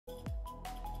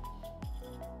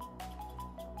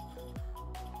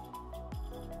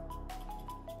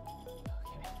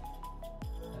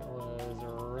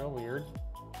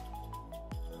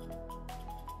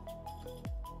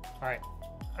All right.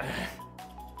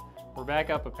 We're back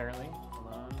up apparently.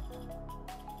 Hold on.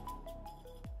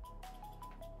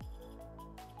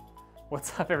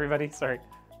 What's up, everybody? Sorry.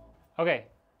 Okay.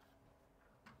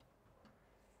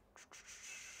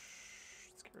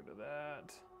 Let's get rid of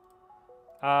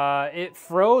that. It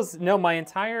froze. No, my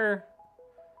entire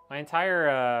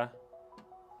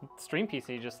stream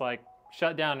PC just like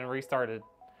shut down and restarted.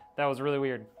 That was really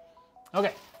weird.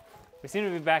 Okay, we seem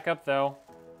to be back up though.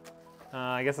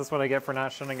 I guess that's what I get for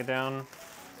not shutting it down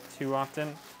too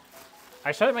often.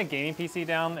 I shut my gaming PC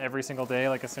down every single day,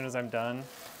 like as soon as I'm done.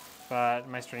 But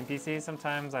my stream PC,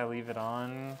 sometimes I leave it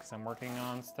on because I'm working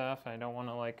on stuff. I don't want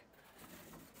to like,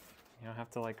 you know, have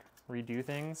to like redo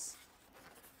things.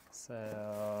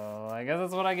 So I guess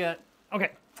that's what I get.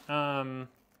 Okay,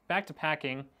 back to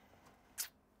packing.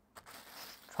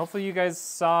 Hopefully you guys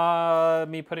saw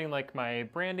me putting like my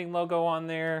branding logo on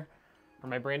there, or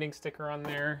my branding sticker on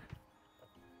there.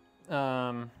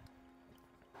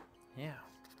 Yeah.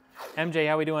 MJ,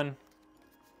 how we doing?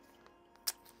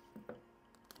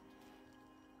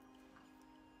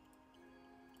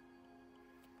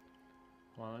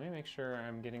 Well, let me make sure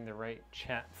I'm getting the right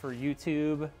chat for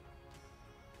YouTube.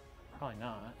 Probably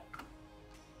not.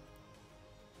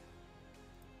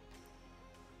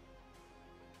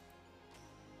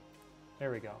 There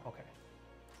we go, okay.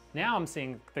 Now I'm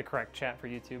seeing the correct chat for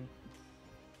YouTube.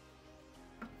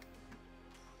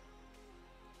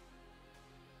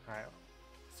 All right,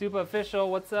 Super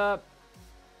Official, what's up?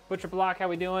 Butcher Block, how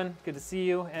we doing? Good to see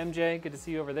you. MJ, good to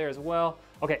see you over there as well.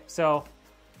 Okay, so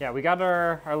yeah, we got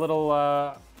our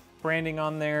little branding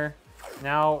on there.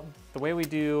 Now, the way we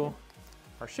do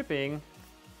our shipping,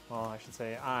 well, I should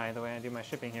say the way I do my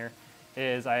shipping here,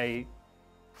 is I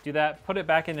do that, put it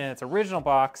back in its original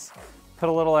box, put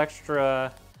a little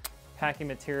extra packing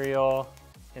material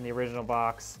in the original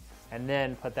box, and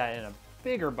then put that in a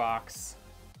bigger box,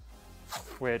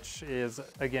 which is,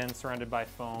 again, surrounded by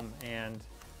foam and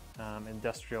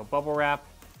industrial bubble wrap,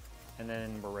 and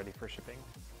then we're ready for shipping.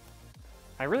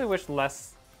 I really wish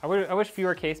I wish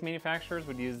fewer case manufacturers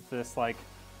would use this like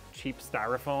cheap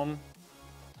styrofoam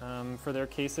for their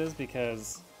cases,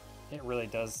 because it really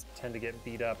does tend to get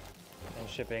beat up in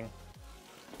shipping.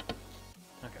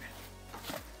 Okay,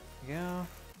 there we go.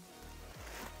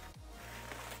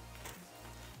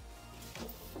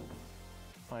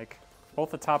 Like, both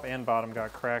the top and bottom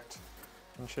got cracked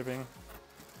in shipping.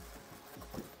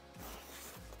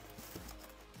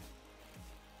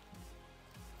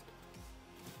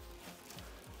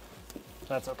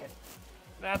 That's okay.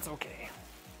 That's okay.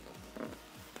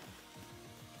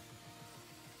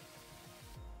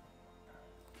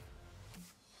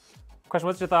 Question,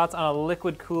 what's your thoughts on a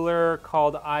liquid cooler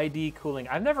called ID Cooling?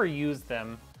 I've never used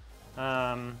them.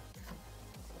 I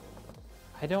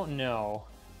don't know.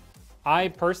 I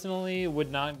personally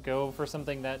would not go for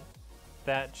something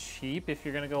that cheap if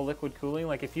you're gonna go liquid cooling.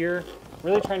 Like if you're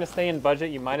really trying to stay in budget,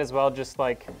 you might as well just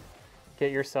like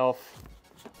get yourself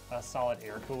a solid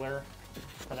air cooler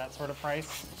for that sort of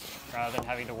price, rather than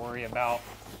having to worry about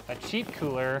a cheap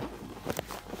cooler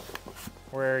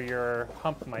where your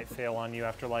pump might fail on you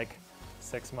after like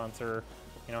 6 months, or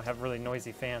you know, have really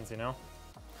noisy fans, you know?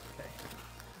 Okay,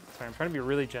 sorry, I'm trying to be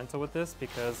really gentle with this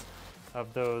because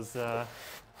of those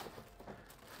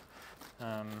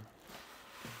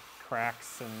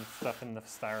cracks and stuff in the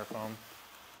styrofoam.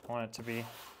 I want it to be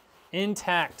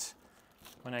intact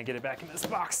when I get it back in this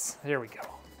box. There we go.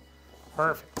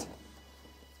 Perfect.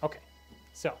 Okay,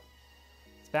 so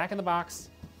it's back in the box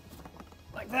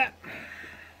like that.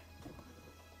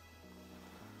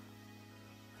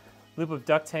 Loop of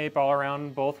duct tape all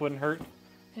around both wouldn't hurt.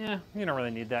 Yeah, you don't really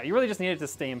need that. You really just need it to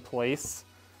stay in place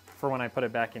for when I put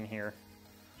it back in here.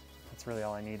 That's really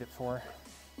all I need it for.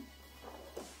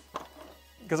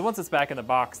 Because once it's back in the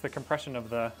box, the compression of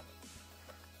the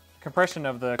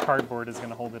cardboard is going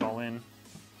to hold it all in.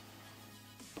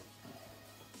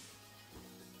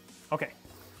 Okay,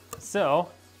 so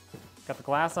got the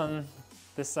glass on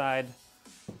this side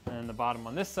and the bottom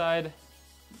on this side.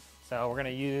 So we're going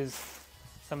to use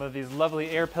some of these lovely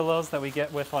air pillows that we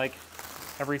get with like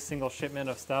every single shipment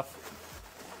of stuff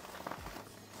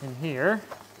in here.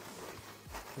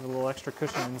 Give it a little extra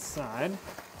cushion inside.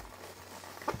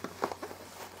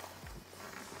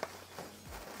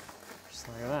 Just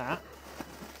like that.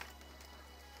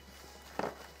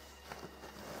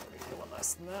 Maybe a little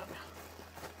less than that.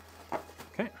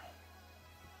 Okay.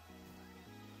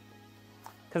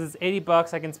 Because it's 80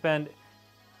 bucks, I can spend.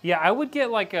 Yeah, I would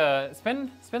get like a spend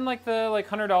like the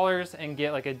 $100 and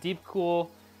get like a deep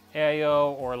cool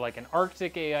AIO, or like an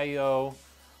Arctic AIO,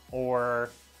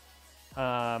 or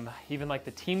even like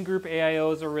the Team Group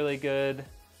AIOs are really good.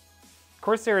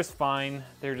 Corsair is fine.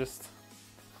 They're a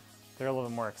little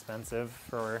bit more expensive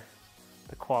for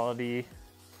the quality.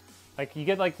 Like you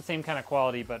get like the same kind of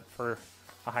quality, but for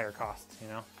a higher cost, you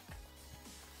know?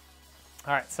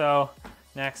 All right, so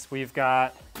next we've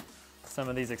got some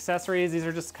of these accessories. These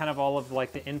are just kind of all of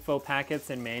like the info packets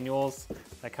and manuals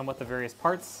that come with the various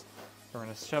parts. So we're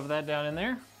gonna shove that down in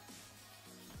there. And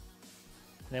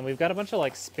then we've got a bunch of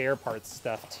like spare parts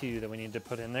stuff too that we need to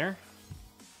put in there.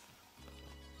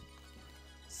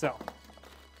 So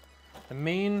the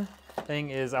main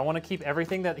thing is I want to keep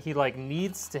everything that he like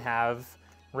needs to have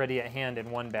ready at hand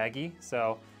in one baggie.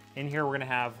 So in here we're gonna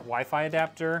have Wi-Fi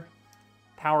adapter,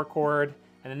 power cord,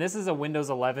 and then this is a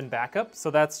Windows 11 backup. So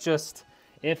that's just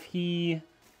if he,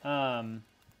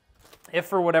 if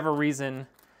for whatever reason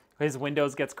his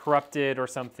Windows gets corrupted or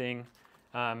something,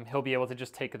 he'll be able to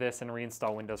just take this and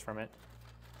reinstall Windows from it.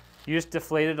 You just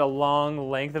deflated a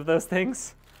long length of those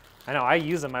things. I know, I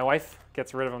use them. My wife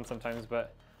gets rid of them sometimes,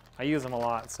 but I use them a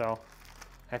lot, so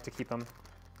I have to keep them.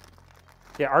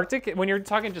 Yeah, Arctic, when you're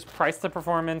talking just price to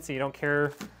performance, and you don't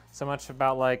care so much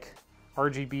about like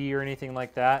RGB or anything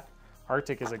like that,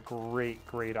 Arctic is a great,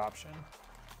 great option.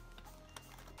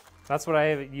 That's what I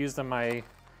have used on my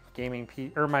gaming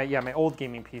my old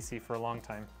gaming PC for a long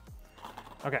time.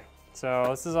 Okay, so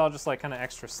this is all just like kind of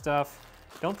extra stuff.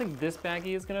 Don't think this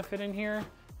baggie is gonna fit in here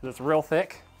because it's real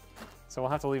thick, so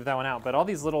we'll have to leave that one out. But all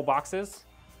these little boxes,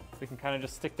 we can kind of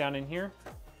just stick down in here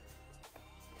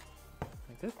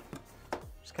like this.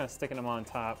 Just kind of sticking them on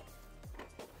top.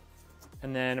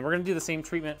 And then we're gonna do the same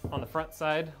treatment on the front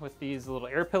side with these little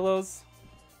air pillows.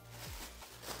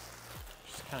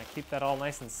 Just kind of keep that all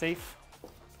nice and safe.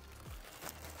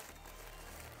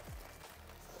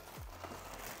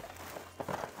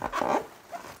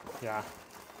 Yeah.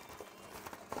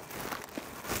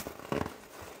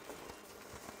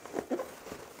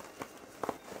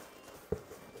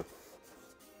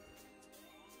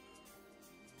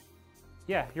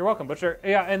 Yeah, you're welcome, Butcher.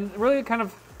 Yeah, and really kind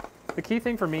of the key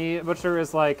thing for me, Butcher,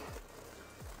 is like,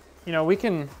 you know, you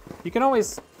can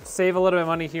always save a little bit of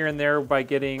money here and there by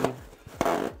getting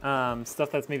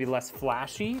stuff that's maybe less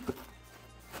flashy,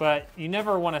 but you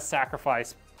never want to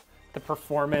sacrifice the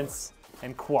performance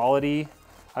and quality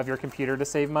of your computer to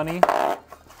save money.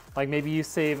 Like maybe you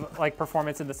save like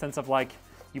performance in the sense of like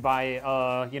you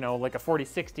buy you know, like a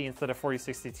 4060 instead of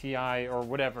 4060 Ti or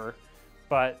whatever,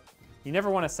 but you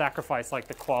never want to sacrifice like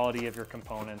the quality of your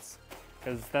components,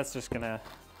 because that's just gonna,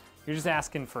 you're just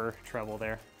asking for trouble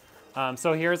there.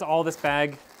 So here's all this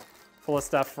bag full of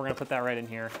stuff. We're gonna put that right in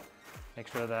here. Make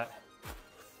sure that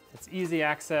it's easy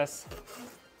access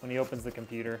when he opens the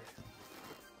computer.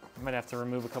 I might have to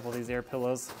remove a couple of these air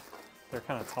pillows. They're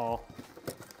kind of tall.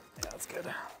 Yeah, that's good.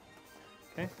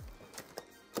 Okay.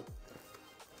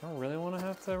 Don't really want to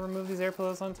have to remove these air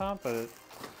pillows on top, but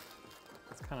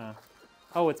it's kind of,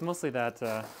 oh, it's mostly that,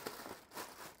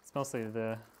 it's mostly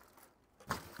that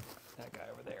guy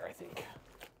over there, I think.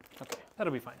 Okay,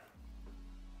 that'll be fine.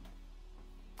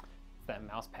 That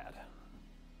mouse pad.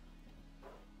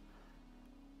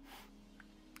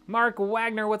 Mark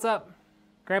Wagner, what's up?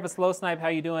 Grandpa Slow Snipe, how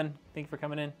you doing? Thank you for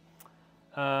coming in.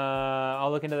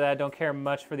 I'll look into that. Don't care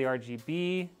much for the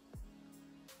RGB.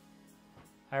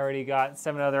 I already got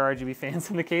 7 other RGB fans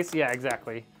in the case. Yeah,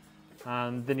 exactly.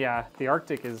 Then yeah, the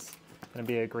Arctic is gonna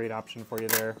be a great option for you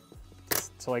there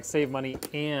to like save money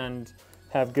and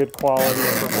have good quality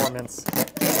and performance.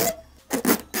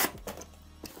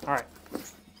 All right,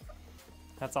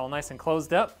 that's all nice and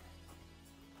closed up.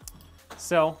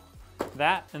 So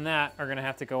that and that are gonna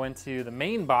have to go into the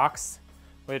main box,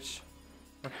 which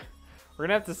we're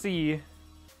gonna have to see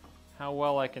how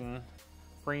well I can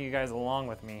bring you guys along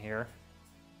with me here.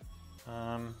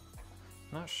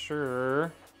 Not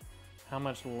sure how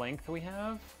much length we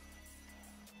have.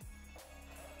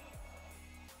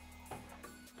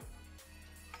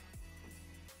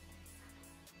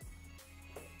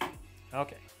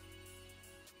 Okay.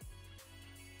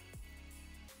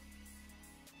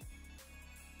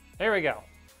 There we go.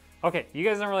 Okay, you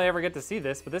guys don't really ever get to see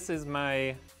this, but this is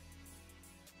like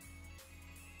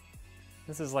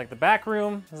the back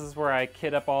room. This is where I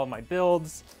kit up all of my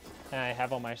builds, and I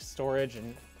have all my storage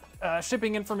and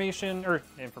shipping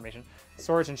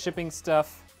storage and shipping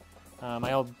stuff.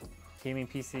 My old gaming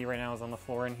PC right now is on the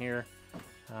floor in here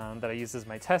that I use as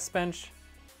my test bench.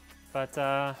 But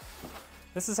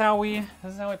this is how we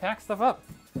pack stuff up.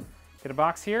 Get a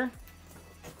box here.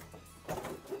 Go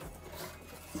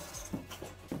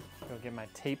get my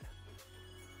tape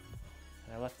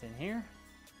that I left in here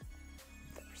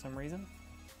for some reason.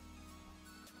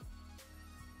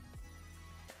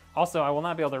 Also, I will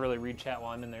not be able to really read chat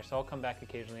while I'm in there, so I'll come back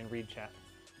occasionally and read chat.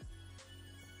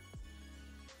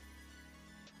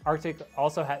 Arctic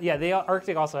also has, yeah,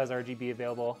 Arctic also has RGB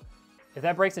available. If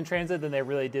that breaks in transit, then they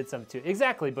really did some too.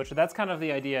 Exactly, Butcher. That's kind of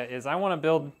the idea. Is I want to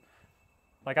build,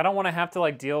 like, I don't want to have to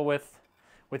like deal with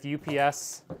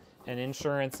UPS and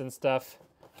insurance and stuff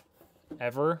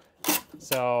ever.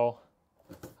 So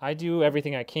I do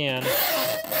everything I can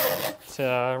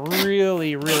to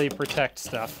really, really protect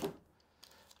stuff.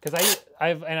 Because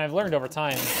I've learned over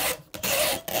time,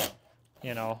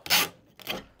 you know,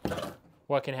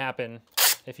 what can happen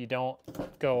if you don't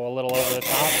go a little over the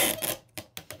top.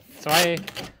 So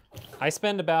I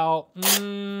spend about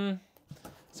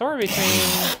somewhere between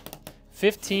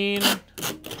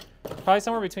probably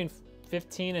somewhere between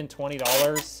 $15 and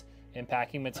 $20 in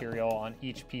packing material on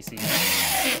each PC.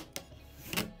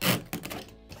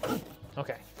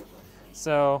 Okay,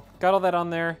 so got all that on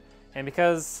there, and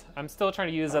because I'm still trying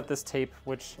to use up this tape,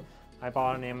 which I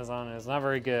bought on Amazon and is not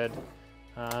very good,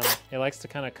 it likes to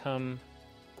kind of come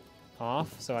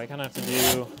off, so I kind of have to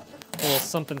do a little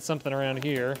something around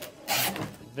here,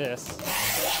 like this,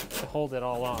 to hold it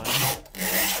all on.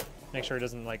 Make sure it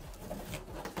doesn't like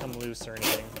come loose or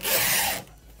anything.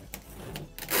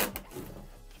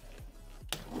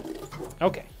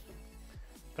 Okay,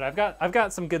 but I've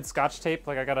got some good Scotch tape.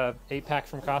 Like I got a 8-pack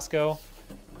from Costco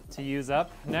to use up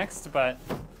next, but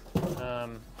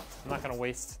I'm not gonna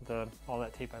waste all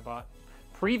that tape I bought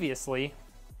previously.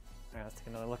 All right, let's take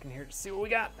another look in here to see what we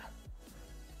got.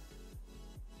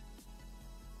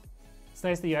 It's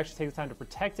nice that you actually take the time to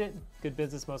protect it. Good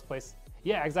business most places.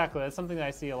 Yeah, exactly. That's something that I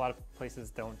see a lot of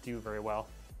places don't do very well.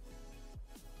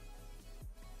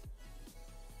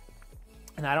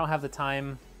 And I don't have the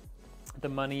time, the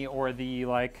money, or the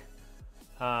like,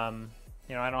 you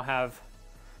know, I don't have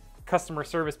customer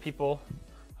service people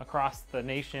across the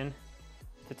nation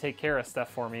to take care of stuff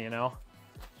for me, you know?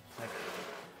 Like,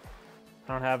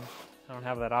 I don't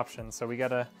have that option. So we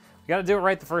gotta do it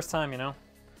right the first time, you know?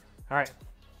 All right.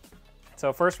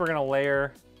 So first we're gonna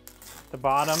layer the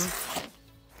bottom.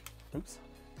 Oops.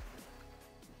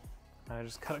 I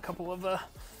just cut a couple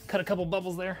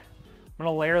bubbles there. I'm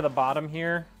gonna layer the bottom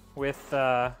here with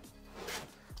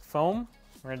foam.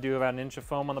 We're gonna do about 1 inch of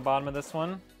foam on the bottom of this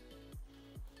one.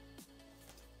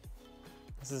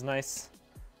 This is nice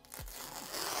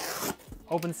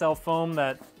open cell foam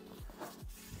that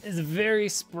is very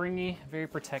springy, very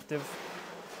protective.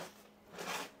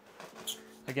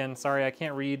 Again, sorry I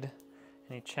can't read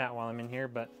any chat while I'm in here,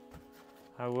 but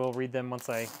I will read them once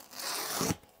I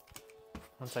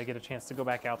get a chance to go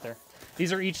back out there.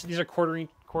 These are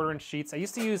quarter-inch sheets. I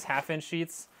used to use half-inch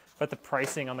sheets, but the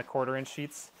pricing on the quarter-inch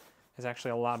sheets is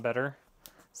actually a lot better.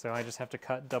 So I just have to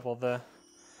cut double the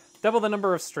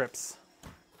number of strips.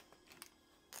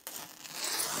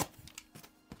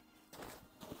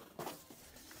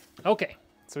 Okay,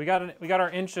 so we got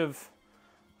our inch of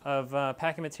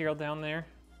packing material down there.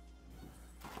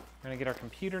 We're gonna get our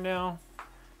computer now,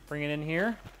 bring it in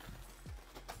here.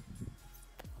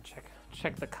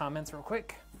 Check the comments real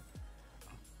quick.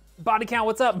 Body count,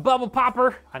 what's up? Bubble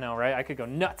popper. I know, right? I could go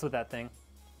nuts with that thing.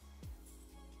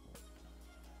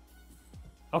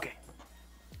 Okay.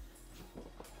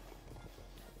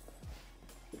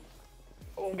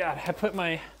 Oh God, I put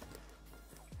my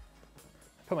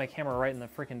camera right in the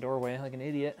freaking doorway like an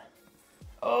idiot.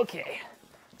 Okay,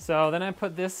 so then I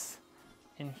put this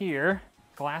in here,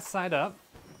 glass side up.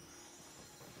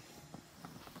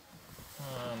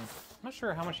 I'm not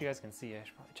sure how much you guys can see. I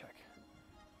should probably check.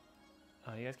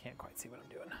 Oh, you guys can't quite see what I'm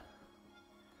doing.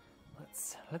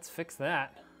 Let's fix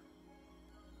that.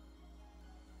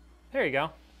 There you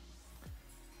go.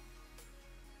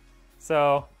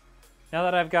 So now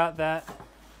that I've got that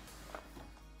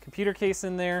computer case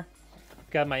in there,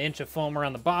 I've got my inch of foam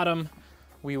around the bottom,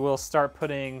 we will start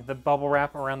putting the bubble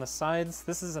wrap around the sides.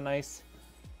 This is a nice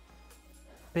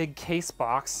big case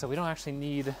box, so we don't actually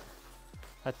need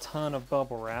a ton of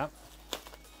bubble wrap.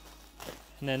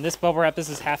 And then this bubble wrap, this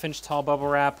is 1/2 inch tall bubble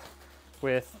wrap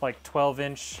with like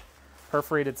 12-inch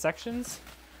perforated sections,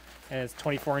 and it's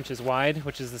 24 inches wide,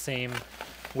 which is the same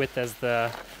width as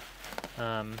the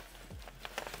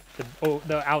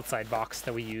outside box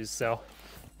that we use. So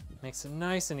makes it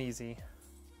nice and easy.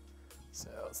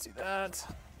 So let's do that.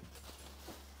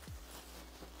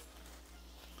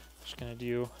 Just gonna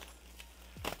do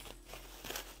a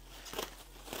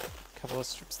couple of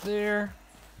strips there.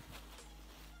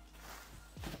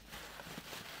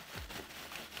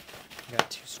 Got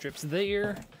 2 strips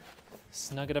there.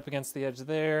 Snug it up against the edge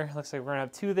there. Looks like we're gonna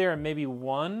have 2 there and maybe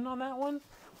 1 on that one.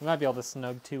 We might be able to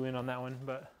snug 2 in on that one,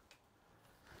 but.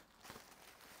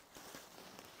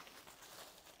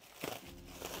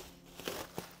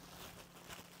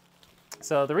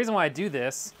 So the reason why I do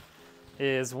this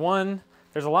is, 1,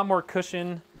 there's a lot more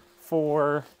cushion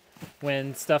for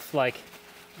when stuff like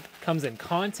comes in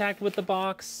contact with the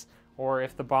box, or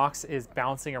if the box is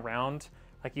bouncing around.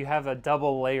 Like you have a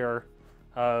double layer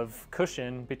of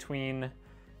cushion between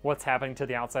what's happening to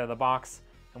the outside of the box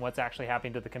and what's actually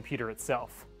happening to the computer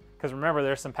itself. Because remember,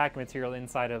 there's some packing material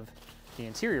inside of the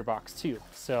interior box too.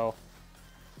 So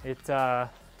it's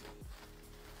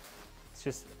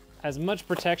just as much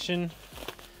protection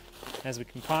as we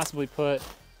can possibly put.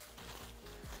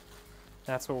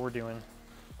 That's what we're doing.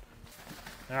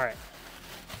 All right.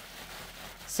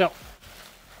 So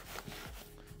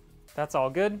that's all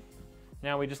good.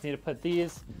 Now we just need to put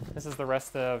these. This is the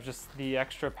rest of just the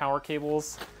extra power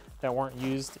cables that weren't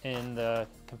used in the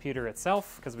computer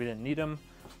itself because we didn't need them.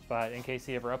 But in case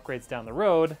he ever upgrades down the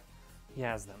road, he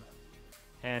has them.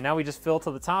 And now we just fill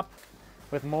to the top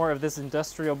with more of this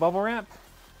industrial bubble wrap.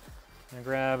 I'm gonna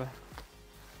grab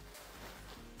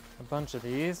a bunch of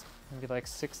these, maybe like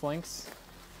 6 links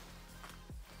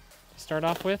to start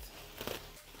off with.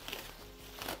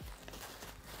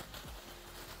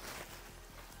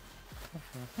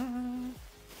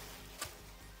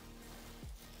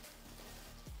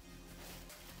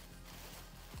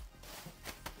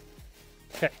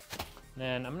 Okay,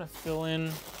 then I'm gonna fill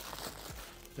in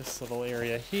this little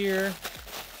area here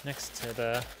next to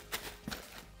the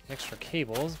extra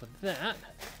cables with that.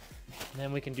 And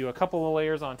then we can do a couple of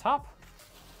layers on top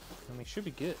and we should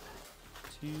be good.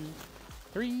 2,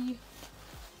 3,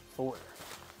 4.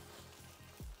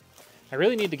 I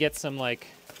really need to get some, like,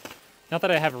 not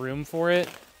that I have room for it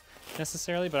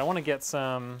necessarily, but I want to get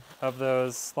some of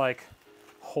those like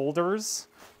holders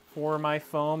for my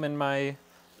foam and my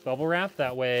bubble wrap.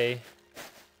 That way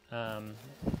it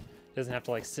doesn't have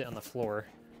to like sit on the floor.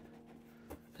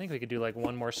 I think we could do like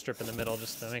one more strip in the middle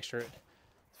just to make sure it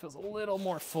feels a little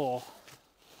more full.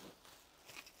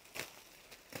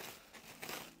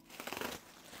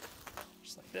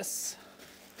 Just like this.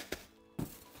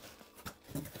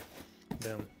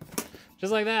 Boom.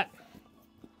 Just like that.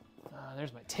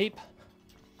 There's my tape.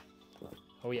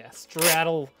 Oh yeah,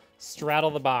 straddle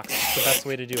the box. That's the best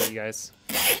way to do it, you guys.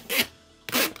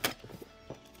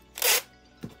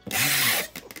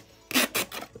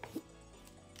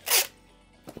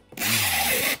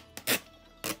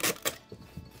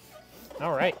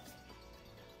 All right.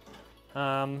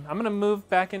 I'm gonna move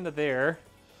back into there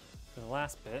for the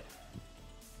last bit.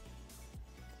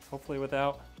 Hopefully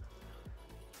without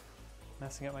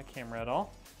messing up my camera at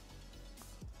all.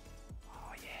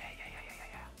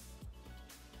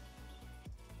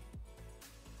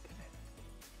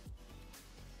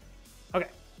 Okay,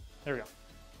 there we go.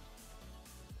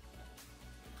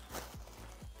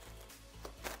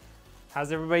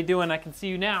 How's everybody doing? I can see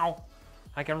you now.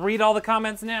 I can read all the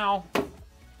comments now. All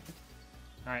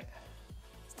right,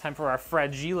 it's time for our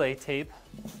fragile tape.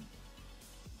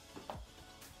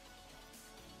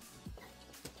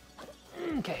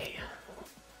 Okay.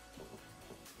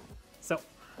 So,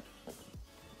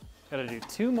 gotta do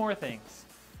 2 more things.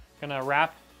 Gonna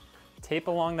wrap tape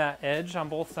along that edge on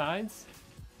both sides.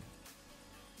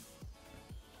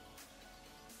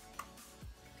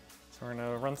 So we're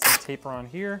gonna run some tape on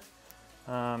here.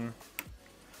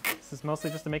 This is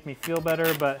mostly just to make me feel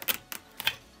better, but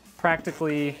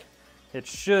practically it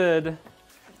should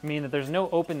mean that there's no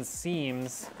open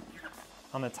seams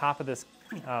on the top of this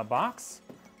box.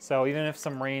 So even if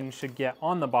some rain should get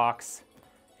on the box,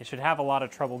 it should have a lot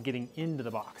of trouble getting into the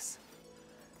box.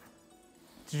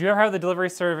 Did you ever have the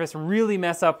delivery service really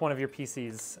mess up one of your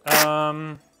PCs?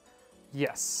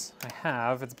 Yes, I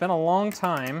have. It's been a long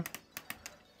time,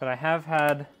 but I have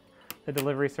had the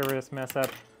delivery service mess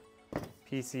up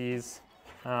PCs.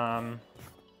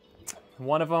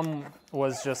 One of them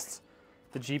was just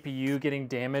the GPU getting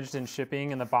damaged in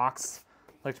shipping and the box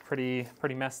looked pretty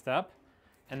messed up.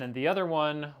 And then the other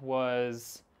one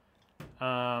was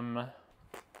when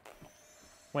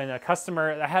a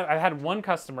customer, I had one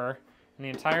customer in the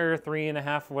entire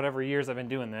 3.5 whatever years I've been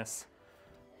doing this,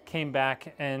 came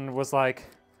back and was like,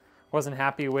 wasn't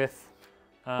happy with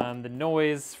the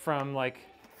noise from like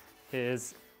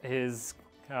his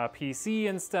PC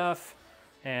and stuff,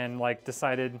 and like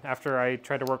decided after I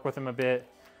tried to work with him a bit,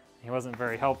 he wasn't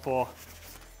very helpful.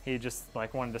 He just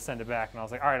like wanted to send it back, and I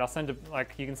was like, all right, I'll send it,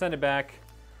 like you can send it back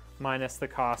minus the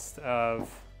cost of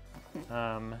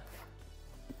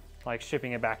like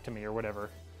shipping it back to me or whatever.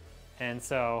 And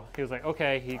so he was like,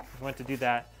 okay, he went to do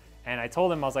that. And I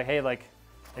told him, I was like, hey, like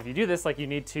if you do this, like you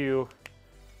need to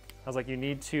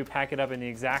pack it up in the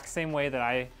exact same way that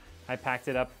I packed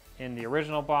it up in the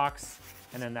original box,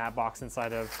 and then that box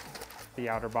inside of the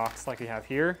outer box like we have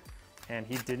here. And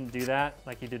he didn't do that.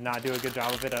 Like he did not do a good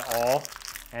job of it at all.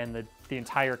 and the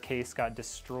entire case got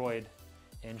destroyed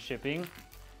in shipping,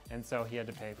 and so he had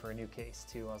to pay for a new case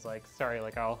too. I was like, sorry,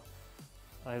 like I'll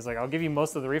give you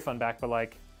most of the refund back, but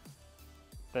like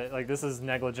this is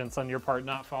negligence on your part,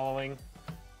 not following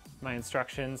my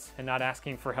instructions and not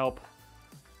asking for help,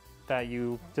 that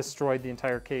you destroyed the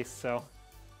entire case. So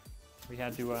we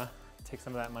had to take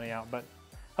some of that money out. But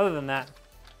other than that,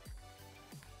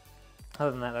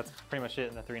 that's pretty much it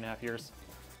in the 3.5 years.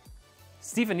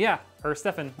 Stephen, yeah, or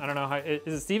Stefan, I don't know,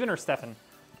 is it Stephen or Stefan?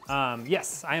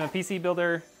 Yes, I am a PC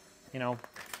builder, you know,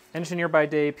 engineer by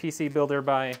day, PC builder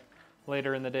by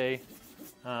later in the day.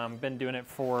 Been doing it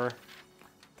for,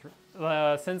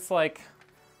 since like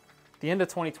the end of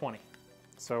 2020.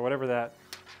 So whatever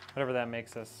that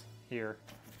makes us here,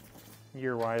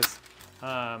 year-wise.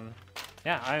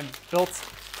 Yeah, I've built,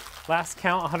 last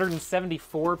count,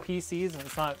 174 PCs, and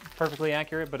it's not perfectly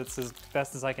accurate, but it's as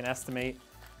best as I can estimate.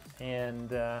 And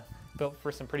built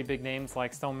for some pretty big names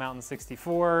like Stone Mountain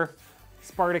 64,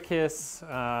 Spartacus, you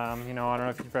know, I don't know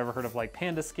if you've ever heard of like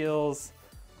Panda Skills,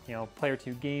 you know, Player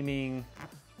 2 Gaming,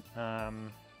 yeah,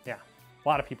 a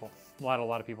lot of people, a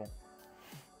lot of people.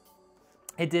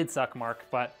 It did suck, Mark,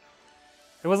 but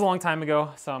it was a long time ago,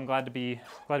 so I'm glad to be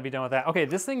done with that. Okay,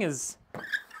 this thing is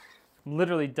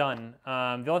literally done.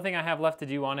 The only thing I have left to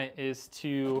do on it is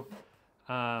to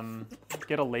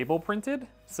get a label printed.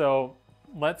 So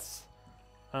let's,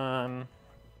 and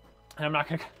I'm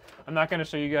not gonna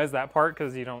show you guys that part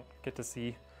because you don't get to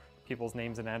see people's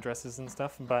names and addresses and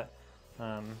stuff. But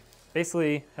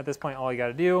basically, at this point, all you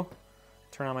gotta do,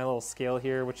 turn on my little scale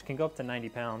here, which can go up to 90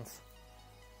 pounds.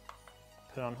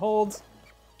 Put it on hold.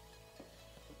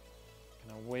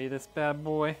 Gonna weigh this bad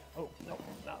boy. Oh, no,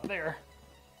 not there.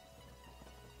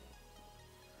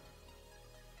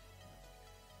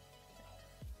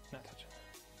 Not touching.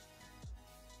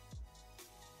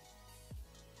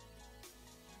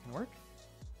 Gonna work?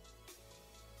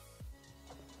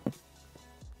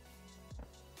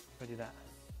 Go do that.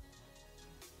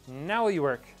 Now will you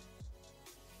work?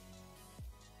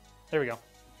 There we go.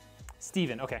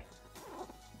 Steven, okay.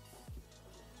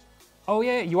 Oh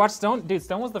yeah, you watched Stone? Dude,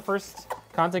 Stone was the first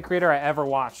content creator I ever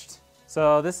watched.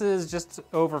 So this is just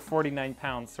over 49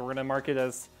 pounds. So we're gonna mark it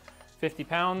as 50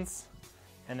 pounds,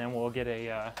 and then we'll get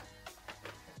a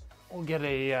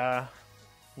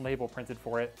label printed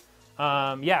for it.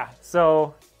 Yeah,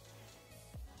 so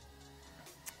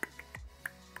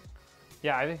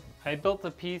yeah, I built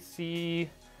the PC.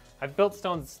 I've built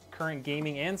Stone's current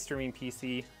gaming and streaming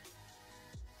PC,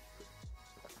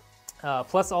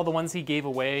 plus all the ones he gave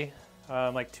away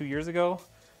like 2 years ago.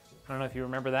 I don't know if you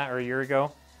remember that, or a year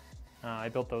ago. I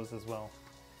built those as well.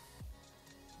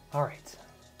 All right.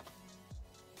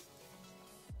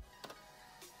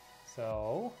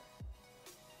 So,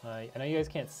 I know you guys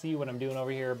can't see what I'm doing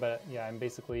over here, but yeah, I'm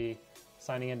basically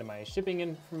signing into my shipping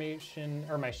information,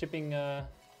 or my shipping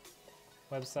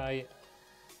website,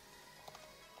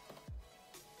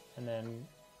 and then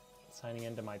signing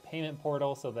into my payment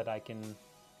portal so that I can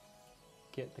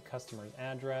get the customer's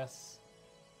address.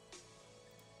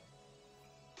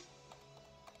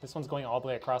 This one's going all the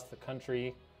way across the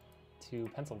country to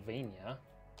Pennsylvania,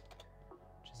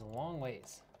 which is a long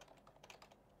ways.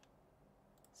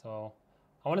 So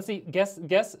I want to see,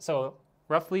 guess, so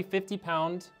roughly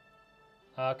 50-pound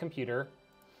computer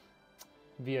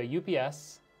via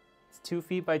UPS. It's 2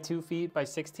 feet by 2 feet by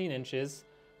 16 inches.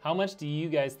 How much do you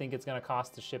guys think it's going to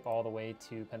cost to ship all the way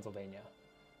to Pennsylvania?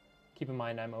 Keep in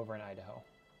mind, I'm over in Idaho.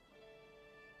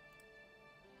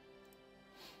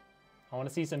 I want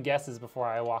to see some guesses before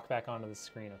I walk back onto the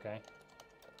screen, okay?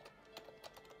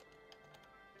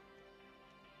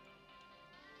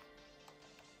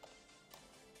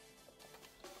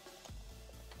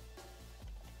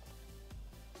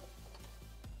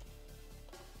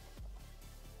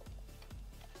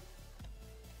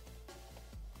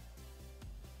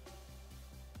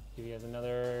 Give you guys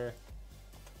another,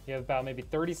 you have about maybe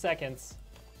 30 seconds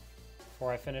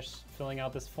before I finish filling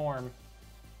out this form,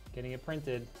 getting it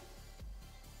printed.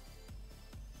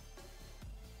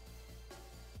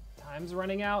 Time's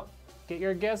running out. Get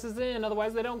your guesses in,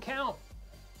 otherwise they don't count.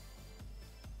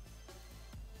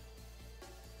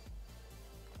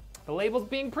 The label's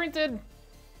being printed.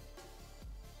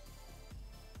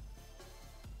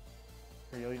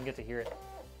 Here, you'll even get to hear it.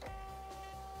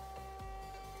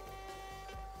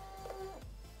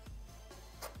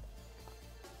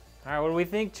 All right, what do we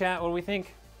think, chat? What do we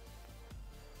think?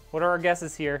 What are our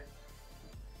guesses here?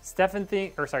 Steven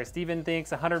thinks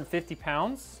 150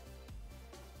 pounds.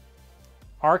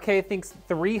 RK thinks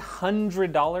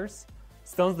 $300.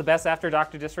 Stone's the best after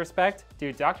Dr. Disrespect.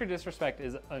 Dude, Dr. Disrespect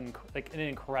is like an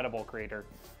incredible creator.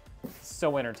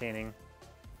 So entertaining.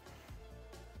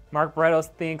 Mark Bretos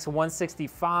thinks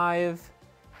 165.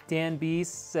 Dan B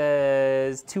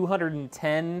says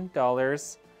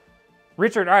 $210.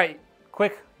 Richard, all right,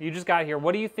 quick, you just got here.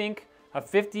 What do you think a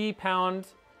 50-pound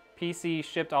PC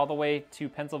shipped all the way to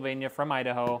Pennsylvania from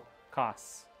Idaho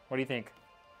costs? What do you think?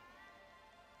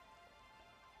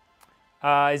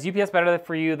 Is UPS better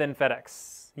for you than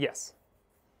FedEx? Yes.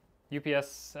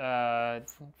 UPS,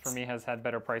 for me, has had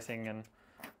better pricing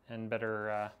and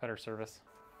better service.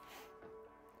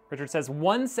 Richard says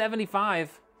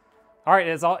 175. All right,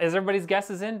 is everybody's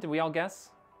guesses in? Did we all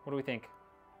guess? What do we think?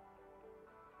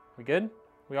 We good?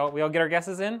 We all get our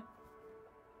guesses in?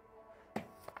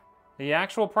 The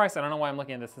actual price, I don't know why I'm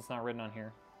looking at this, it's not written on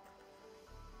here.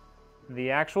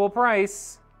 The actual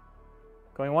price,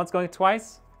 going once, going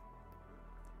twice,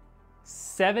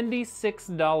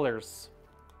 $76.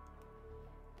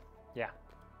 Yeah.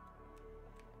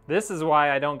 This is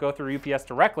why I don't go through UPS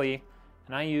directly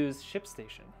and I use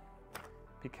ShipStation,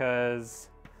 because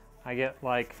I get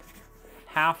like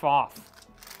half off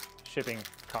shipping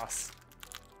costs.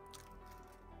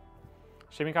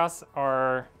 Shipping costs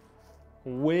are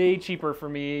way cheaper for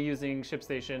me using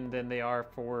ShipStation than they are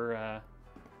for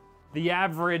the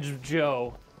average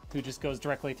Joe who just goes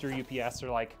directly through UPS or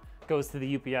like goes to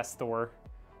the UPS store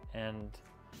and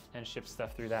ships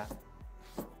stuff through that.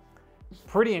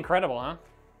 Pretty incredible, huh?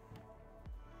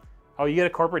 Oh, you get a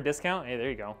corporate discount? Hey, there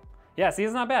you go. Yeah, see,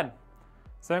 it's not bad.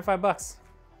 75 bucks.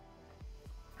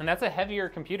 And that's a heavier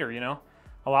computer, you know?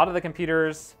 A lot of the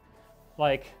computers,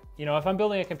 like, you know, if I'm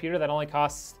building a computer that only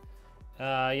costs,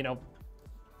 you know,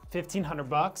 1,500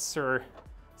 bucks or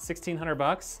 1,600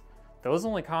 bucks, those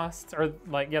only cost, or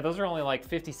like, yeah, those are only like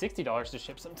 $50, $60 to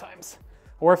ship sometimes.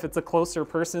 Or if it's a closer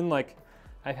person, like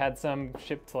I've had some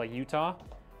shipped to like Utah,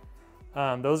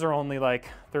 those are only like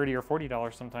 $30 or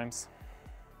 $40 sometimes.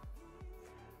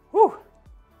 Whew.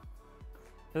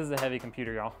 This is a heavy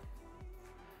computer, y'all.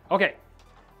 Okay,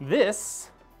 this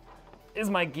is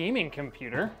my gaming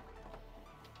computer.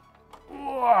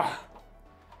 Ugh.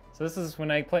 So this is when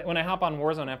I hop on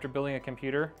Warzone after building a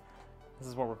computer. This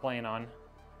is what we're playing on.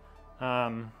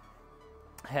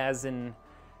 Has an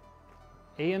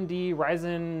AMD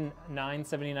Ryzen 9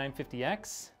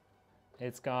 7950X.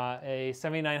 It's got a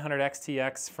 7900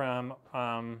 XTX from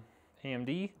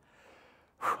AMD.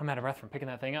 I'm out of breath from picking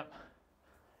that thing up.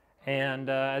 And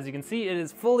as you can see, it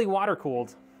is fully water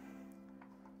cooled.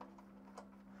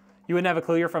 You wouldn't have a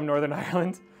clue you're from Northern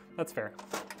Ireland? That's fair.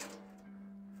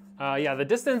 Yeah, the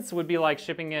distance would be like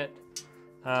shipping it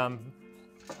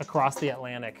across the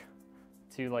Atlantic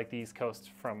to like the East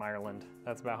Coast from Ireland.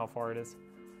 That's about how far it is.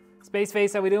 Space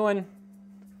Face, how we doing?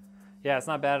 Yeah, it's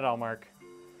not bad at all, Mark.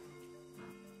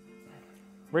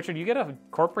 Richard, you get a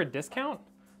corporate discount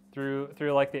through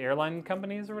like the airline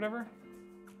companies or whatever?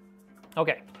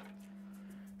 Okay,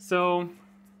 so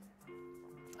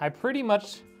I pretty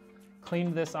much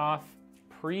cleaned this off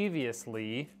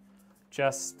previously,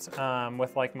 just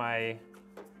with like my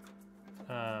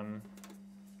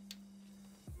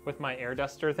air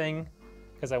duster thing,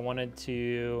 because I didn't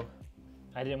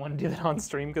want to do that on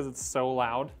stream because it's so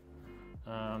loud.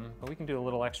 But we can do a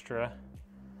little extra,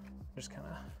 just kind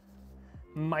of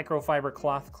microfiber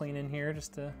cloth clean in here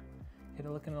just to get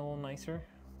it looking a little nicer.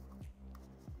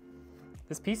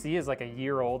 This PC is like a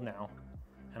year old now,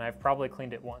 and I've probably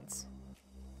cleaned it once.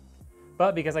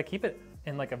 But because I keep it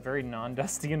in like a very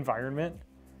non-dusty environment,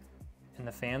 and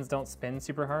the fans don't spin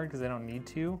super hard because they don't need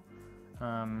to,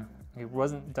 it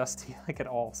wasn't dusty like at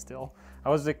all still. I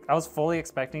was fully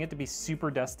expecting it to be super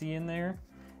dusty in there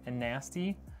and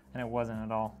nasty, and it wasn't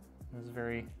at all. I was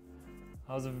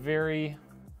very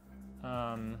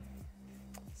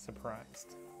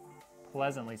surprised.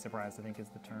 Pleasantly surprised, I think is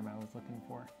the term I was looking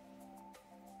for.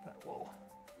 But we'll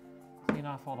clean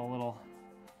off all the little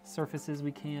surfaces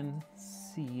we can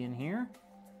see in here.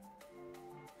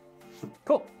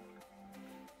 Cool.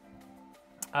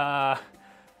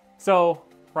 So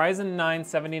Ryzen 9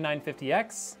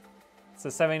 7950X. It's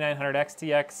the 7900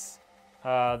 XTX,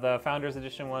 the Founders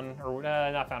Edition one, or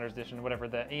not Founders Edition, whatever,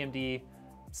 the AMD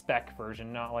spec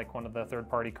version, not like one of the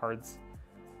third-party cards.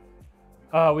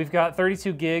 We've got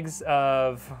 32 gigs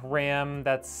of RAM.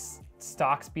 That's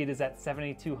stock speed is at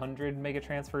 7,200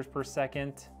 megatransfers per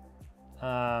second.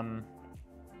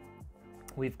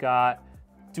 We've got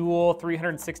dual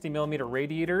 360 millimeter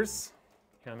radiators.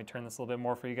 Here, let me turn this a little bit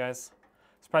more for you guys.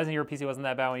 Surprisingly, your PC wasn't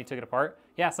that bad when you took it apart.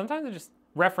 Yeah, sometimes it just,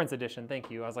 reference edition,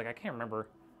 thank you. I was like, I can't remember.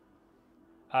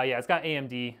 Yeah, it's got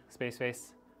AMD Space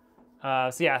Face.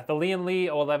 So yeah, the Lian Li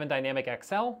 11 Dynamic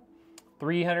XL,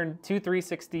 two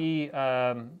 360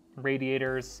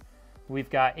 radiators We've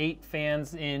got 8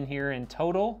 fans in here in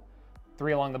total,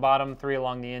 3 along the bottom, 3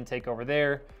 along the intake over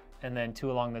there, and then 2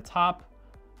 along the top.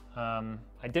 I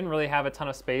didn't really have a ton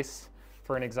of space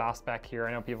for an exhaust back here.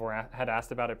 I know people had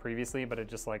asked about it previously, but it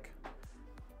just like,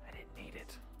 I didn't need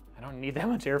it. I don't need that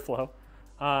much airflow.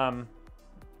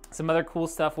 Some other cool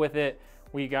stuff with it.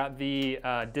 We got the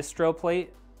distro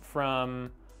plate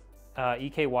from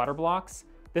EK Water Blocks.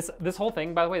 This whole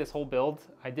thing, by the way, this whole build,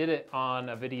 I did it on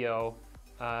a video.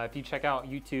 If you check out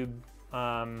YouTube,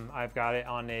 I've got it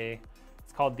on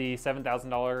it's called the $7,000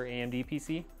 AMD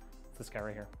PC. It's this guy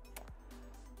right here.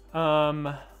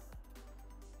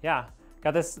 Yeah,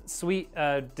 got this sweet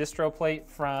distro plate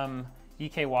from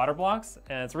EK Water Blocks,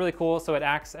 and it's really cool. So it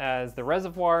acts as the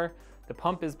reservoir, the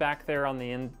pump is back there on the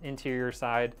interior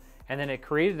side, and then it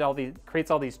creates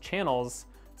all these channels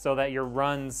so that your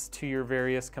runs to your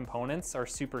various components are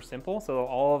super simple. So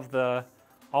all of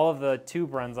the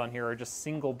tube runs on here are just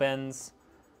single bends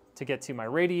to get to my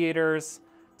radiators,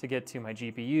 to get to my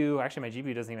GPU. Actually, my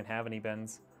GPU doesn't even have any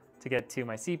bends. To get to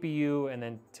my CPU and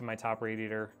then to my top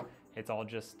radiator, it's all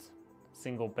just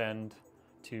single bend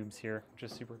tubes here, which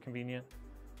is super convenient.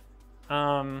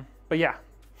 But yeah,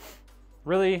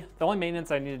 really the only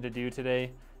maintenance I needed to do today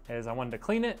is I wanted to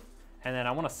clean it, and then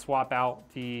I want to swap out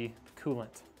the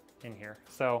coolant in here.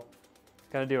 So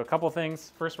gotta do a couple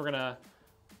things. First, we're gonna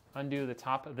undo the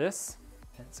top of this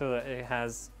so that it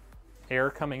has air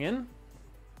coming in,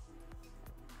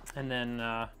 and then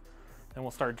we'll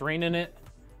start draining it.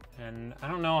 And I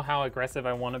don't know how aggressive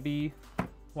I want to be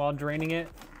while draining it,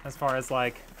 as far as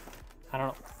like, I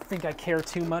don't think I care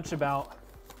too much about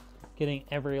getting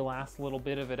every last little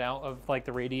bit of it out of like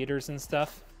the radiators and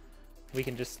stuff. We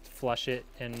can just flush it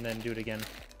and then do it again.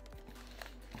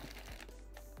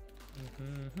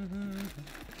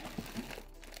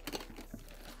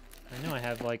 I know I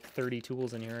have like 30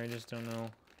 tools in here, I just don't know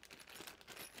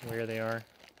where they are.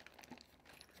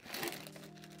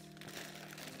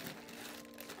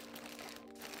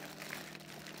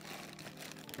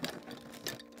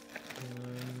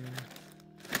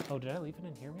 Oh, did I leave it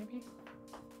in here maybe?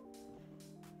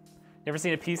 Never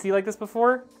seen a PC like this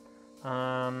before?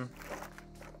 Yeah,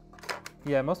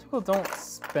 most people don't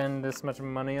spend this much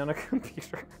money on a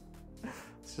computer.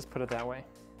 Let's just put it that way.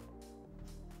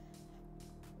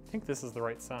 I think this is the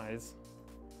right size.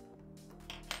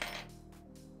 Okay,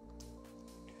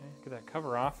 get that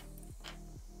cover off.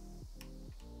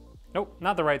 Nope,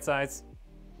 not the right size.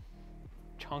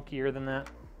 Chunkier than that.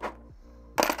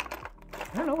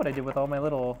 I don't know what I did with all my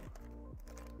little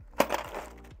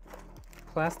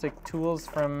plastic tools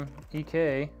from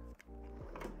EK.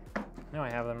 I know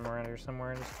I have them around here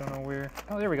somewhere, I just don't know where.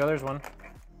 Oh, there we go, there's one.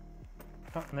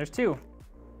 Oh, and there's 2.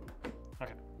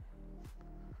 Okay.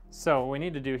 So what we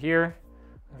need to do here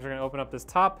is we're gonna open up this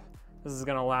top. This is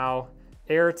gonna allow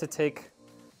air to take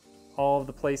all of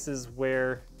the places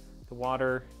where the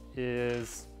water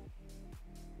is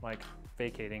like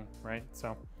vacating, right?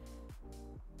 So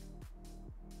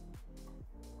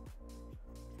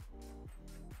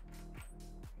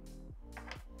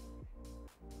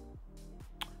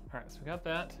all right, so we got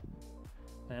that.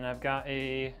 And I've got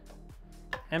a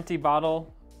empty bottle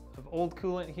of old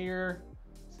coolant here.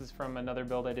 This is from another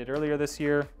build I did earlier this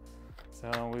year.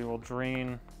 So we will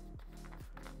drain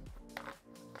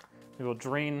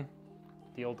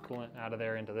the old coolant out of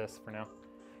there into this for now.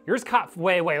 Yours caught,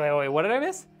 wait, what did I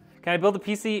miss? Can I build a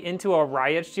PC into a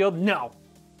riot shield? No.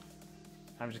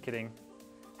 I'm just kidding.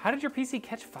 How did your PC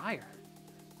catch fire?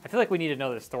 I feel like we need to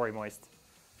know this story, Moist.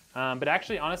 But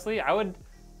actually, honestly, I would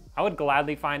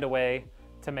gladly find a way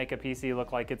to make a PC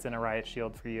look like it's in a riot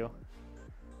shield for you.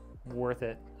 Worth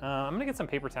it. I'm gonna get some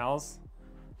paper towels,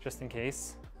 just in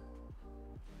case.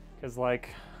 Cause like,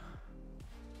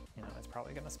 you know, it's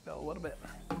probably gonna spill a little bit.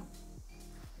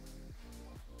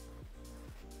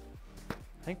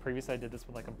 I think previously I did this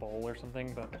with like a bowl or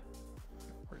something, but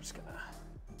we're just gonna,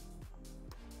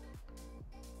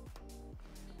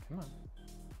 come on.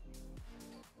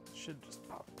 It should just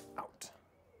pop out.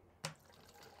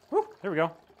 Woo, there we go.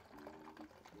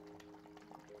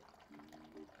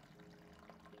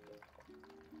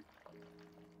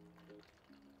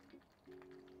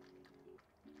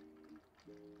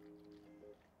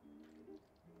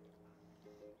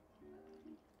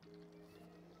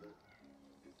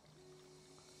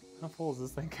 How full is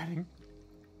this thing getting?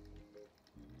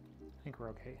 I think we're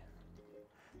okay.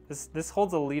 This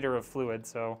holds a liter of fluid,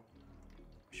 so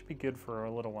we should be good for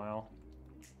a little while.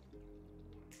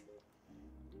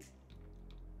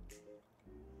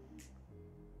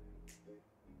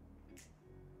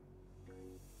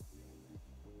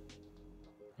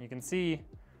 You can see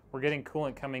we're getting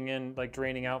coolant coming in, like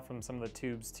draining out from some of the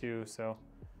tubes too, so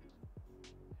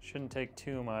it shouldn't take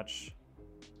too much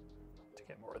to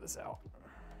get more of this out.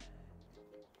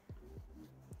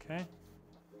 Okay.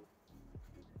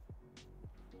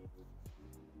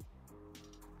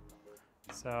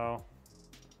 So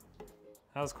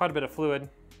that was quite a bit of fluid.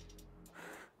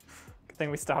 Good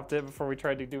thing we stopped it before we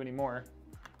tried to do any more.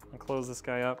 I'll close this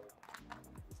guy up.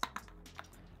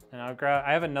 And I'll grab,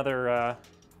 I have another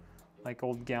like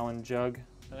old gallon jug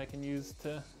that I can use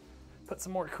to put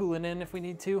some more coolant in if we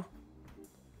need to,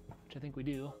 which I think we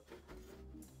do.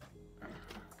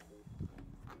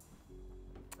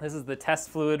 This is the test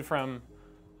fluid from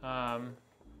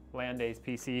Landay's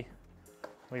PC.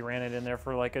 We ran it in there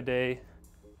for like a day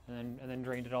and then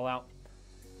drained it all out.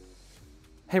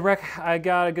 Hey Rec, I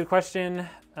got a good question.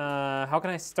 How can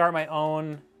I start my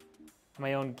own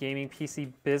gaming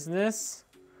PC business?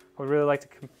 I would really like to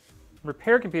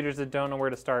repair computers that don't know where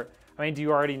to start. I mean, do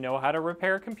you already know how to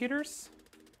repair computers?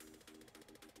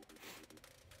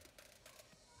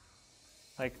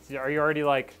 Like, are you already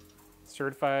like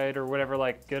certified or whatever,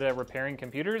 like good at repairing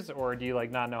computers, or do you like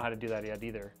not know how to do that yet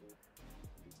either?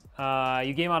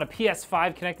 You game on a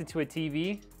PS5 connected to a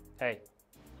TV? Hey,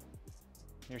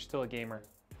 you're still a gamer.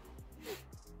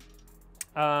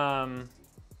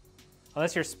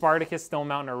 Unless you're Spartacus, Stone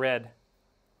Mountain, or Red.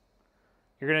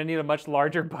 You're gonna need a much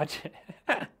larger budget.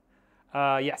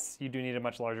 Yes, you do need a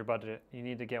much larger budget. You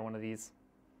need to get one of these.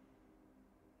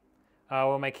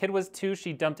 When my kid was 2,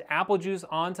 she dumped apple juice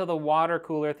onto the water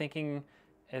cooler thinking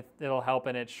it'll help,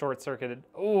 and it short-circuited.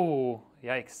 Oh,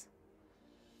 yikes.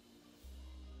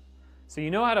 So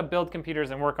you know how to build computers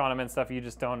and work on them and stuff, you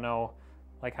just don't know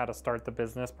like how to start the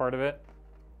business part of it.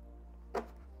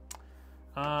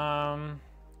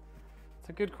 It's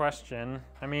a good question.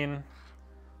 I mean,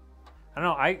 I don't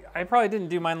know, I probably didn't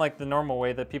do mine like the normal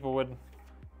way that people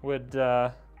would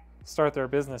start their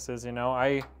businesses, you know.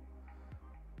 I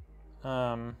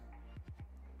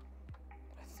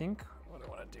think, what do I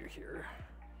want to do here?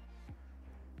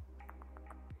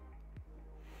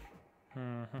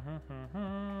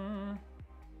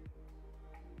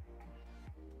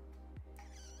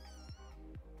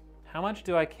 How much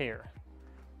do I care?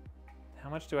 How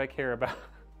much do I care about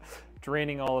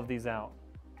draining all of these out?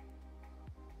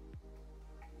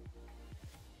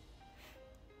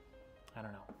 I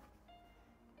don't know.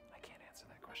 I can't answer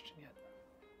that question yet.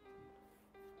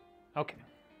 Okay.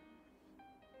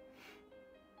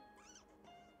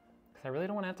 Because I really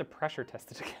don't want to have to pressure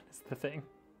test it again, is the thing.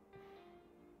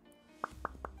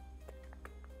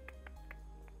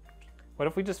 What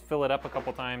if we just fill it up a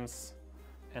couple times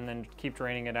and then keep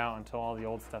draining it out until all the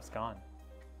old stuff's gone?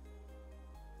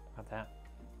 How about that?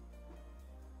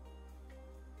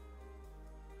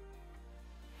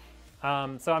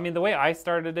 So I mean, the way I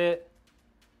started it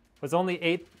was only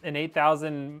an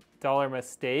 $8,000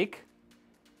 mistake.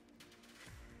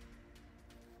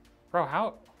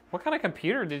 Bro, what kind of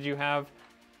computer did you have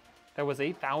that was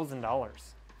 $8,000?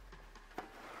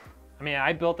 I mean,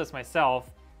 I built this myself,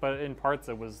 but in parts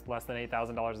it was less than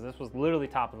 $8,000. This was literally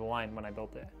top of the line when I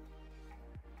built it.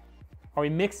 Are we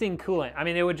mixing coolant? I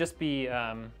mean, it would just be,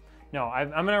 no,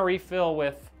 I'm gonna refill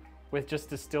with just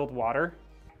distilled water.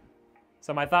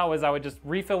 So my thought was I would just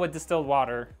refill with distilled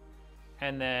water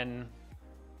and then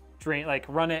drain, like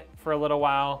run it for a little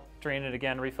while, drain it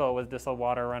again, refill it with distilled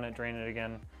water, run it, drain it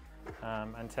again,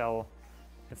 until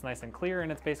it's nice and clear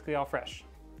and it's basically all fresh.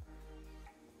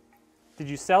 Did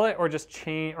you sell it or just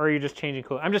change, or are you just changing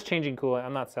coolant? I'm just changing coolant,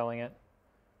 I'm not selling it.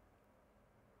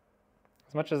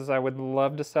 As much as I would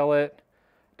love to sell it, I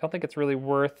don't think it's really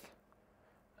worth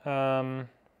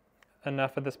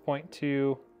enough at this point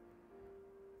to,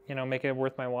 you know, make it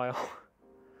worth my while.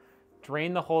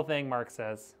 Drain the whole thing, Mark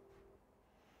says.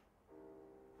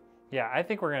 Yeah, I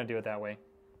think we're gonna do it that way.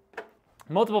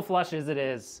 Multiple flushes it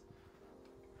is.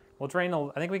 We'll drain, I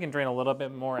think we can drain a little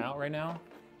bit more out right now.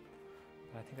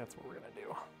 But I think that's what we're gonna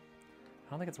do.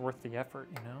 I don't think it's worth the effort,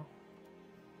 you know?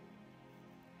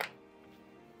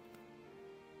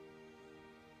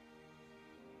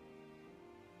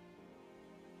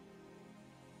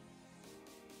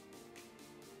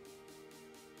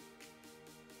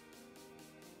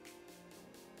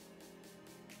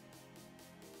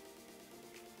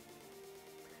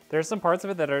 There's some parts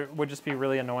of it that would just be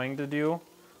really annoying to do,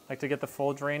 like to get the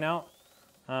full drain out.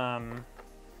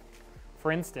 For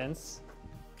instance,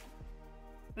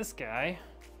 this guy,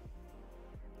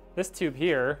 this tube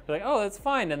here, you're like, oh, that's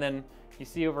fine. And then you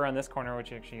see over on this corner,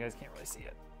 which actually you guys can't really see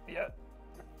it yet.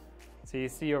 So you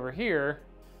see over here,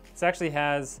 this actually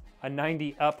has a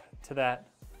 90 up to that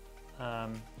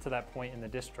point in the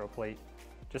distro plate,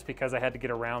 just because I had to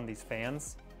get around these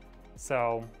fans.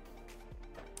 So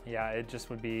yeah, it just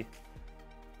would be,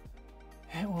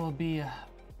 it will be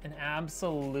an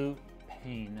absolute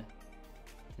pain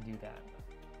to do that.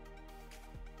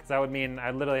 Because that would mean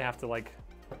I literally have to like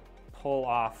pull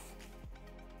off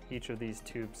each of these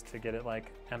tubes to get it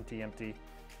like empty. And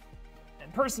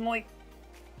personally,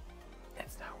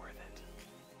 it's not worth it.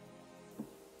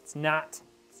 It's not.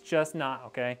 It's just not,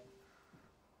 okay?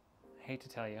 I hate to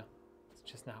tell you, it's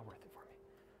just not worth it for me.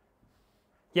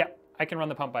 Yeah, I can run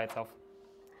the pump by itself.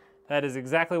 That is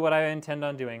exactly what I intend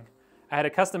on doing. I had a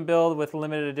custom build with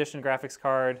limited edition graphics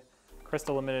card,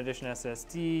 Crystal limited edition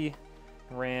SSD,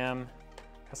 RAM,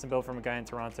 custom build from a guy in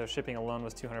Toronto. Shipping alone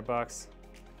was 200 bucks.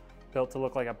 Built to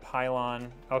look like a pylon.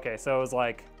 Okay, so it was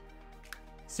like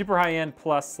super high end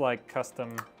plus like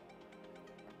custom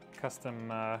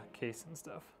case and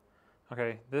stuff.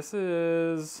 Okay, this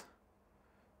is,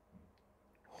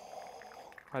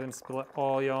 I didn't spill it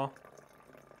all, y'all.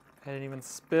 I didn't even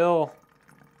spill.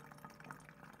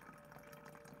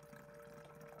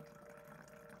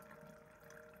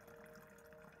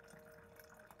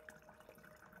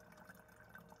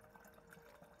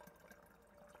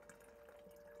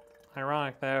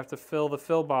 Ironic that I have to fill the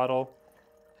fill bottle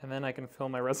and then I can fill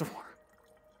my reservoir.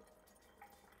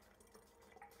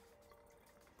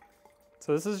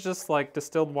 So this is just like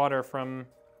distilled water from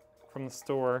the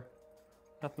store.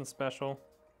 Nothing special.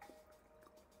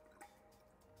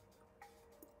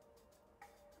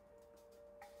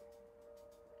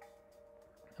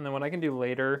 And then what I can do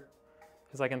later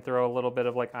is I can throw a little bit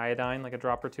of like iodine, like a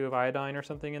drop or two of iodine or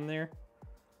something in there,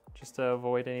 just to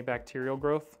avoid any bacterial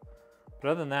growth. But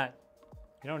other than that,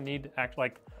 you don't need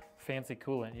like fancy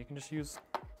coolant. You can just use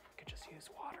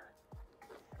water.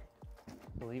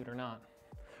 Believe it or not.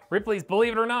 Ripley's,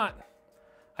 believe it or not.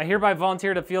 I hereby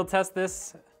volunteer to field test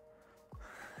this.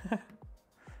 I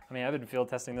mean, I've been field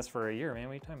testing this for a year, man.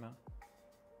 What are you talking about?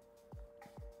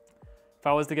 If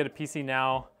I was to get a PC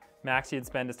now, max you'd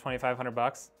spend is 2,500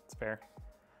 bucks. It's fair.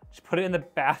 Just put it in the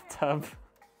bathtub.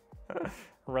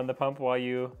 Run the pump while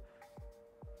you...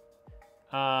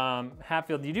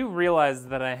 Hatfield, you do realize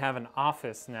that I have an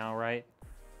office now, right?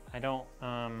 I don't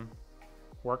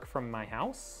work from my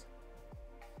house.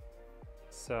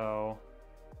 So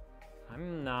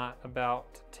I'm not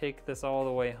about to take this all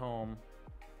the way home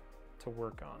to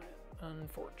work on it,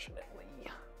 unfortunately.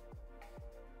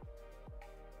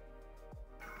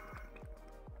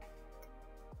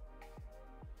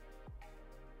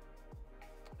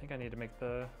 I think I need to make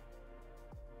the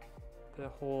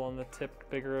hole on the tip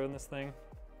bigger in this thing.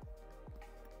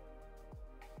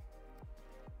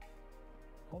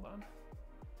 Hold on.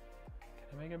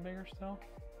 Can I make it bigger still?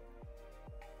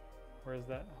 Where is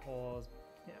that hole?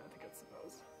 Yeah, I think it's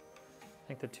supposed. I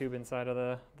think the tube inside of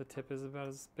the tip is about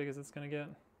as big as it's gonna get.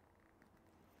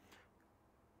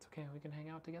 It's okay, we can hang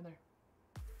out together.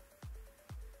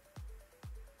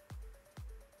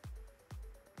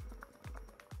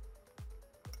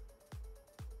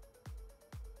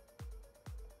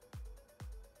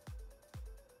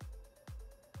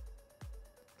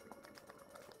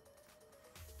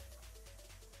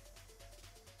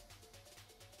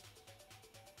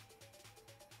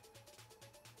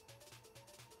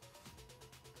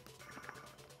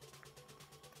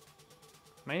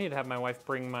 I need to have my wife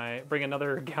bring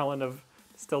another gallon of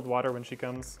distilled water when she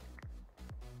comes.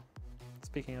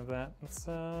 Speaking of that, let's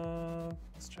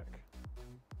check.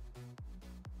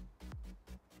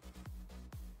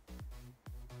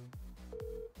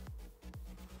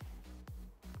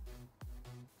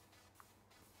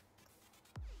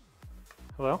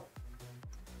 Hello?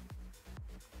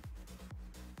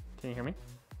 Can you hear me?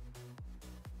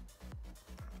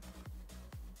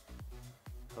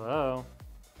 Hello?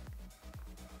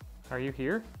 Are you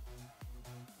here?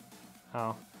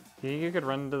 Oh. Do you think you could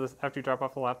run to the, after you drop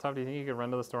off the laptop, do you think you could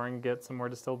run to the store and get some more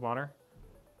distilled water?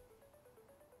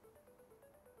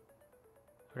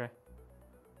 Okay.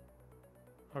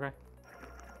 Okay.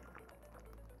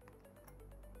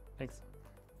 Thanks.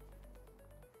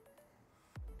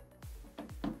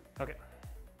 Okay.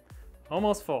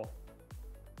 Almost full.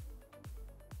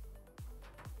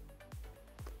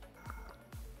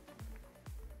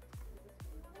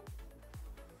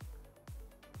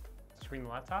 Screen the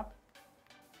laptop?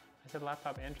 I said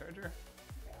laptop and charger.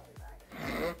 I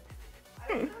was so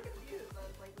confused. I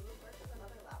was like, does it work with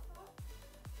another laptop?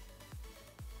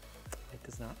 It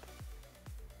does not.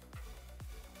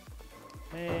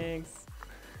 Thanks.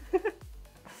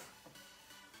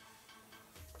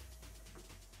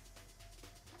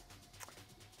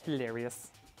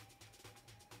 Hilarious.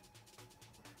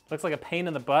 Looks like a pain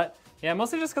in the butt. Yeah,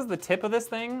 mostly just because the tip of this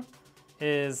thing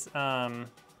is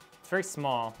it's very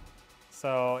small.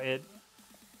 so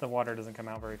the water doesn't come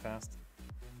out very fast.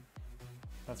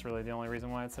 That's really the only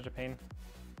reason why it's such a pain.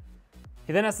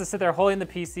 He then has to sit there holding the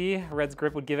PC. Red's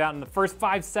grip would give out in the first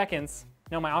 5 seconds.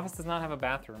 No, my office does not have a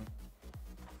bathroom.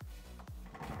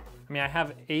 I mean, I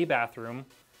have a bathroom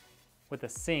with a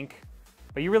sink,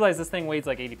 but you realize this thing weighs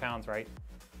like 80 pounds, right?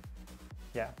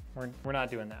 Yeah, we're not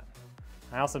doing that.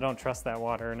 I also don't trust that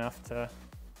water enough to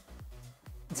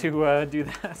do that.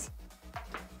 It's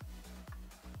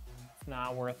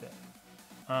not worth it.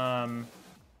 Do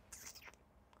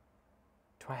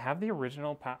I have the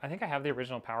original I think I have the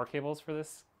original power cables for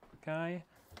this guy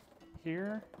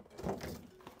here.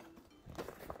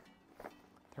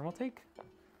 Thermal take?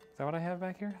 Is that what I have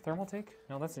back here? Thermal take?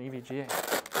 No, that's an EVGA.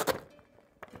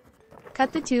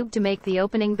 Cut the tube to make the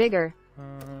opening bigger.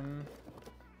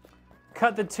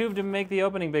 Cut the tube to make the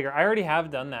opening bigger. I already have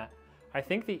done that. I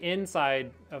think the inside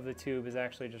of the tube is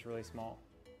actually just really small.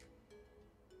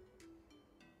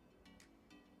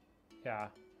 Yeah,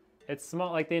 it's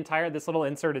small, like this little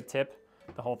inserted tip,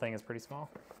 the whole thing is pretty small.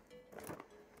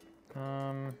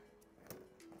 Don't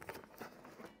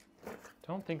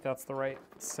think that's the right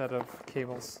set of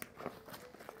cables.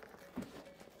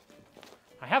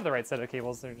 I have the right set of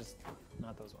cables, they're just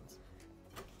not those ones.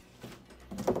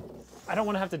 I don't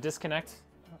want to have to disconnect.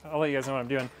 I'll let you guys know what I'm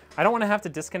doing. I don't want to have to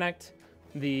disconnect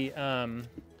the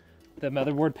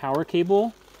motherboard power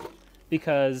cable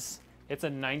because it's a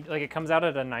 90, like it comes out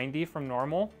at a 90 from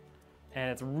normal, and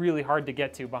it's really hard to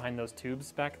get to behind those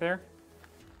tubes back there.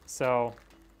 So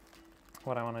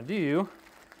what I want to do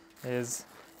is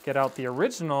get out the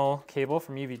original cable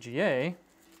from EVGA,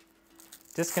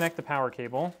 disconnect the power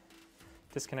cable,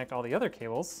 disconnect all the other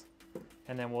cables,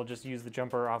 and then we'll just use the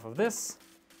jumper off of this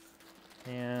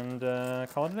and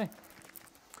call it a day.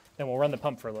 Then we'll run the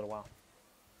pump for a little while.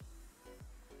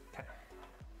 Okay.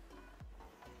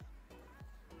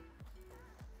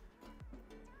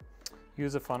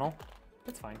 Use a funnel.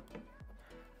 It's fine.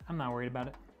 I'm not worried about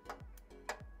it.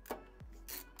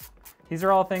 These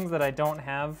are all things that I don't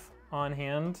have on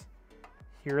hand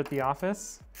here at the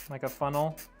office, like a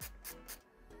funnel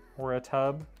or a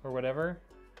tub or whatever.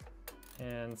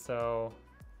 And so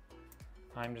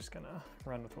I'm just gonna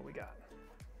run with what we got.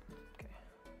 Okay.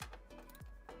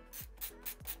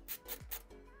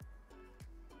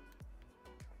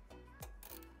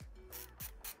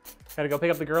 Gotta go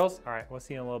pick up the girls? All right, we'll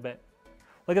see you in a little bit.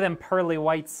 Look at them pearly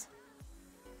whites.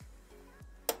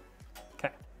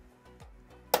 Okay.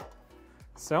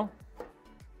 So,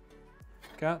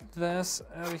 got this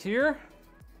out of here,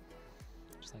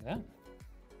 just like that.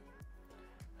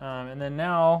 And then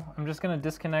now I'm just gonna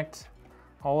disconnect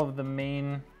all of the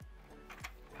main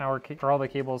power, or all the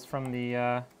cables from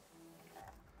the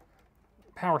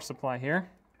power supply here.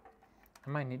 I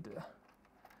might need to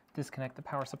disconnect the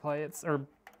power supply, or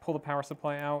pull the power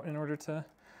supply out in order to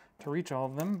reach all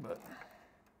of them, but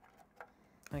I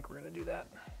think we're gonna do that.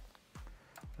 I'm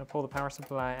gonna pull the power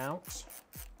supply out.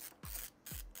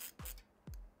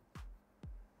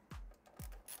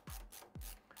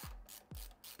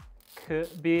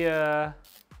 Could be a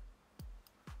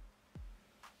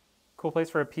cool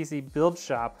place for a PC build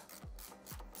shop.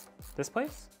 This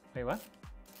place? Wait, what?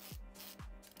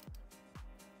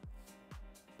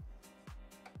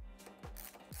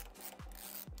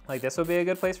 Like this would be a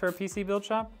good place for a PC build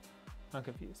shop? I'm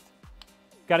confused.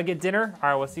 Gotta get dinner? All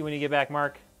right, we'll see when you get back,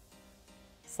 Mark.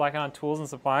 Slacking on tools and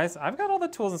supplies. I've got all the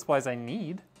tools and supplies I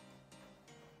need.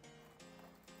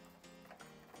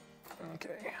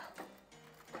 Okay.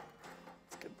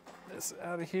 Let's get this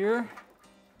out of here.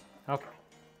 Okay.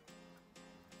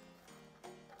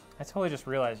 I totally just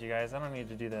realized, you guys, I don't need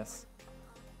to do this.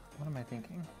 What am I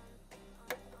thinking?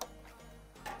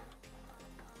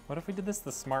 What if we did this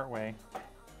the smart way?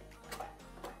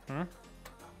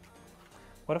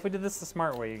 What if we did this the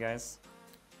smart way, you guys?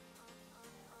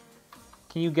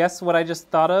 Can you guess what I just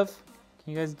thought of?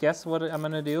 Can you guys guess what I'm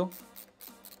gonna do?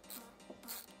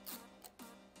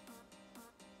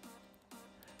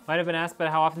 Might have been asked, but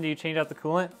how often do you change out the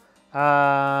coolant?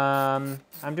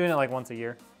 I'm doing it like once a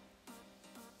year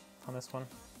on this one.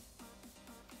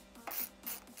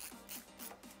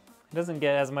 It doesn't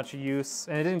get as much use,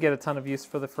 and it didn't get a ton of use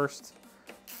for the first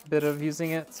bit of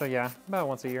using it, so yeah, about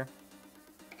once a year.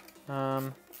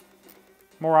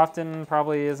 More often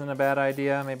probably isn't a bad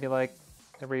idea, maybe like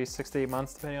every 6 to 8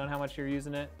 months, depending on how much you're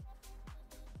using it.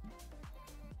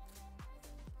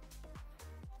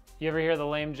 You ever hear the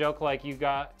lame joke like you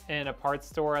got in a parts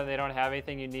store and they don't have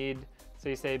anything you need, so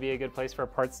you say it'd be a good place for a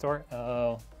parts store?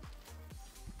 Oh,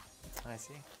 I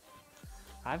see.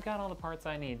 I've got all the parts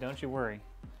I need, don't you worry.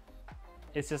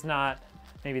 It's just not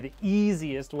maybe the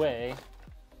easiest way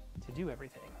to do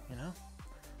everything, you know?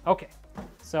 Okay,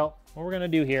 so what we're gonna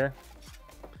do here,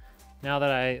 now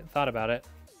that I thought about it,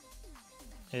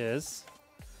 is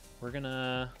we're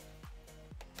gonna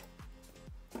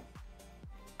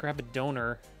grab a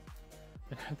donor.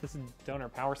 This is donor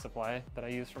power supply that I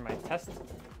use for my test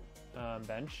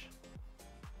bench.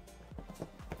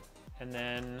 And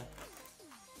then,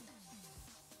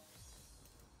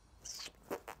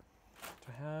 do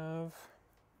I have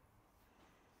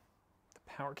the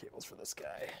power cables for this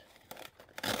guy?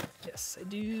 Yes, I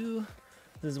do.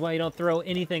 This is why you don't throw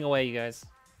anything away, you guys.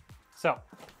 So,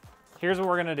 here's what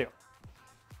we're gonna do.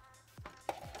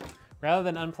 Rather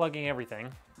than unplugging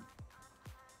everything,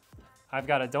 I've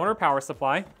got a donor power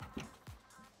supply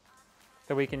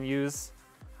that we can use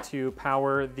to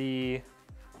power the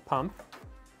pump.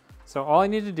 So all I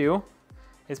need to do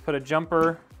is put a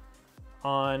jumper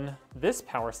on this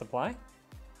power supply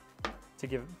to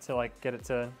get it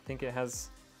to think it has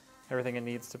everything it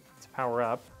needs to power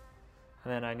up.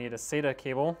 And then I need a SATA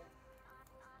cable.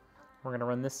 We're gonna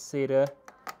run this SATA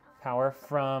power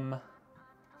from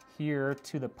here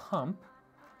to the pump.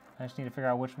 I just need to figure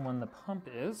out which one the pump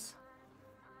is.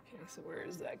 Okay, so where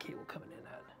is that cable coming in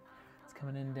at? It's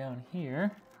coming in down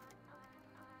here.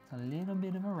 It's a little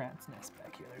bit of a rat's nest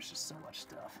back here. There's just so much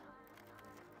stuff.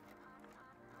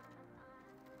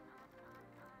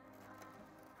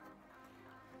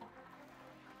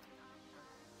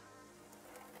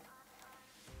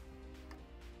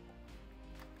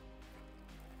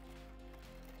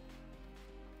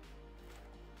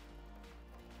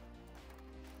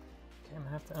 Okay, I'm gonna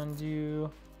have to undo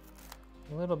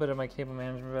a little bit of my cable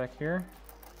management back here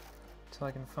until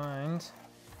I can find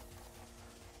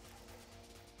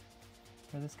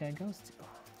where this guy goes to.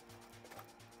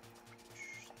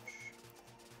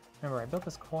 Remember, I built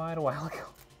this quite a while ago.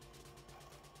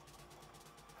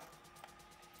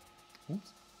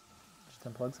 Oops, just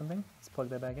unplug something. Let's plug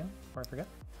that back in before I forget.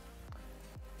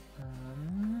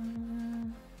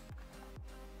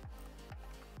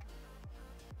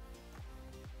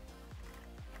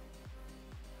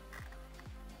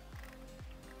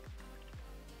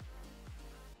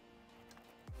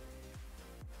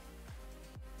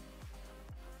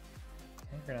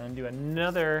 We're gonna do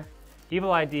another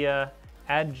evil idea,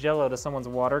 add Jello to someone's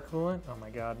water coolant. Oh my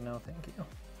God, no thank you.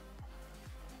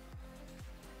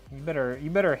 You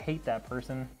better hate that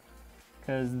person,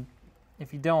 because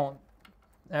if you don't,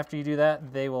 after you do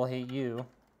that, they will hate you.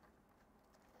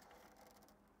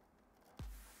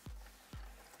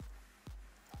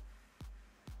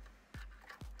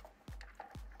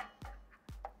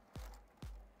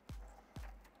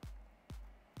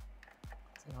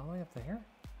 Is it all the way up to here?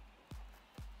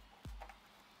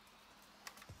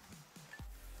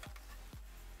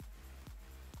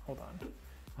 Hold on.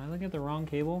 Am I looking at the wrong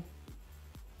cable?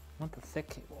 I want the thick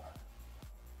cable.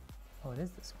 Oh, it is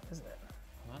this one, isn't it?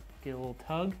 Hold on. Get a little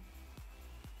tug.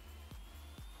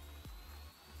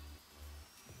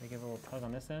 They give a little tug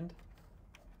on this end.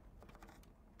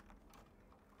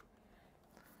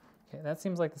 Okay, that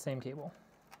seems like the same cable.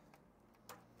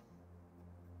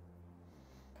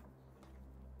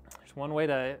 There's one way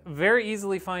to very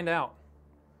easily find out.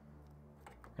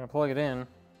 I'm gonna plug it in.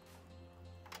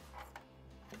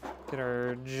 Get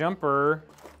our jumper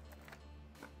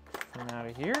from out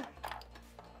of here.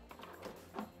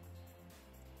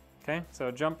 Okay, so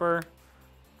a jumper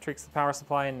tricks the power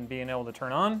supply in being able to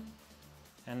turn on.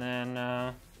 And then,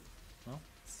 well,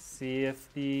 see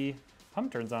if the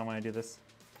pump turns on when I do this.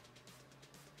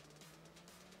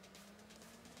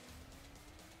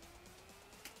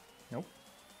 Nope.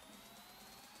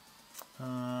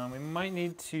 We might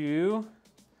need to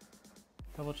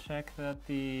double check that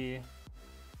the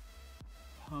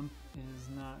pump is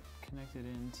not connected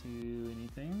into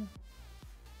anything.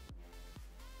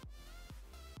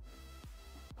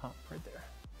 Pump right there.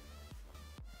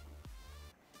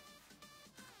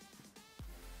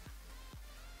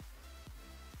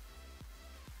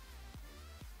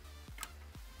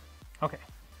 Okay,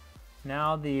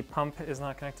 now the pump is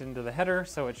not connected into the header,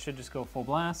 so it should just go full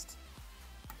blast.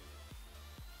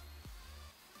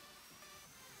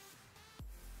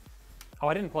 Oh,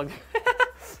 I didn't plug.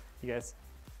 You guys,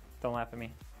 don't laugh at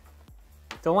me.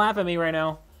 Don't laugh at me right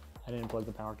now. I didn't plug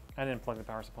the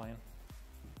power supply in.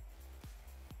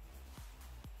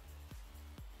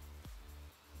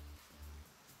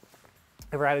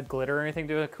 Ever added glitter or anything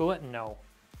to cool it? No.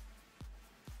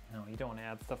 No, you don't want to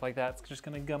add stuff like that. It's just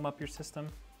going to gum up your system.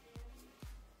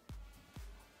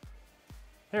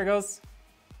 There it goes.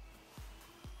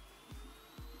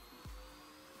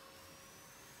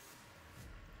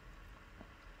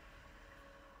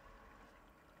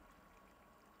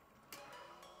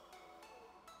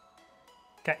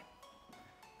 Okay,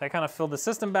 that kind of filled the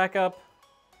system back up.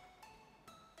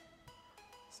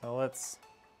 So let's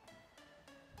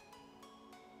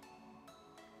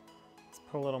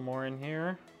put a little more in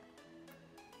here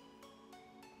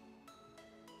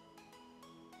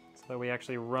so that we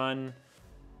actually run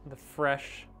the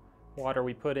fresh water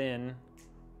we put in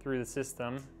through the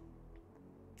system.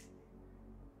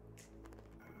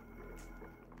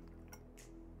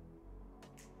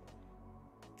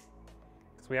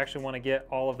 Because we actually want to get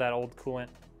all of that old coolant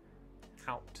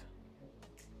out.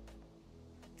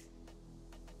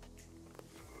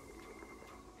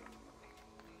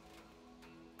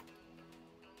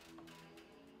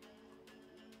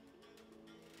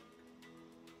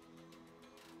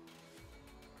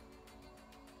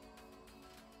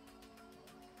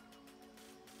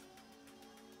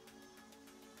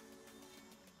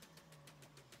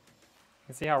 You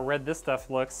can see how red this stuff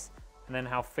looks, and then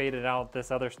how faded out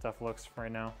this other stuff looks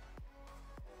right now.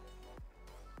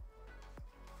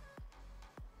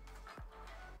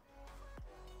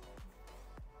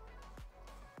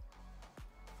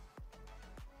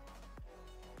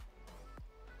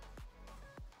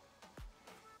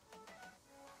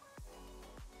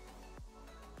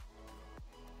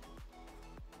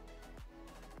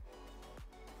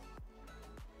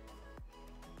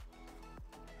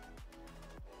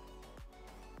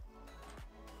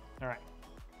 All right,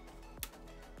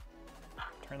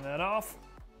 turn that off,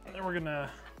 and then we're gonna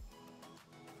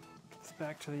get this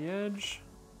back to the edge,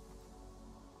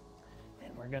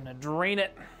 and we're gonna drain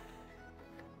it.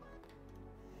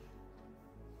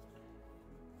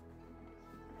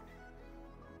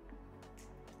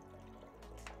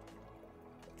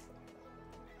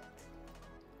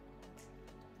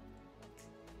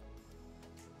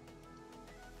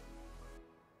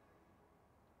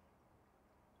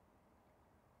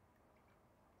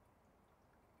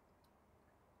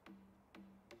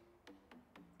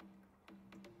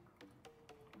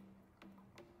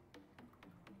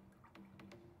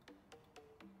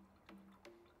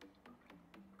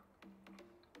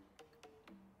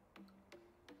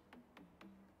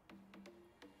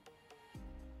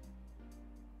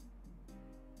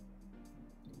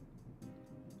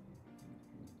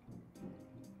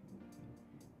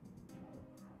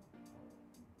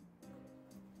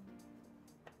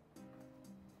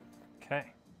 Okay.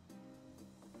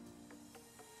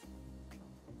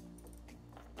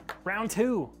 Round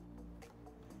two.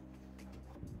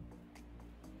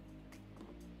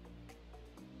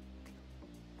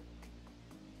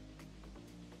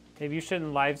 Maybe you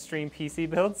shouldn't live stream PC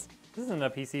builds. This isn't a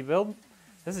PC build.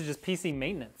 This is just PC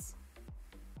maintenance.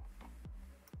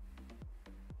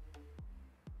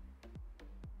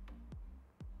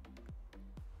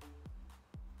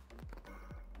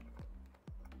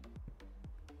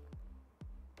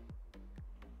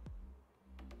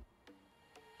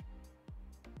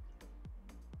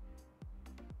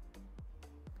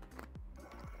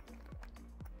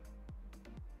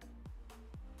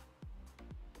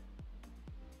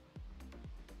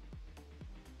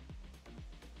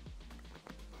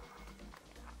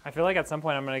 I feel like at some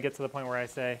point I'm gonna get to the point where I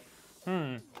say,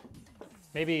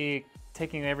 maybe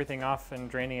taking everything off and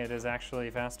draining it is actually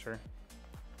faster.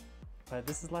 But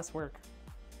this is less work.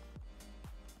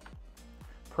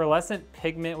 Pearlescent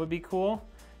pigment would be cool.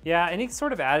 Yeah, any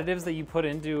sort of additives that you put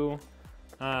into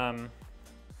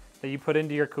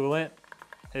your coolant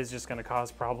is just gonna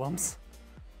cause problems.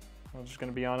 I'm just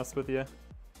gonna be honest with you.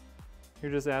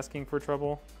 You're just asking for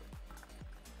trouble.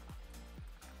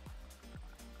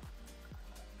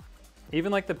 Even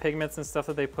like the pigments and stuff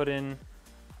that they put in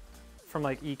from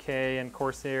like EK and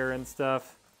Corsair and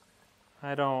stuff,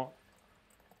 I don't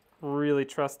really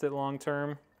trust it long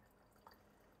term.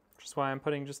 Which is why I'm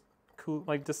putting just cool,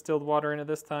 like distilled water in it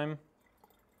this time.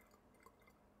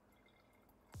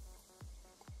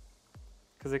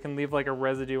 Because it can leave like a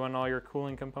residue on all your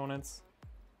cooling components.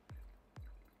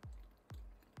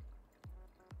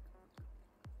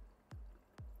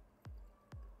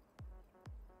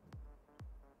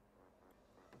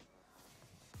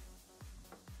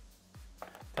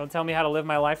 Don't tell me how to live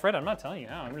my life, Fred. I'm not telling you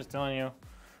how. I'm just telling you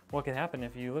what could happen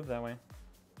if you live that way.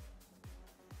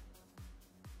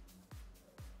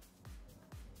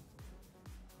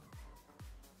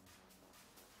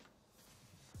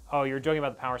 Oh, you're joking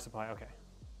about the power supply. Okay.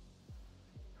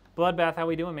 Bloodbath, how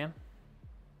we doing, man?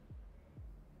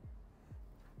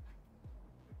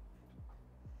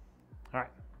 All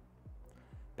right.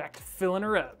 Back to filling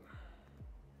her up.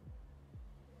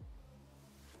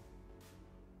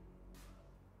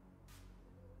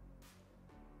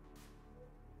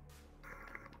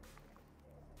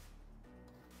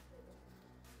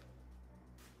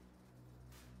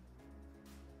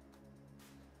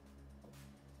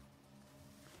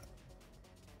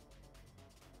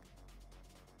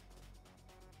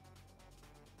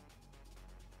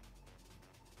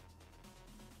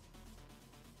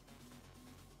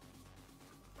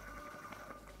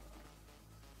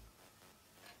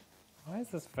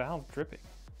 this valve dripping?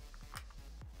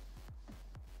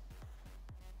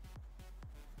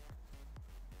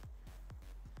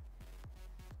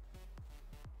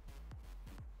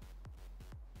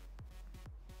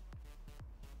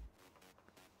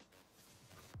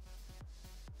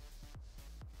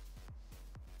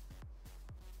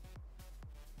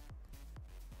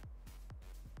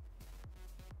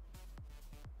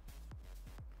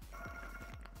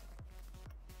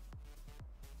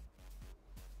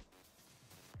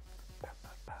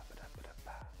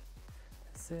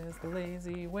 This is the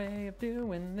lazy way of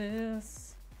doing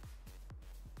this.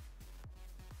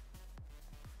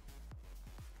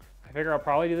 I figure I'll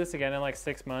probably do this again in like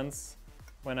 6 months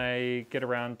when I get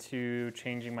around to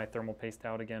changing my thermal paste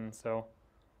out again, so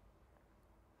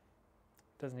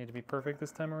it doesn't need to be perfect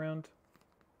this time around.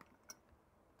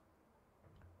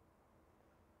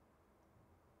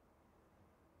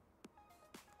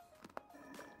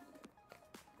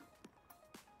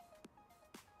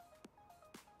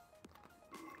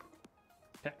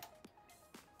 Okay.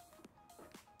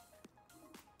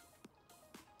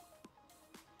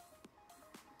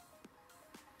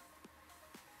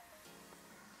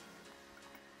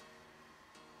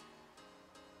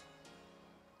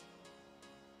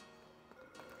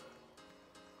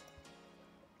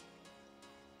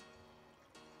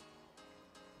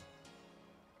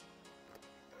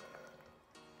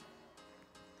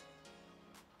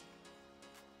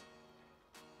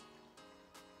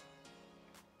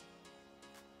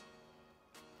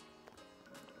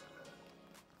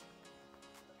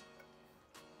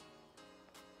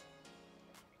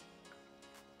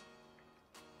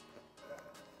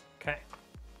 Okay.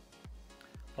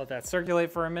 Let that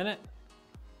circulate for a minute.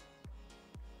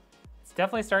 It's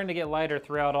definitely starting to get lighter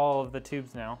throughout all of the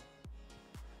tubes now.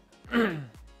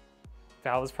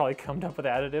 Valve has probably come up with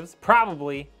additives.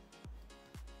 Probably.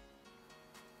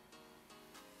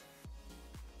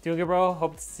 Doing good, bro.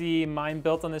 Hope to see mine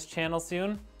built on this channel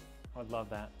soon. I would love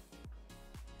that.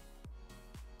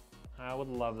 I would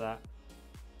love that.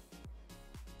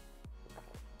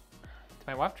 Did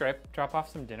my wife drop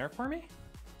off some dinner for me?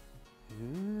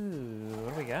 Ooh,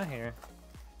 what do we got here?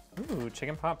 Ooh,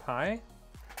 chicken pot pie.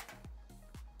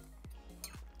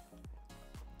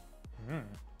 Mmm.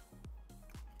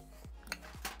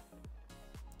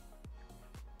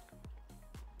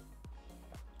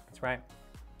 That's right.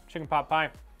 Chicken pot pie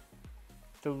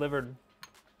delivered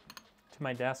to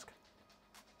my desk.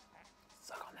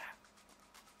 Suck on that.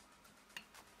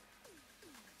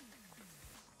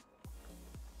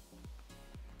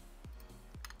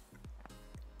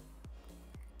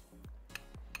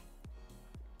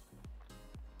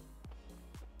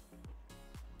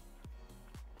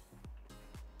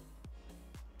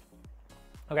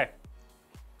 Okay.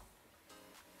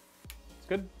 It's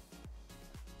good.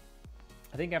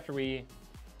 I think after we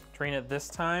drain it this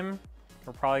time,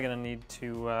 we're probably gonna need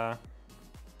to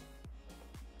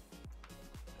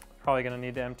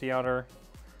empty out our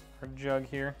jug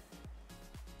here.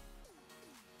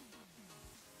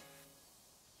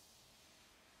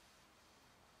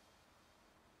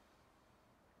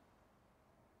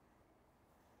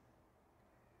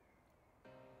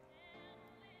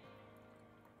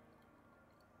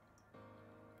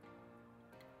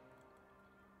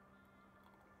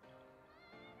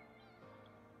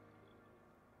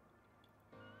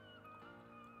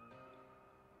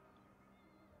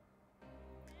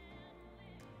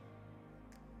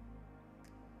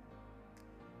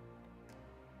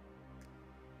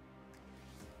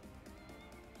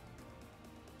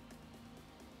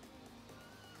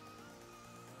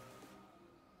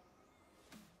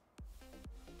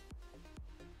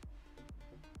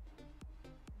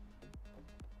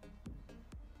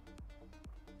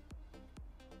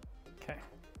 Okay.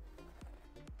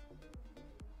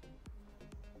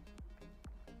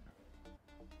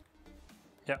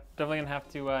 Yep, definitely gonna have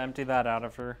to empty that out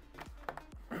after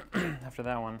after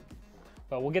that one.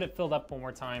 But we'll get it filled up one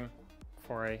more time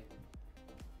before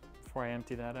I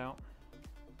empty that out.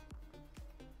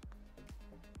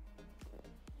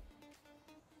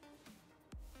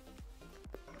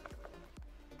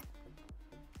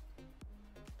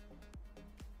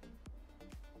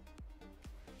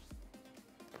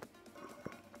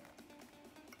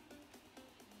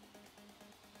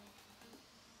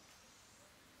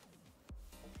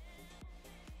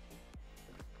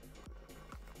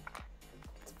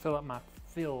 Fill up my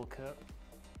fill cup.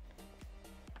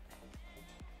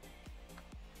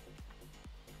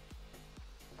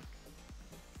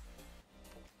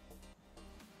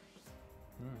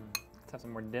 Let's have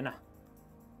some more dinner.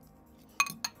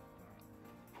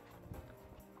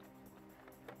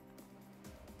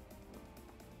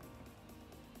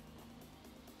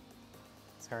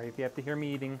 Sorry if you have to hear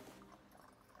me eating.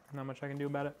 Not much I can do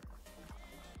about it.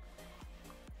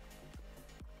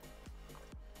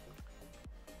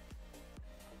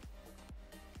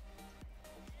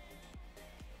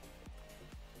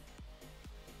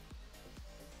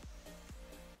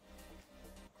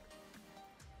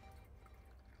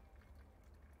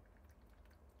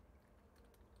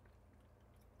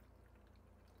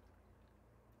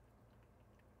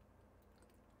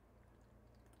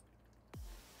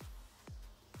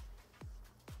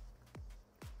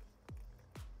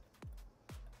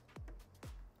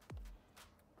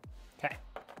 Okay.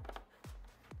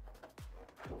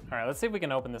 All right, let's see if we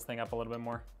can open this thing up a little bit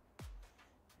more.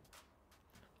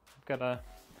 I've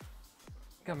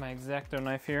got my X-Acto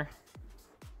knife here.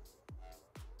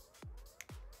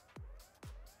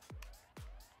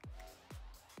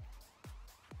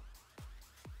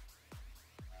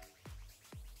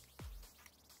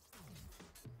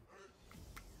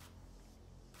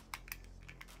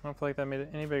 I don't feel like that made it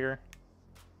any bigger.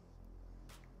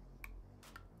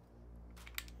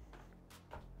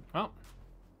 Well,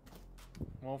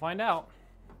 we'll find out.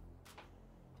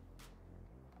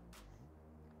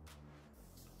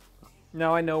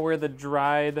 Now I know where the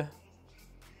dried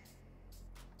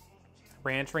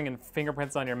ranch ring and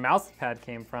fingerprints on your mouse pad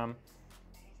came from.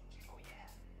 Oh yeah.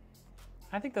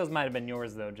 I think those might have been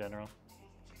yours though, General.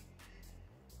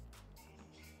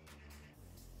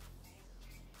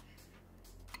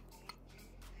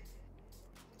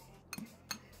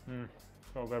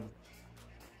 So good.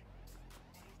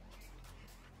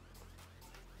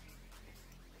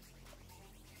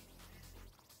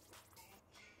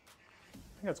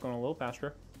 I think it's going a little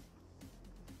faster.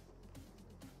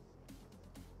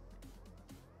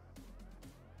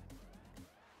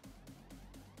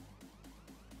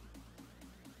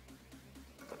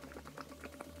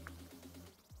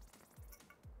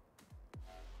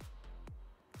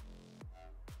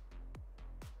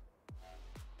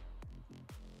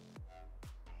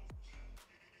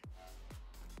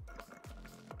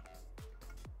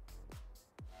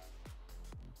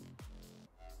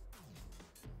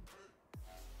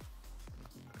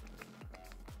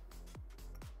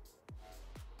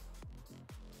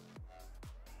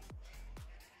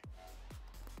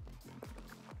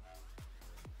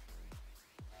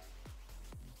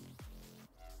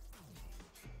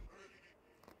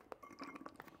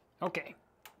 Okay,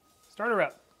 start her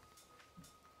up.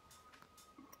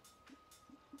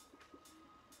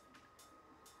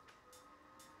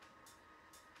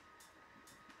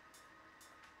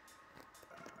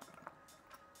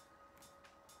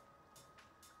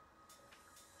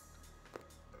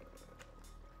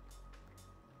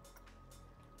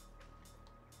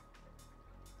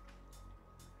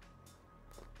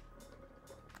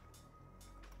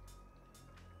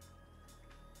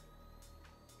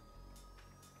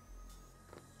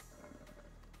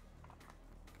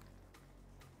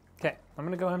 Okay, I'm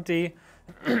gonna go empty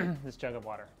this jug of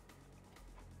water.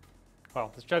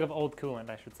 Well, this jug of old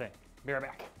coolant, I should say. Be right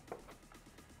back.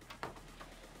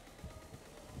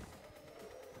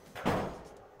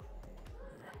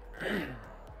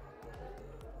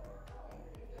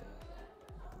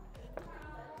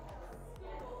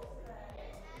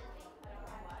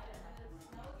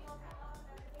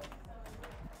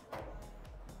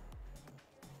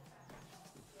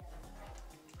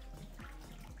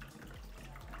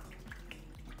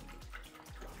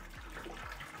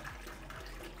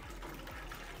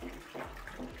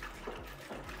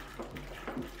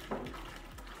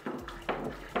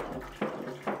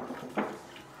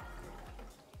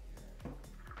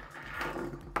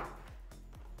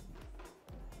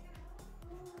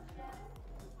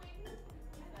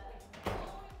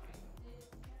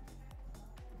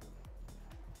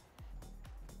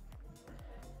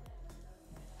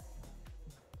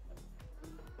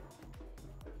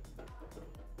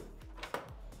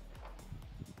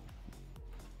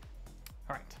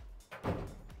 All right,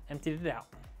 emptied it out.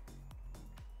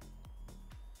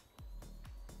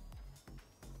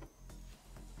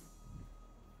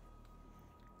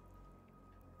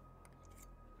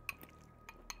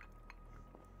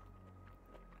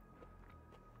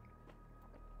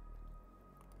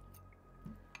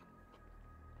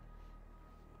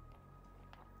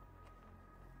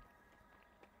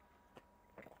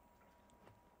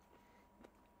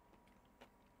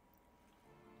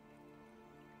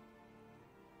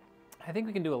 I think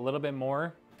we can do a little bit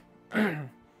more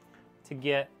to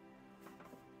get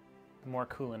more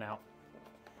coolant out.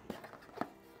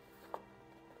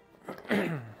 We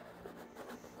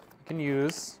can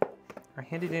use our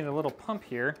handy dandy little pump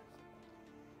here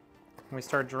when we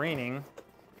start draining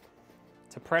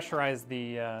to pressurize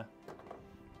the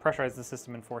pressurize the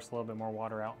system and force a little bit more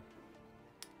water out.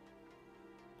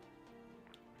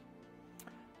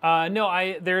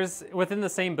 No, there's within the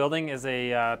same building is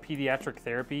a pediatric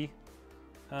therapy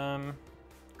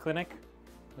clinic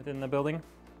within the building.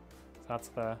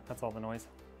 So that's all the noise.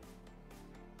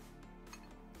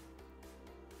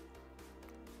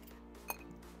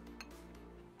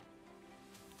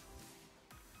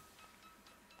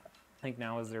 I think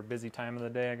now is their busy time of the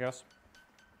day, I guess.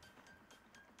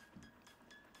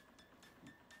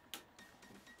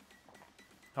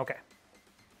 Okay.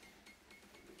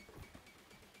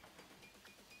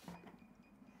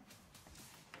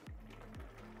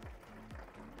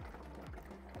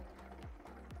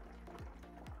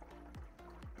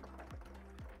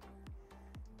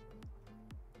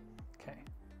 Okay.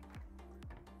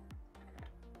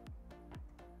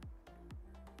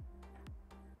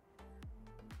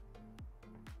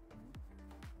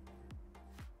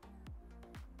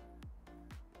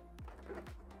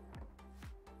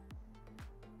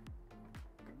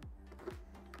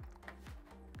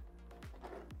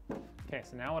 Okay,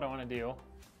 so now what I want to do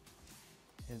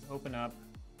is open up.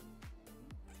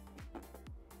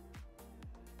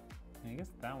 I guess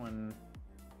that one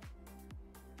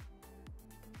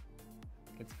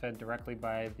gets fed directly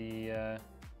by the.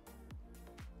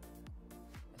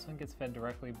 This one gets fed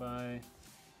directly by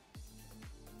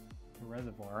the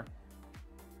reservoir.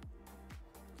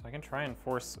 So I can try and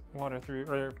force water through,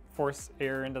 or force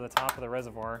air into the top of the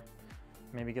reservoir.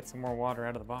 Maybe get some more water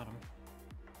out of the bottom.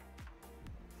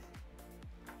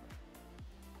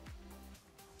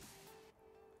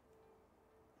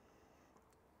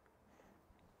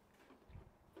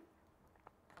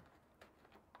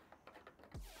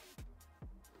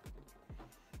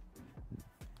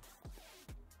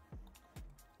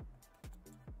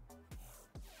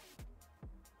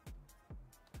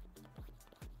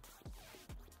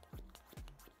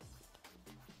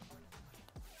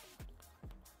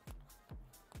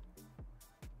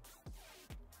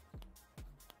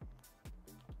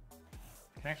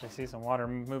 I can actually see some water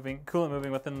moving, coolant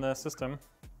moving within the system.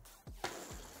 Can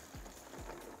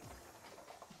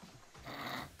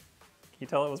you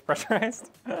tell it was pressurized?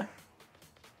 Do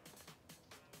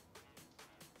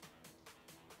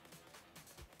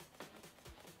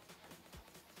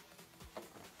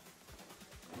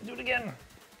it again.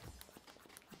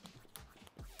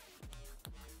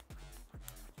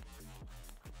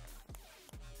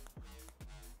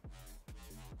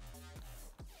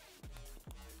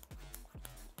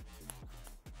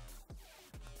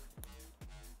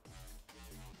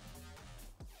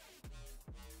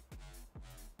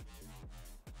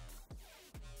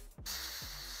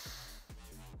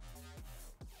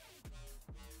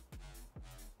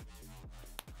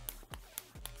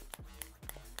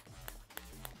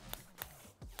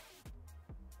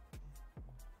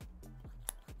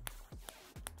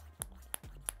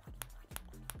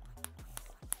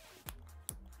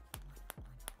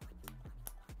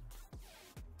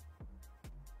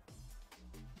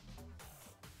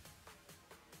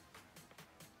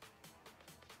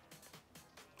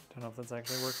 Don't know if that's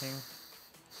actually working.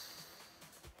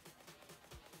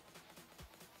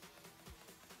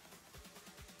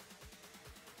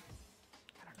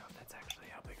 I don't know if that's actually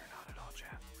helping or not at all,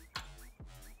 chat.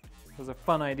 It was a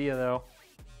fun idea, though.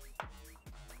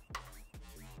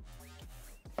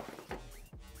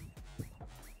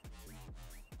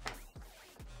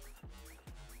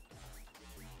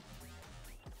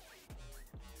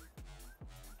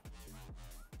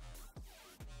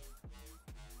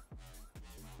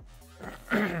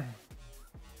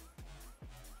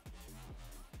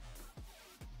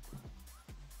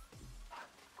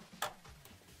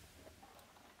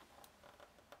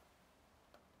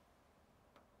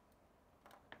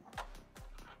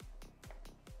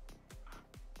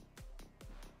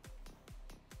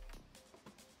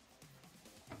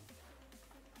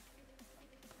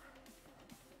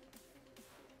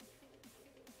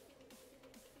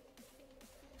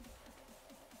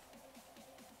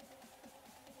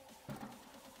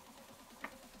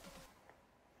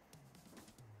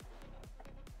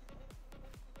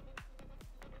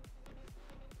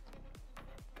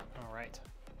 All right.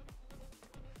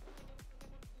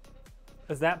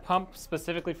 Is that pump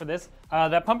specifically for this?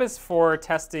 That pump is for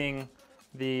testing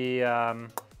the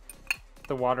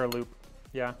water loop.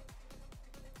 Yeah.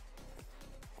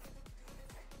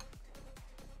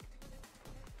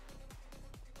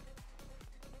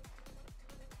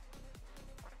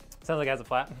 Sounds like it has a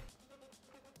flat.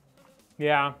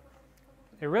 Yeah.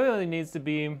 It really needs to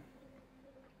be.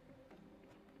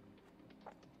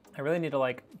 I really need to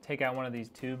like take out one of these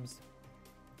tubes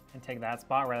and take that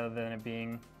spot rather than it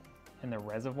being in the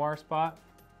reservoir spot.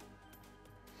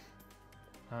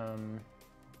 I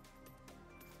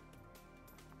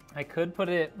could put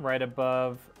it right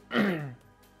above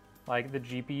like the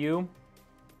GPU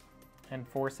and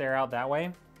force air out that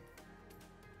way.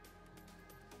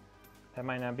 That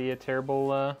might not be a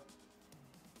terrible,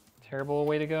 terrible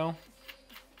way to go.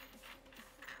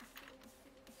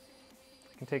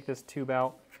 I can take this tube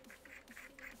out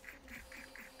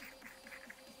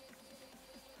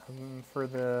for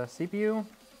the CPU.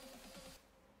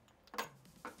 Let's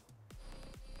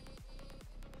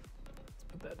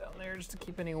put that down there just to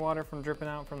keep any water from dripping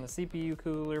out from the CPU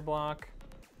cooler block.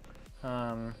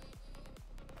 So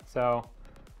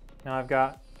now I've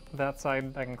got that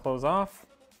side I can close off.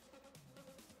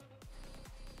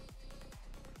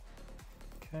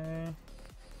 Okay,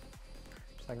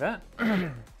 just like that.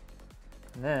 And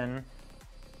then,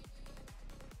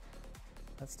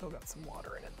 that's still got some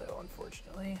water in it though,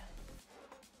 unfortunately.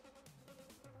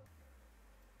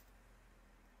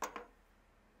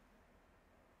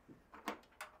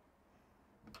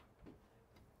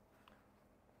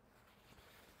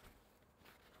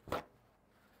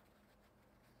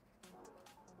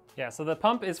 Yeah, so the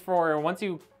pump is for once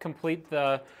you complete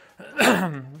the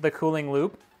the cooling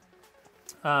loop,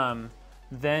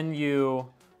 then you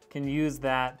can use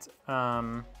that.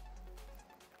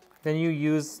 Then you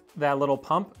use that little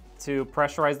pump to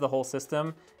pressurize the whole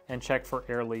system and check for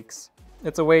air leaks.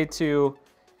 It's a way to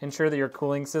ensure that your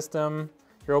cooling system,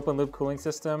 your open loop cooling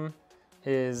system,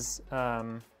 is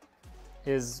going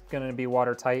to be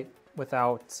watertight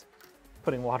without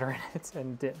putting water in it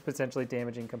and potentially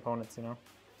damaging components, you know.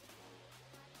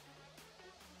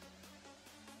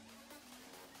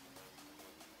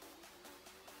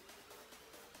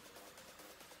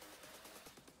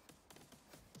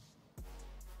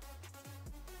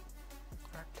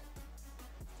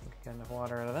 Got enough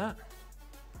water out of that.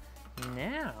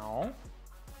 Now,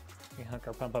 we hook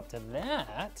our pump up to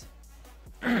that.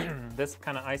 This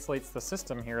kind of isolates the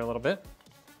system here a little bit.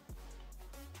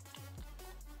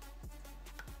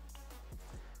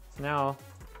 So now,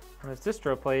 on this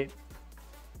distro plate,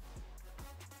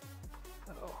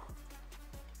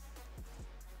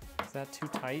 is that too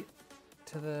tight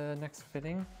to the next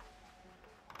fitting?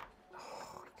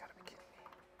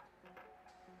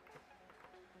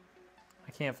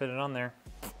 Can't fit it on there.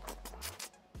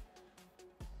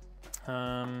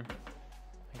 I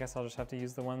guess I'll just have to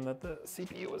use the one that the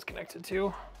CPU was connected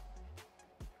to.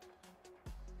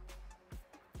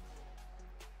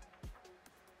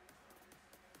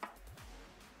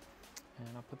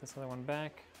 And I'll put this other one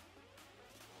back.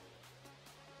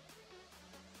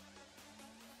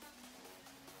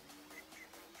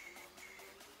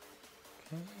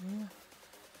 Okay.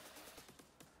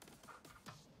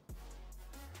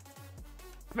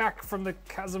 Back from the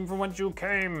chasm from whence you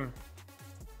came.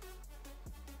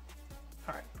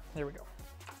 All right, there we go.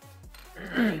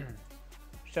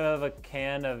 Should have a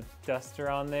can of duster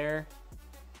on there.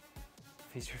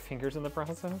 Freeze your fingers in the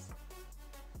process.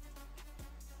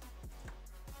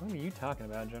 What are you talking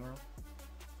about, General?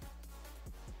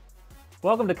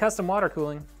 Welcome to custom water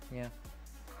cooling. Yeah,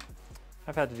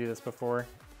 I've had to do this before.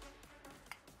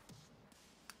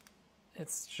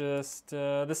 It's just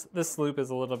this loop is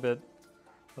a little bit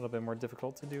more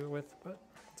difficult to do it with, but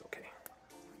it's okay.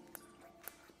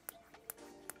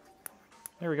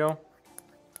 There we go.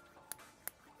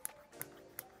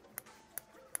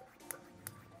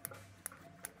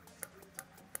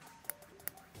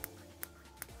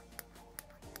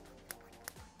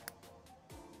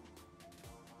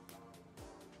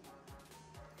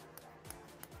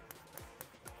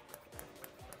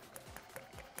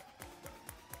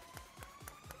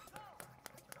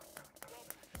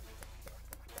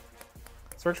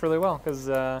 This works really well because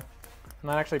I'm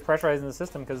not actually pressurizing the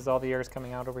system because all the air is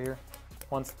coming out over here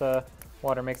once the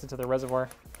water makes it to the reservoir.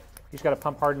 You just got to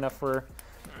pump hard enough for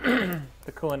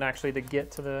the coolant actually to get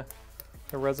to the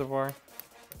reservoir.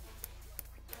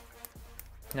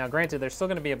 Now granted, there's still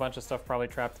going to be a bunch of stuff probably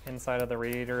trapped inside of the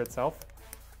radiator itself,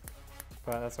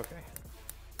 but that's okay.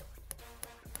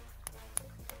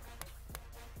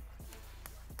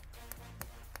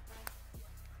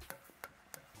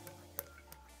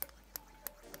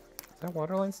 Is that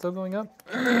water line still going up?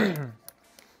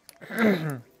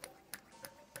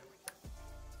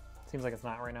 Seems like it's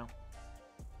not right now.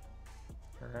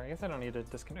 Or I guess I don't need to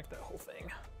disconnect that whole thing.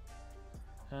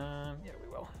 Yeah,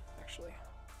 we will, actually.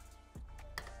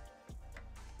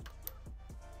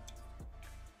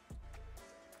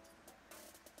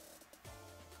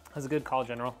 That's a good call,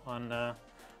 General, on that.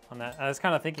 I was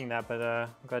kind of thinking that, but I'm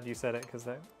glad you said it because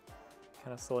that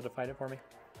kind of solidified it for me.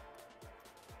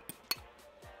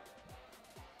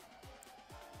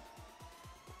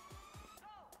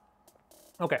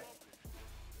 Okay.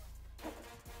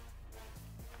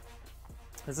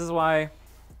 This is why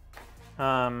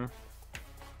on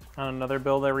another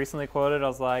build I recently quoted, I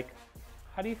was like,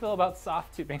 how do you feel about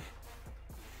soft tubing?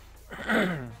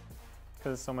 Because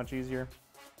it's so much easier.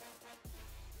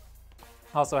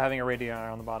 Also, having a radiator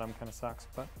on the bottom kind of sucks,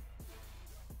 but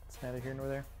it's neither here nor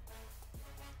there.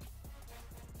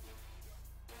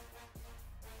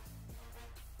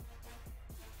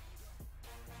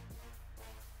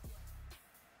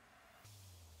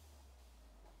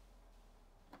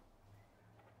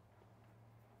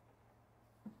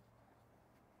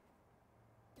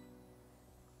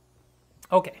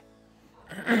 Okay.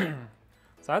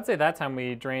 So I'd say that time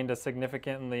we drained a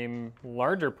significantly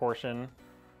larger portion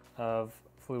of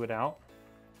fluid out,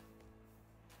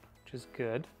 which is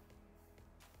good.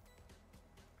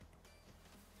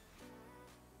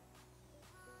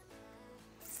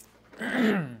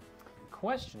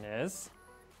 Question is,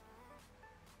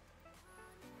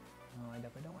 oh, I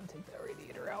definitely don't want to take that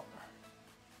radiator out.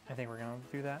 I think we're gonna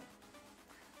do that.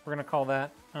 We're gonna call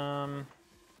that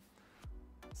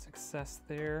success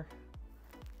there,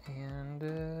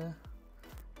 and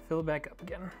fill it back up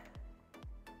again.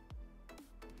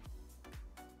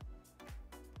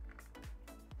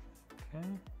 Okay.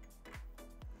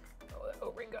 Oh, that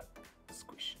O-ring got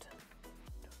squished.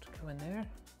 Don't go in there.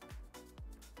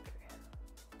 Okay.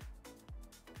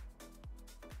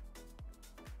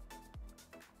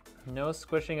 No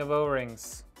squishing of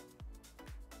O-rings.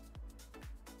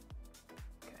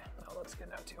 Okay, that looks good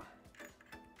now too.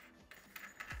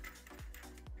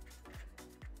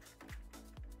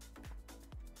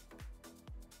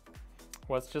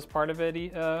 What's just part of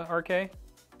it, RK?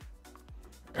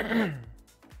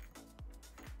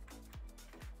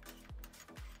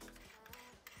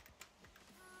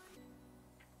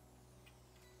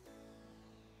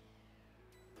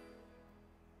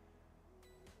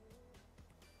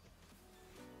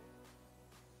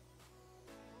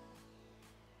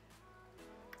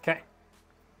 Okay.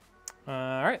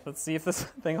 All right, let's see if this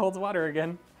thing holds water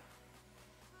again.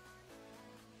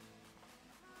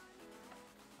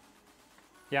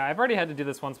 Yeah, I've already had to do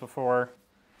this once before.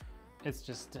 It's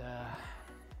just,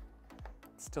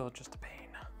 it's still just a pain.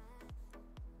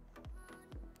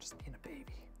 Just being a baby.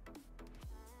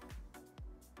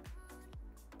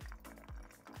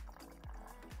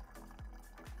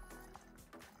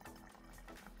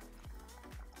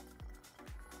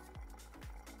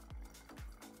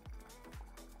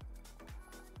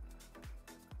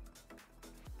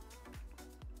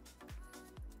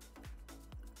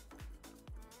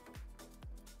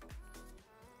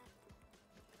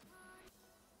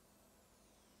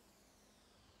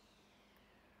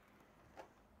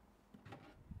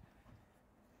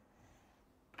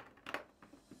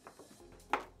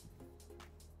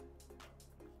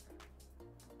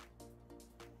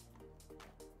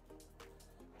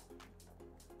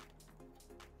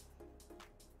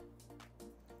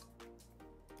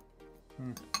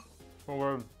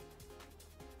 Forward.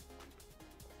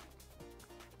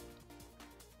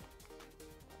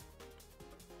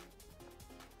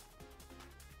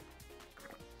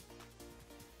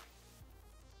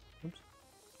 Oops.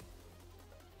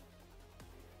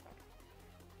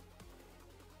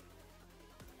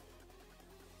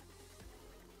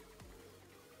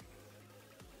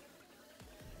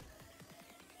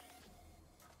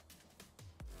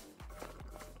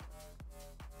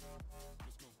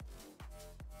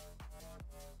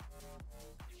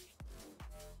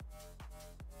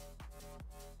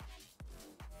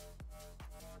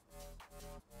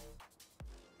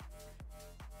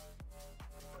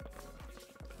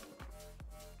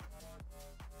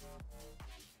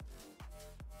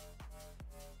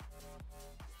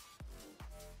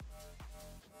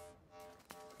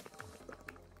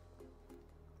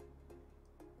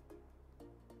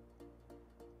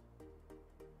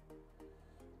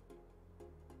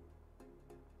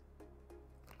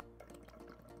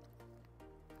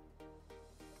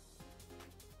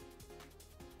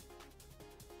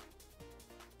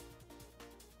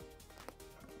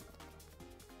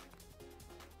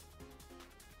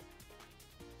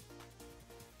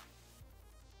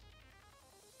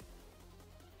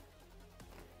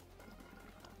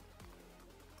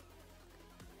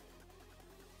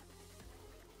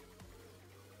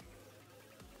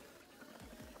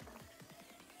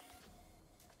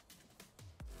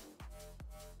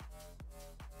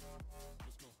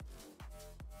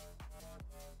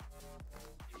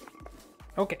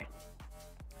 Okay,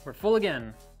 we're full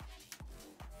again.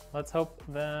 Let's hope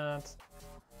that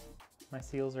my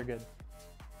seals are good.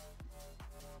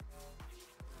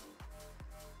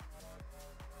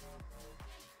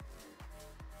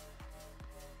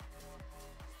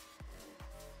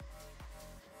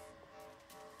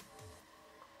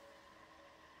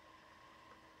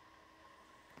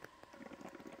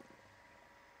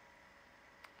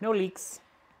 No leaks.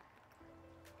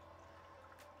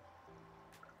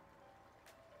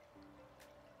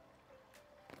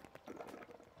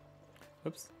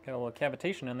 Oops, got a little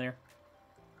cavitation in there.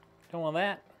 Don't want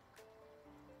that.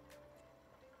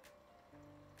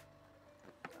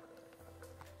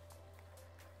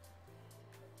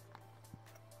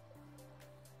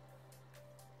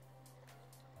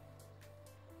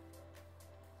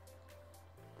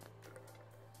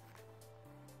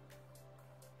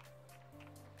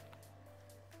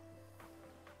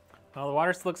 Well, the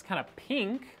water still looks kind of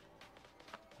pink.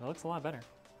 It looks a lot better.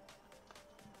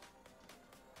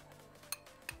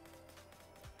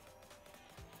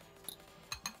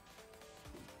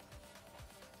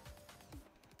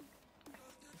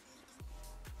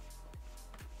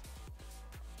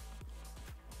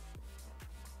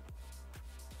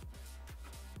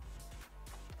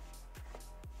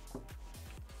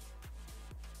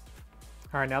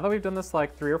 All right, now that we've done this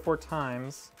like 3 or 4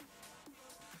 times,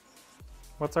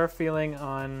 what's our feeling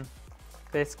on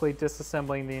basically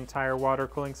disassembling the entire water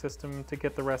cooling system to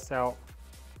get the rest out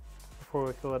before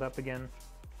we fill it up again?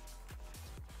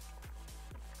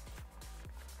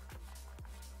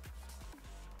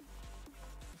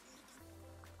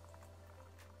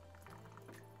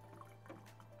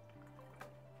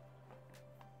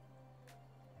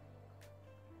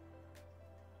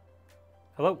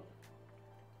 Hello?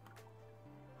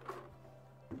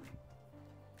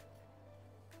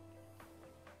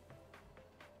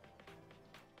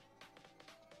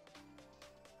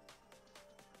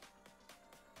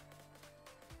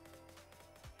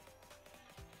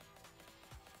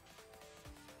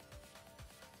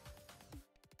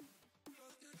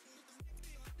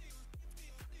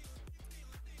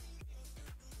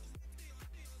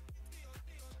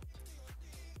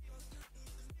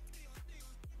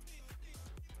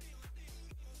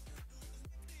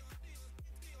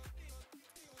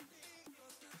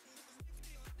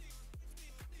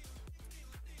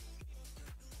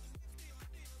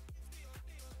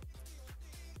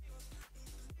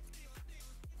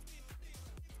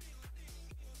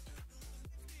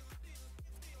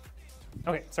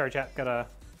 Okay, sorry chat, had a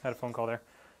phone call there.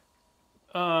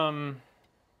 If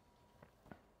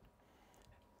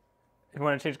you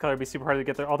want to change color, it'd be super hard to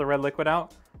get all the red liquid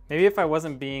out. Maybe if I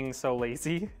wasn't being so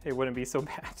lazy, it wouldn't be so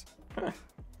bad.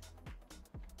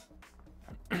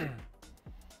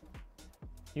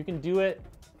 You can do it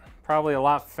probably a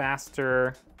lot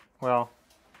faster, well,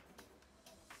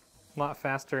 a lot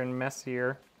faster and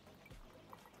messier,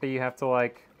 but you have to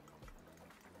like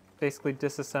basically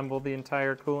disassemble the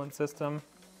entire coolant system.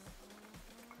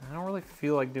 I don't really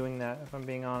feel like doing that, if I'm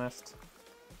being honest.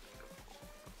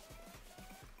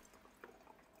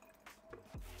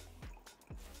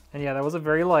 And yeah, that was a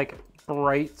very like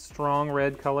bright, strong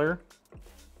red color.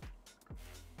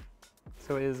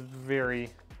 So it is very,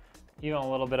 even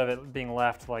a little bit of it being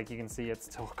left, like you can see it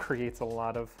still creates a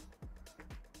lot of,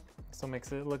 still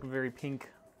makes it look very pink.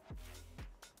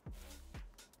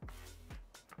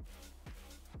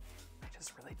 I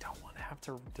just really don't want to have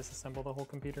to disassemble the whole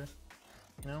computer,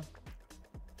 you know?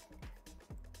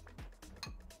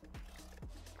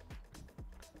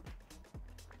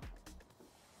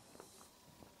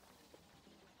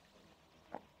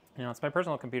 You know, it's my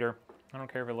personal computer. I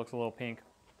don't care if it looks a little pink.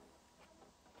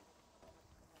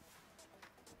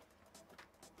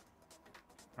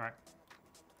 All right.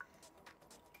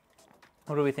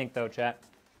 What do we think though, chat?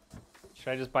 Should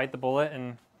I just bite the bullet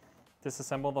and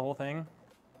disassemble the whole thing?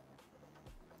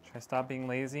 Should I stop being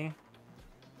lazy?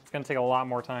 It's gonna take a lot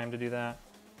more time to do that.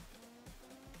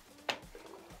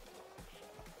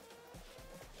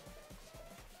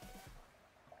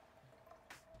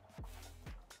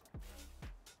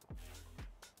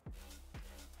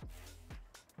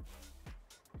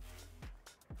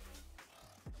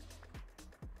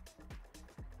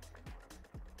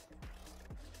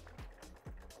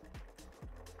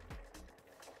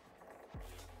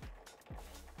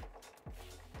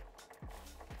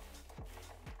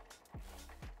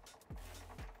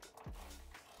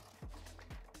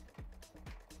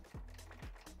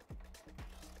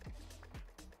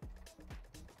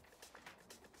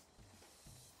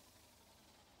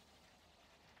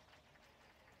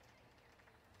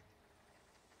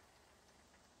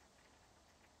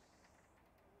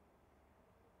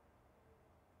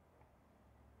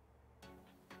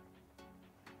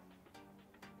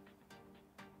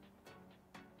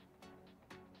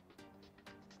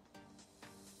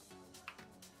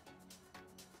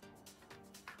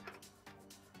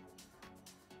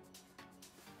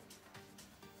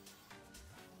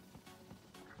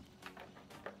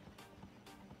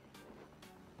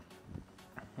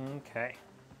 Okay.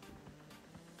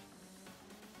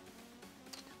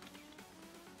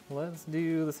 let's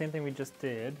do the same thing we just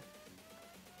did.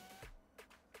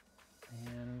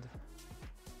 And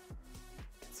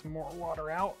get some more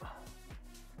water out.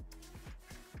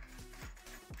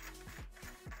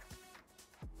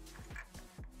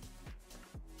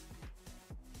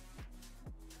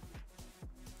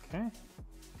 Okay.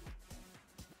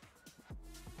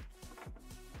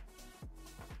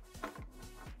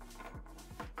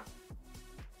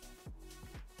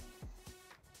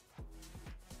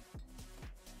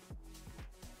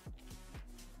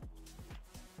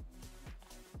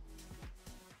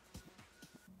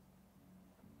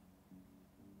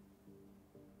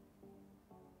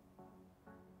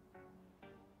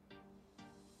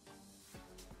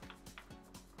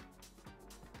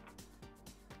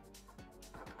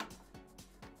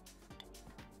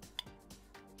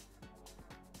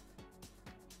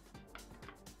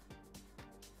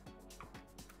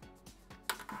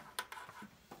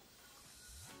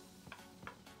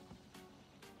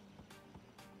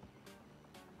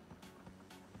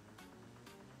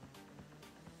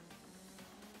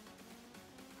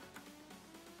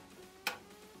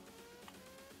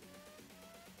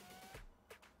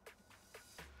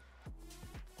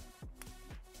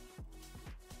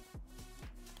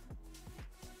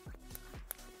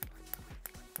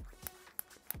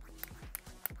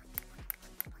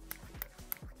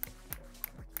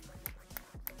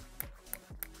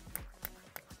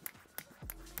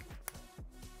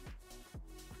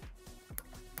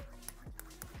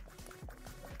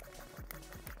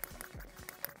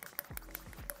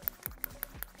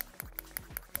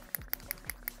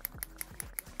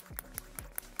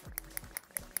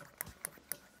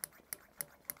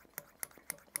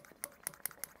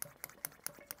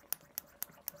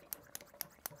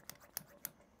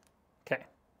 Okay.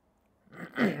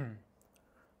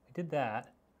 We did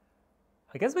that.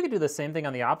 I guess we could do the same thing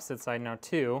on the opposite side now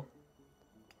too.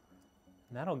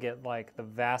 And that'll get like the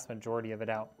vast majority of it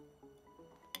out.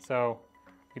 So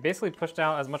we basically pushed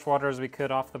out as much water as we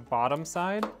could off the bottom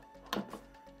side,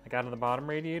 like out of the bottom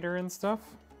radiator and stuff.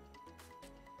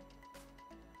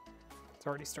 It's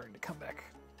already starting to come back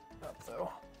up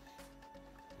though.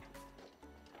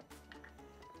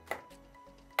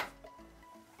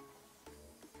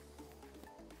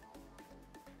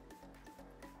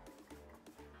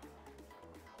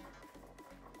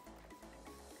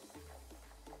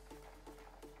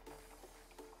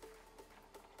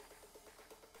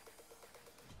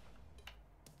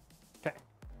 Okay.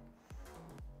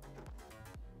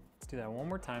 Let's do that one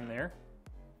more time there.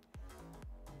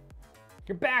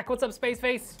 You're back. What's up, Space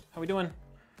Face? How we doing?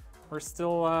 We're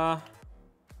still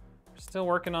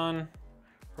working on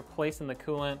replacing the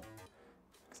coolant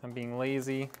because I'm being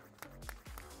lazy.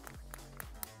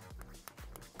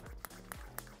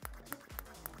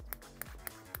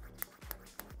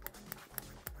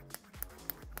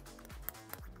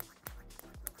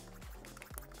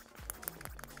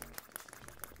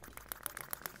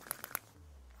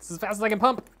 This is as fast as I can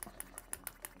pump.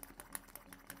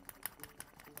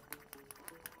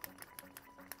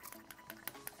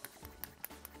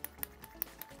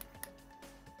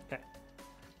 Okay,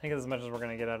 I think that's as much as we're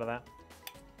gonna get out of that.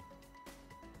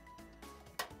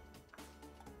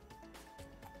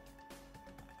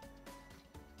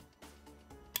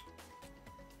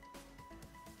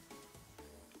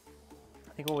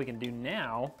 I think what we can do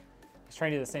now is try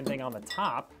and do the same thing on the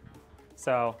top.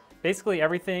 So basically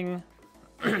everything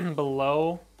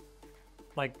below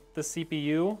like the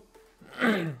CPU,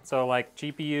 so like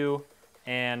GPU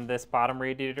and this bottom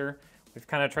radiator, we've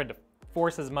kind of tried to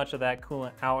force as much of that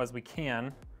coolant out as we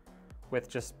can with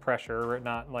just pressure,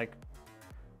 not like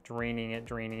draining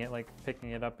it, like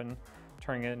picking it up and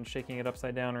turning it and shaking it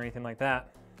upside down or anything like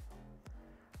that.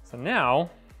 So now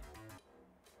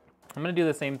I'm gonna do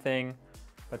the same thing,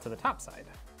 but to the top side.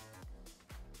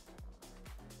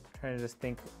 Trying to just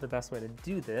think the best way to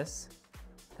do this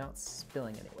without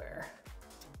spilling anywhere.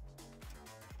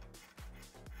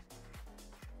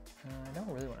 I don't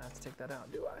really want to have to take that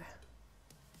out, do I?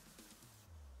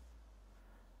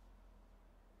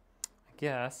 I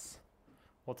guess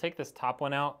we'll take this top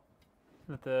one out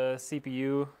that the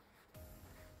CPU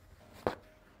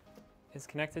is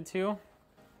connected to,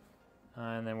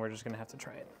 and then we're just gonna have to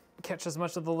try and catch as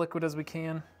much of the liquid as we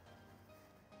can.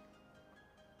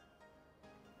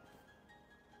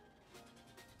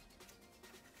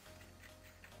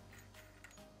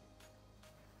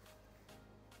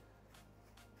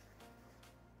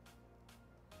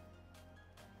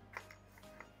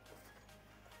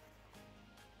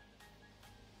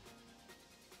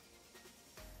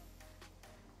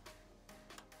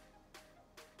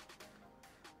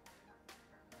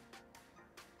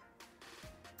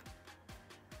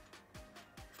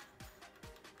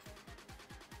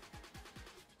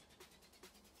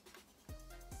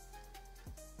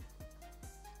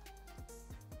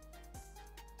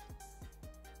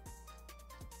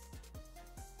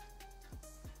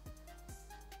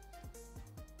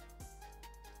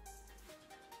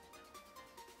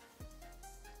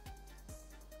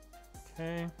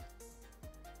 Okay.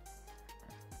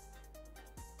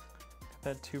 Got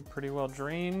that tube pretty well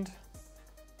drained.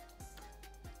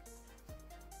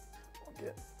 We'll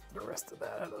get the rest of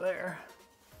that out of there.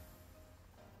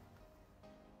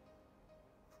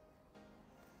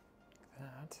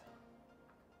 That.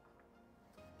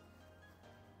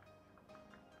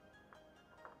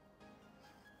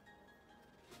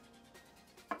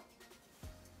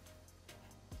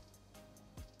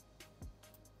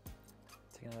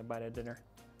 Take another bite of dinner.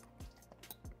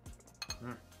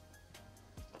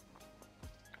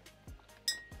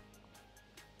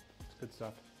 It's good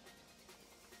stuff.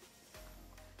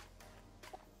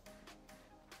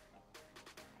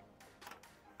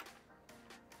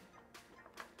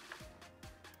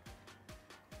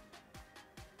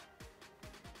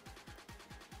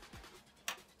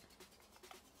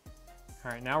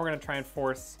 All right, now we're gonna try and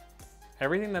force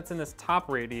everything that's in this top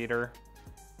radiator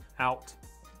out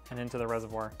and into the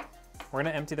reservoir. We're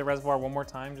gonna empty the reservoir one more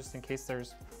time just in case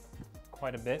there's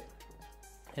quite a bit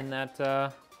in that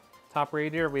top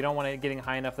radiator. We don't want it getting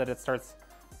high enough that it starts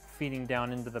feeding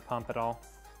down into the pump at all,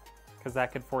 because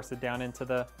that could force it down into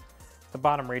the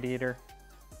bottom radiator.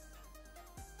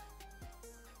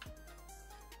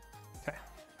 Okay,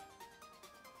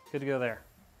 good to go there.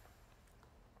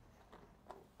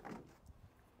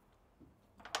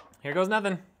 Here goes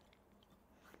nothing.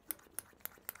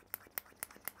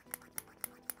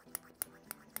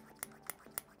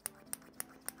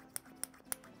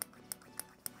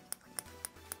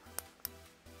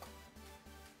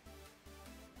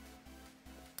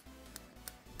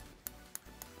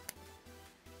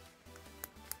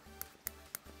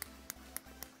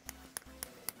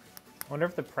 I wonder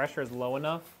if the pressure is low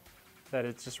enough that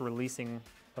it's just releasing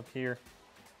up here.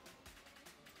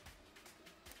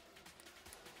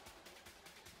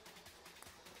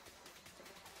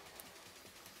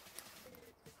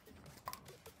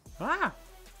 Ah!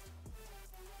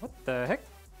 What the heck?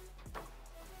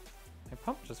 My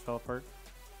pump just fell apart.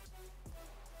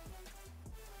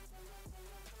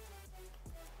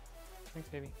 Thanks,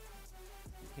 baby.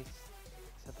 Please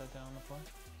set that down on the floor.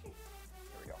 There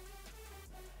we go.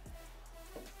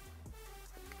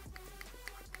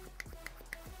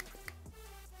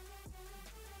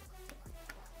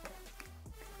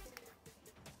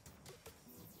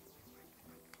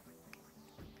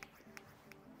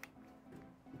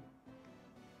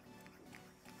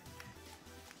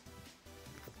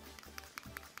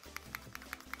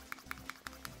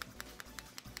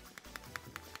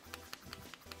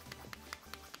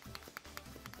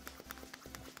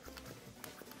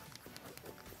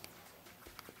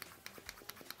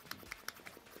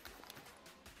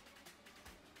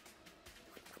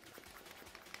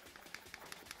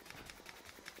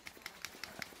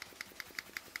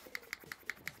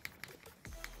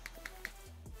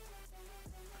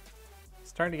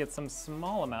 Starting to get some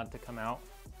small amount to come out.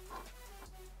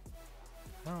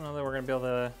 I don't know that we're gonna be able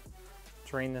to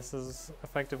drain this as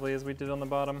effectively as we did on the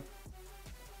bottom.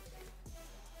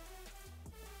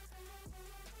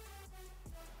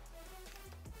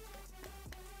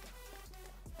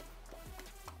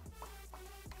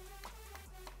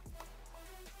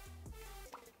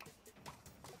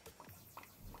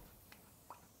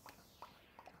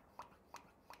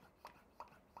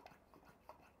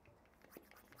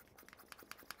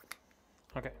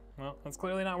 Okay, well, that's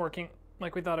clearly not working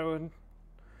like we thought it would,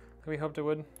 like we hoped it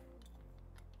would.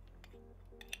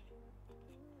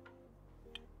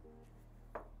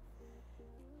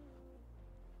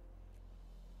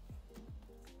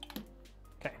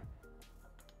 Okay.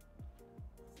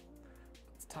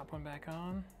 Let's top one back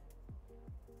on.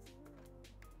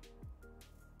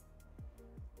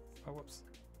 Oh, whoops.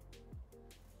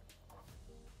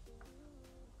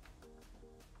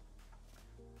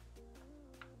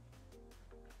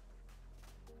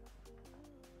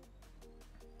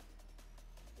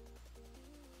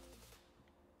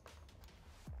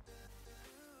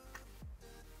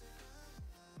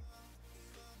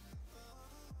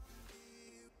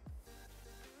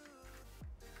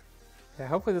 Yeah,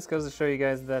 hopefully this goes to show you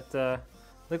guys that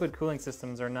liquid cooling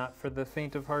systems are not for the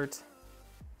faint of heart.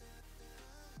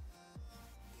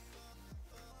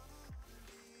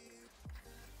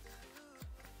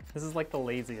 This is like the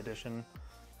lazy edition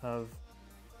of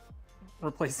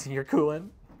replacing your coolant.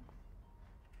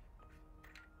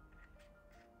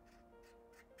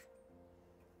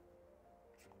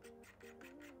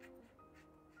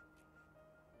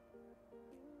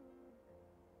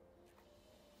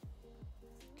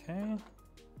 Okay,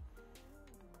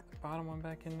 the bottom one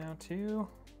back in now too.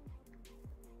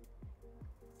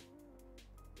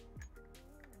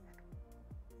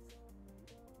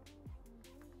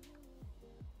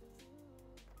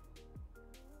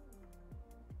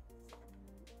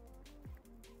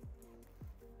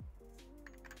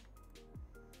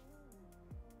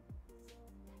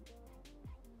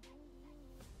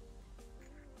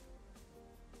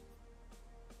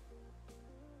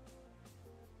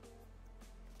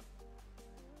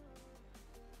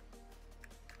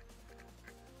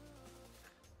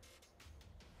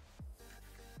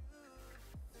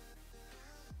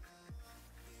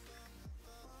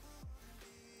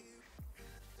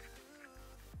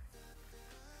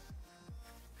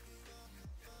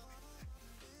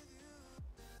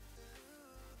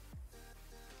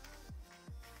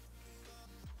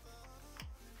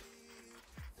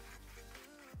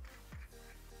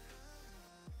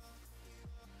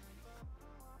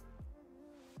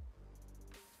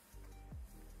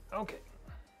 Okay.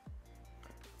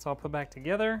 It's all put back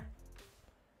together.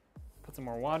 Put some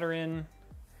more water in.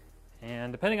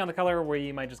 And depending on the color,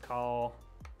 we might just call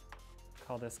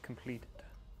this completed.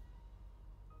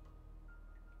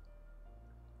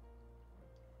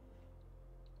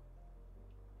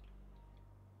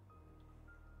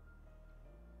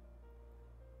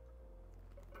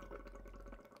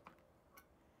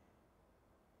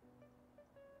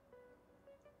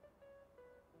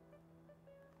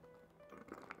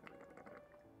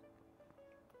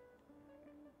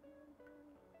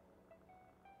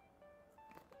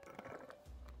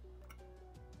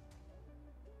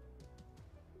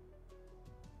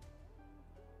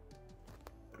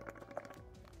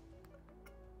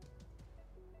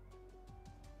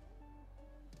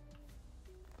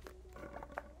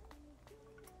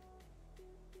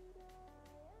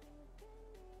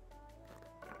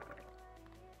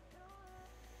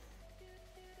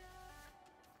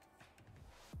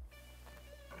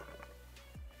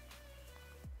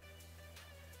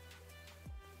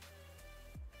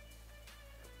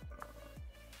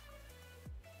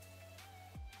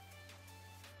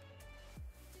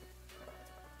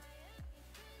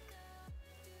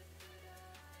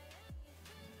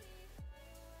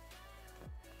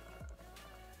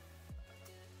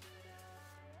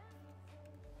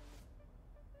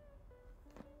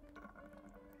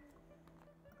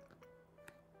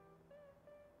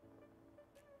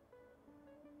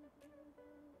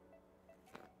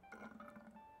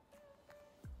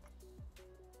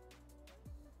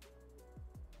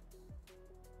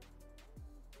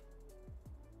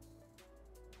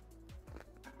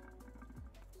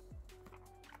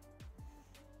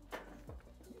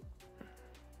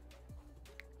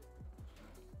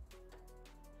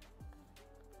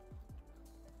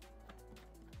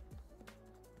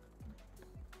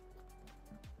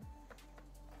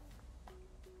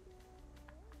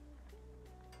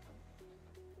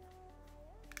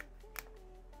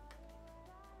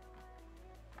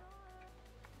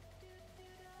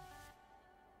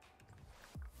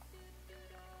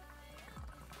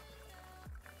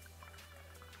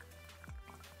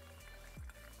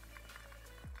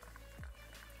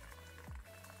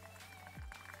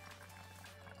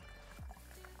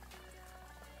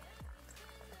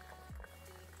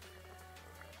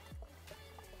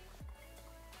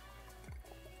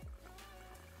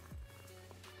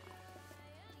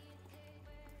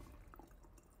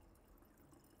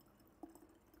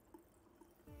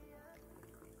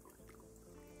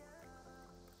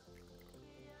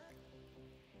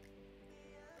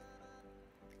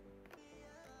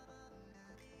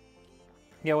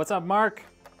 Yo, what's up, Mark?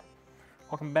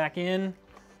 Welcome back in.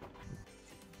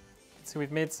 So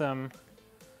we've made some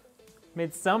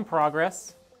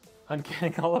progress on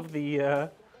getting all of the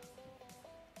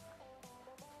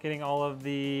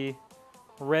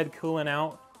red coolant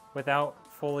out without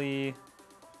fully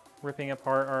ripping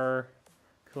apart our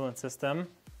coolant system.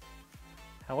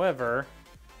 However,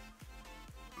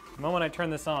 the moment I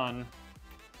turn this on,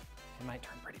 it might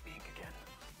turn pretty pink again.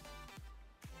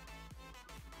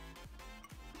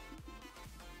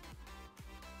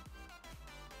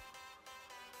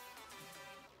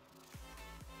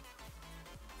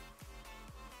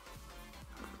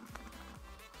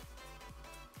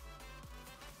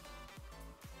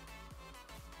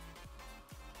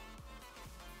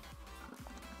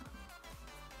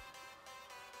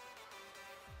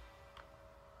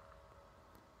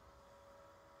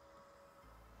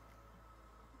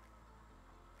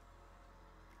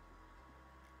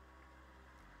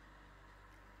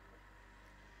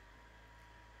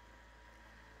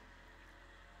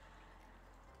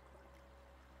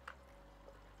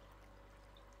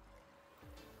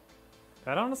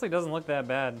 That honestly doesn't look that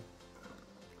bad.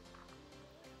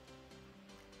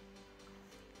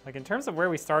 Like in terms of where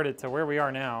we started to where we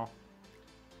are now.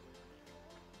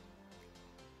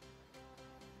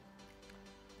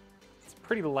 It's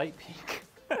pretty light pink.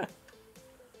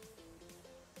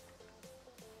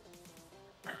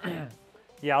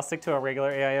 Yeah, I'll stick to a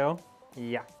regular AIO.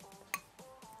 Yeah.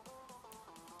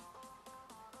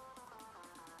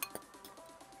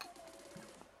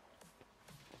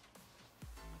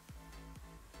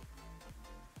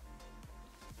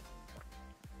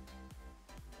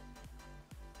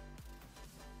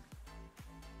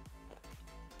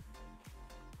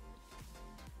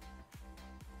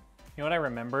 You know what I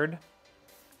remembered?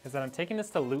 Is that I'm taking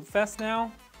this to Loot Fest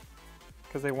now,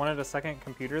 because they wanted a second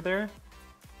computer there.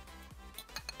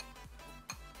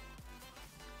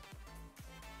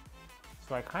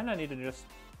 So I kind of need to just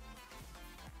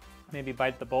maybe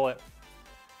bite the bullet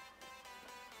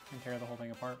and tear the whole thing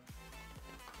apart.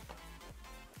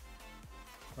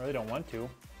 I really don't want to,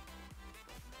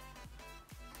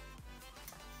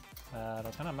 but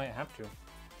I kind of might have to.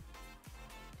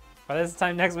 By this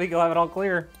time next week, you'll have it all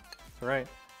clear. That's right.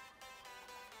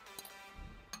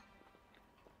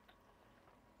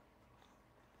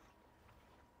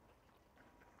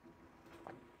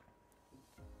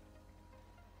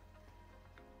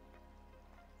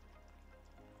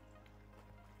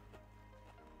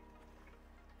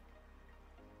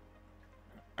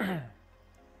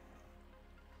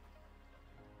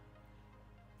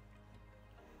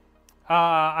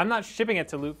 I'm not shipping it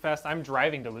to Loot Fest. I'm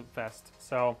driving to Loot Fest,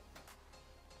 so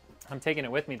I'm taking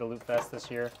it with me to Loot Fest this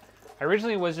year. I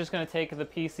originally was just going to take the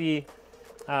PC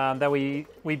that we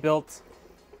built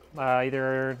last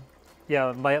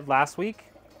week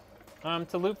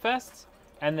to Loot Fest,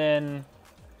 and then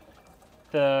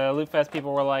the Loot Fest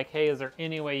people were like, "Hey, is there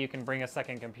any way you can bring a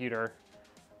second computer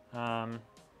and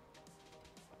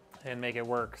make it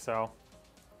work?" So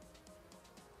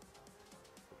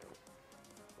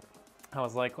I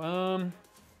was like, yeah,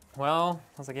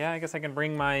 I guess I can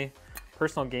bring my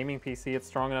personal gaming PC. It's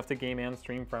strong enough to game and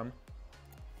stream from.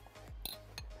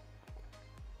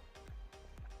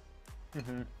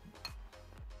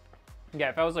 Yeah,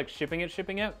 if I was like shipping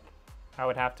it, I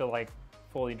would have to like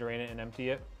fully drain it and empty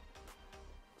it.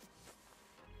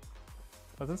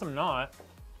 But since I'm not,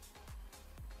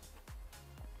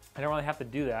 I don't really have to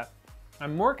do that.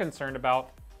 I'm more concerned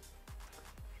about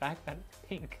the fact that it's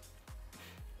pink.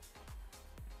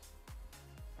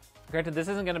 Granted, this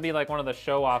isn't going to be like one of the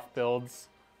show-off builds.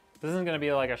 This isn't going to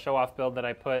be like a show-off build that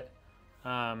I put,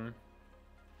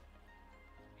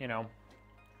 you know,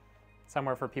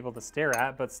 somewhere for people to stare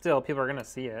at, but still, people are going to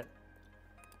see it.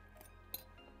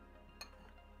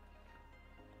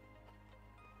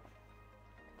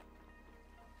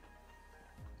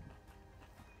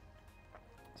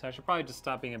 So I should probably just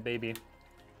stop being a baby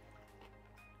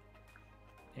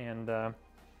and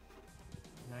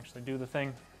actually do the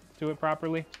thing, do it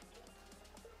properly.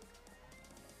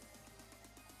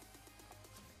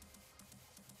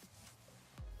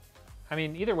 I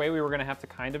mean, either way, we were gonna have to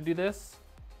kind of do this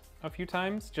a few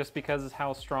times just because of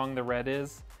how strong the red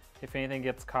is. If anything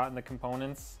gets caught in the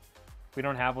components, we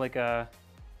don't have like the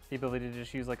ability to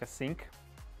just use like a sink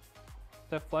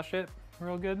to flush it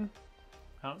real good.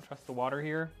 I don't trust the water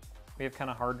here. We have kind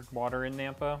of hard water in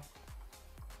Nampa,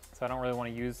 so I don't really want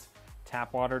to use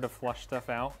tap water to flush stuff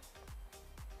out.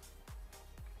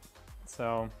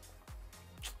 So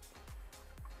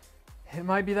it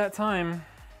might be that time.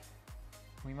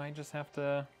 We might just have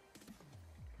to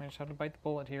bite the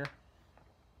bullet here.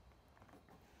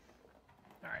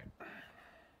 All right.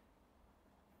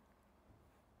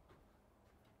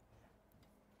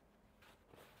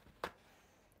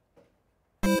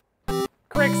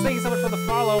 Crix, thank you so much for the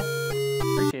follow.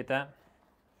 Appreciate that.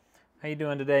 How you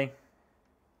doing today?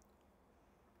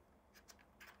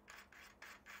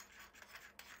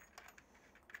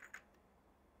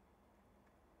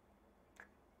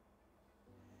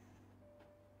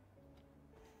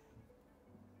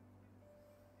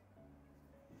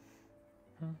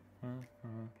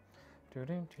 Let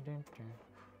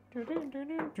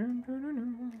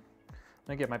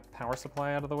me get my power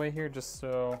supply out of the way here just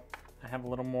so I have a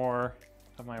little more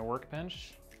of my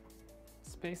workbench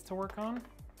space to work on.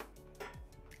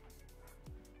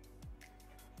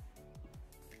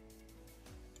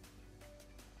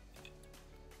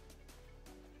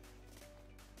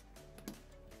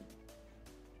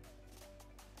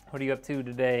 What are you up to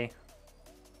today?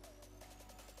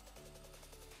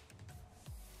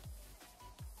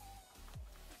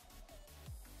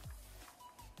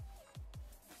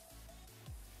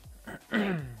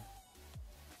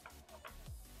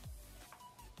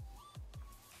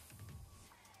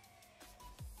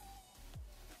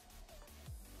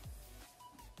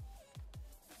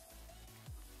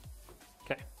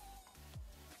 Okay.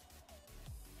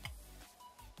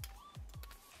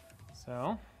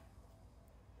 So,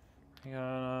 I'm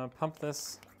gonna pump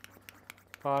this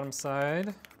bottom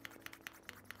side.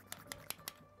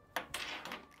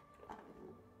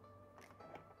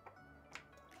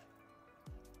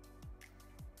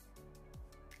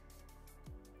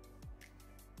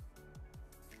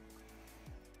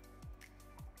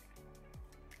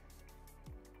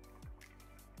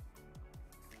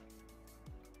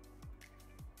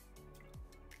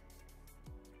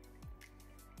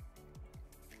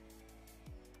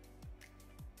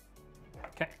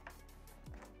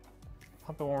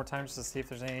 Pump it one more time just to see if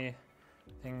there's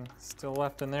anything still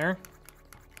left in there.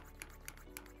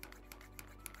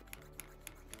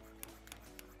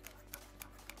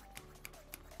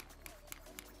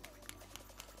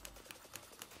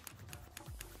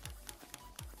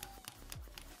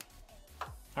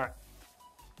 All right,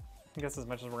 I guess as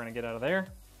much as we're gonna get out of there.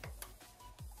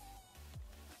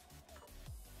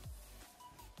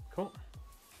 Cool.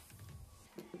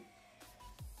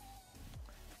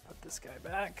 Put this guy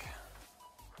back.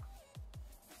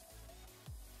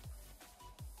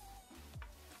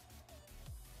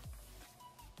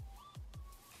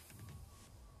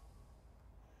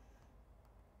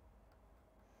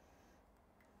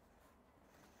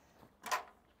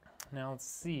 Now let's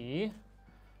see.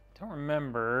 Don't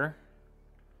remember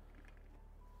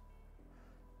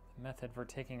the method for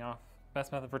taking off.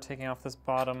 Best method for taking off this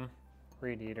bottom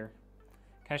radiator.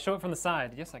 Can I show it from the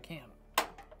side? Yes, I can.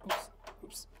 Oops.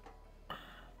 Oops.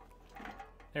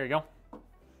 There you go.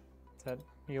 Is that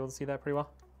you able to see that pretty well?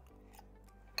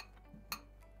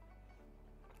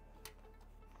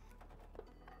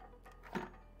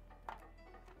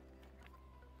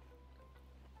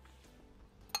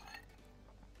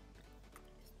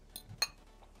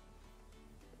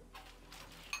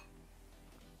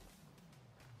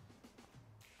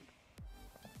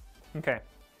 Okay,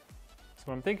 so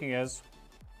what I'm thinking is,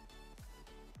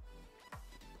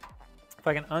 if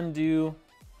I can undo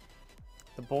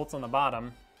the bolts on the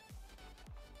bottom,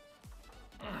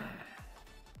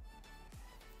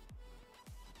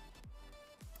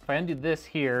 if I undo this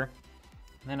here,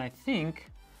 then I think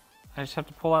I just have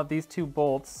to pull out these two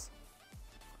bolts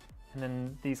and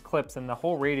then these clips, and the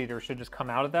whole radiator should just come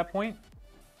out at that point.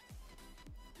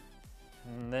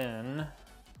 And then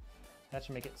that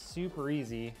should make it super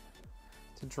easy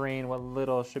to drain what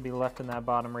little should be left in that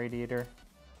bottom radiator.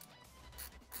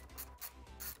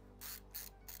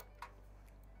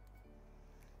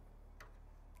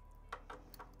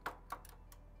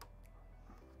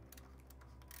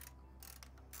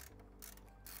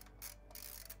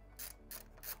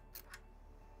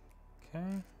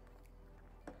 Okay.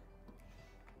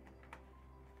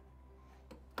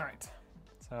 All right,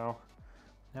 so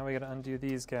now we gotta undo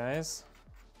these guys.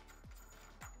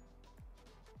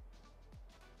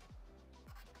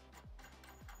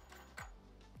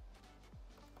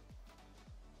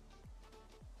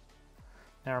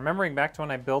 Now, remembering back to when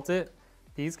I built it,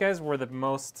 these guys were the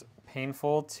most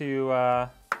painful to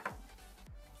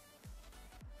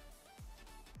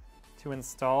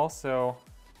install, so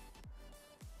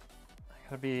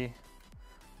I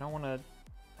don't want to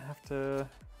have to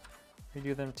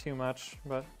redo them too much,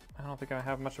 but I don't think I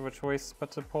have much of a choice but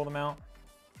to pull them out.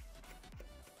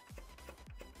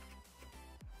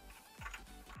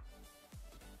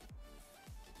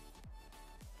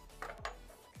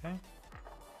 Okay.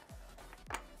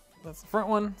 That's the front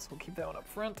one, so we'll keep that one up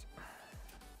front.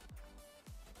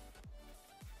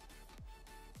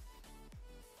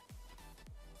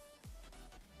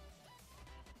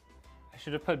 I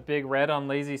should have put Big Red on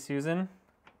Lazy Susan.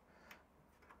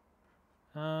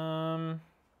 I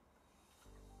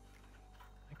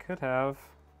could have,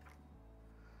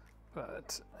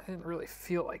 but I didn't really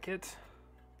feel like it.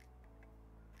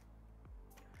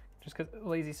 Just because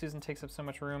Lazy Susan takes up so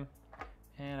much room,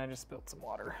 and I just spilled some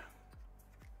water.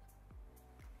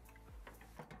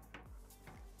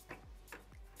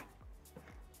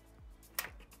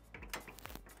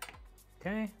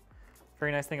 Okay,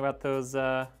 very nice thing about those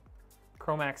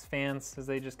Chromax fans is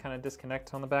they just kind of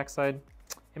disconnect on the backside.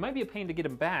 It might be a pain to get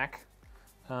them back,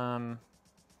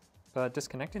 but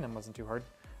disconnecting them wasn't too hard.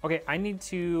 Okay, I need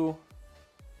to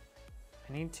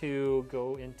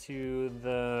go into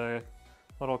the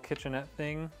little kitchenette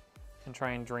thing and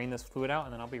try and drain this fluid out,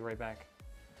 and then I'll be right back.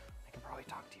 I can probably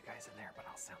talk to you guys in there, but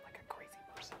I'll sound like a crazy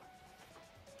person.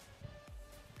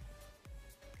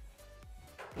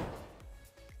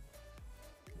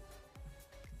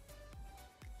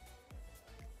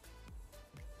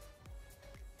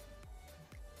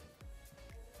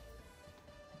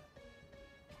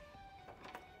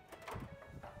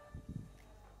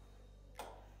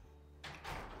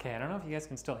 Okay, I don't know if you guys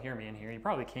can still hear me in here. You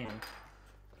probably can.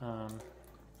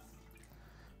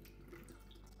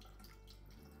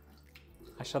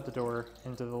 I shut the door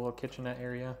into the little kitchenette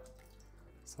area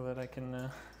so that I can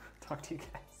talk to you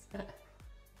guys.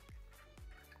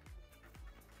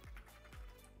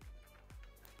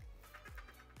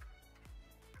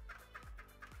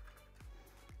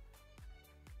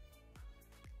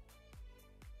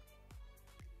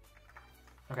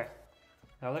 Okay,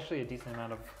 that was actually a decent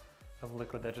amount of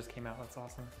liquid that just came out. That's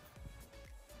awesome.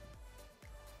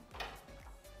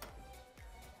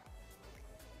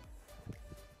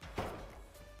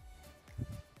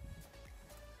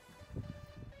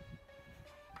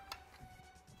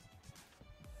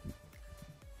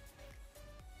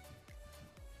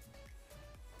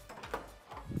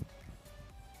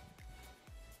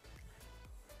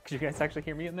 Could you guys actually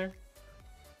hear me in there?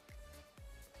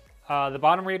 The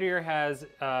bottom radiator has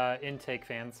intake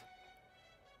fans.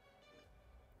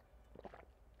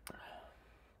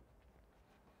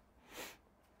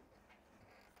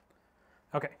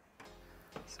 Okay,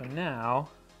 so now,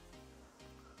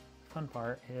 fun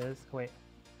part is, wait,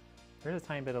 there's a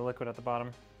tiny bit of liquid at the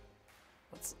bottom.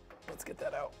 Let's get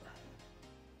that out.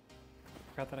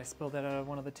 Forgot that I spilled that out of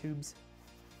one of the tubes.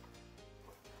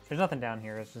 There's nothing down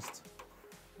here, it's just,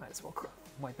 might as well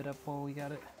wipe it up while we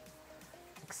got it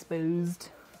exposed.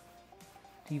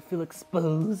 Do you feel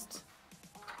exposed?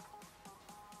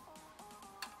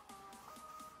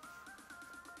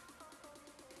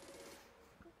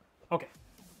 Okay.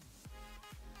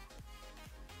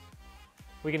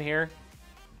 We can hear.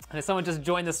 And if someone just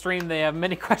joined the stream, they have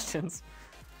many questions.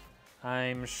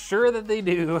 I'm sure that they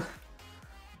do.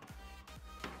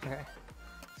 Okay.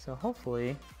 So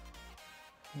hopefully,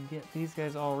 we can get these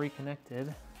guys all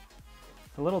reconnected.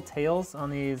 The little tails on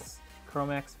these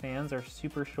Chromax fans are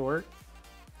super short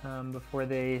before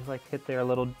they like hit their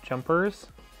little jumpers,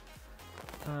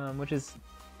 which is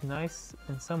nice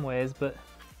in some ways, but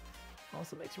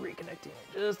also makes reconnecting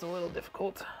just a little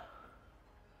difficult.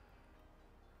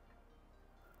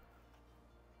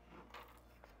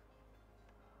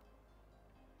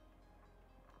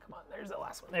 Come on, there's the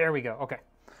last one. There we go. Okay.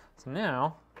 So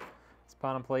now, this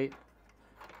bottom plate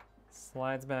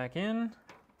slides back in.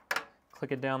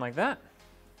 Click it down like that.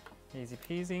 Easy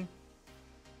peasy.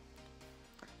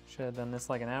 Should have done this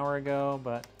like an hour ago,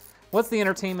 but what's the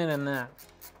entertainment in that?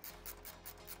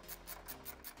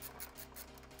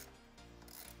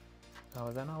 Oh,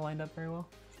 is that not lined up very well?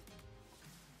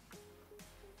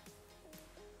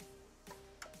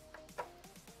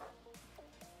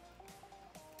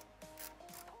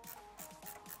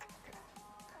 Okay.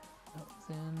 That was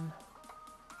in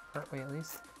partway at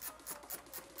least.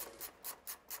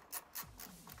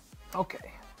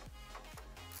 Okay.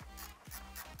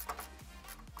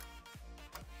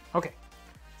 Okay,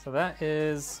 so that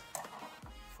is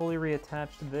fully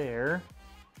reattached there.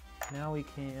 Now we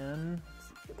can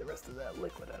get the rest of that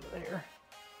liquid out of there.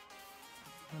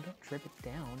 Oh, don't drip it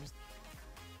down, just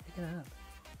pick it up.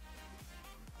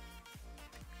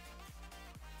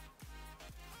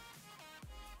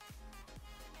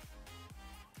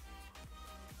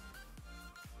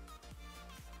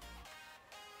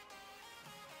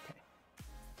 Okay,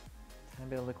 tiny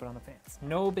bit of liquid on the fans.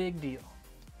 No big deal.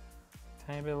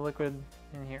 Tiny bit of liquid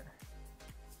in here.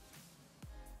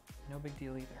 No big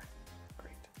deal either.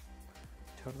 Great.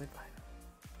 Totally fine.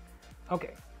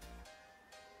 Okay.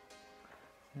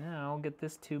 Now get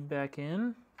this tube back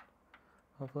in,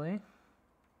 hopefully.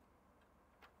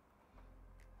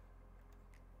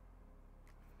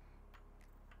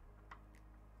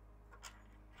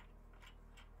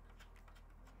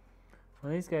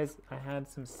 Well, these guys, I had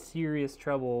some serious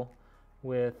trouble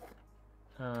with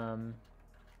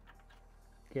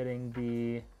getting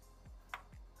the,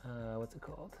 what's it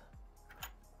called?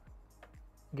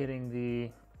 Getting the,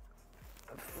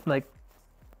 like,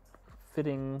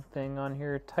 fitting thing on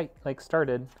here tight, like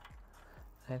started.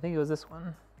 I think it was this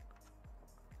one.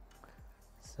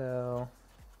 So,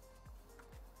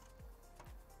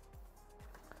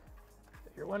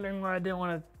 if you're wondering why I didn't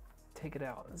want to take it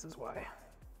out, this is why.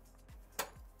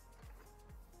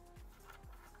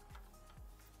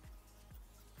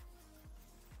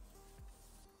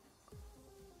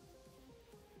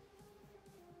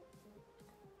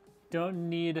 Don't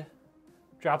need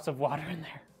drops of water in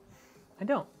there. I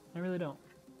don't. I really don't.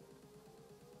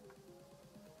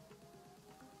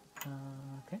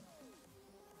 Okay.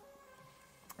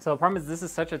 So the problem is this is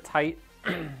such a tight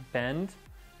bend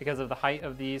because of the height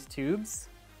of these tubes,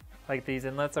 like these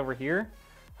inlets over here,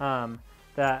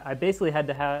 that I basically had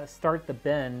to start the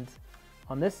bend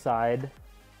on this side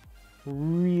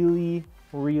really,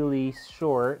 really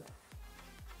short,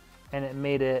 and it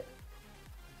made it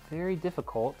very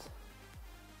difficult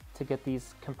to get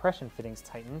these compression fittings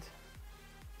tightened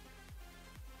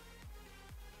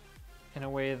in a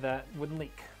way that wouldn't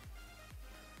leak.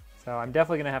 So I'm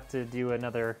definitely gonna have to do I'm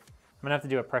gonna have to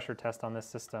do a pressure test on this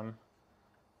system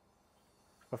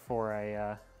before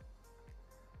I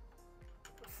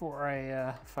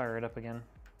fire it up again.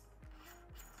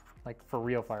 Like for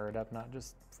real fire it up, not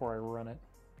just before I run it.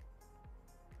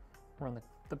 Run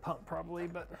the pump probably,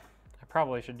 but I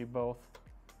probably should do both.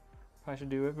 I should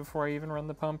do it before I even run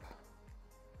the pump.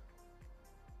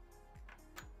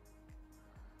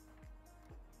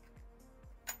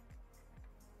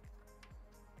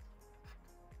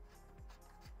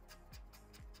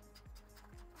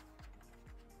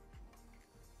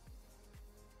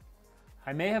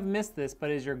 I may have missed this,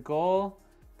 but is your goal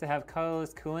to have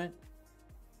colorless coolant?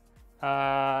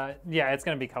 Yeah, it's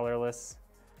gonna be colorless.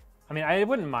 I mean, I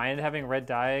wouldn't mind having red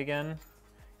dye again.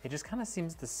 It just kind of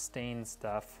seems to stain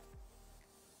stuff.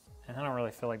 And I don't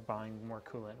really feel like buying more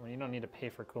coolant. When you don't need to pay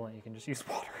for coolant, you can just use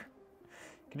water.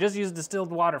 You can just use distilled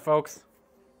water, folks.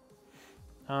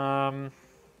 The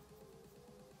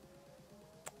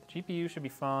GPU should be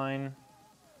fine.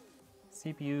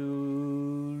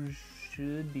 CPU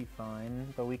should be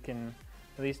fine, but we can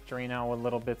at least drain out what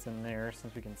little bits in there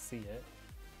since we can see it.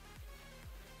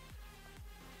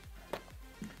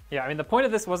 Yeah, I mean, the point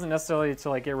of this wasn't necessarily to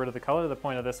like get rid of the color. The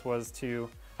point of this was to,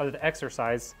 the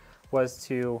exercise was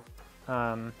to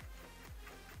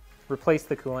replace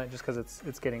the coolant just because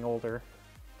it's getting older.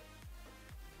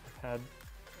 I've had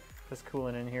this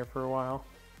coolant in here for a while.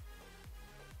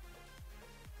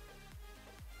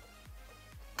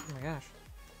 Oh my gosh.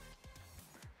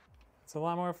 It's a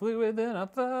lot more fluid than I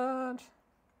thought.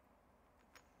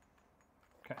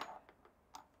 Okay.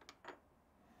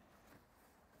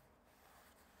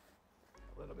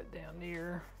 A little bit down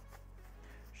there.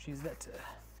 Just use that to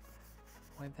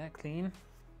wipe that clean.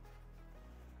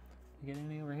 You get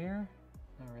any over here?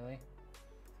 Not really.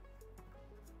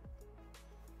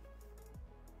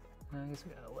 I guess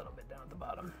we got a little bit down at the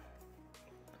bottom.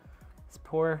 This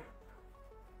poor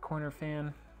corner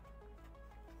fan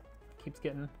keeps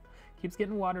getting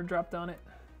water dropped on it.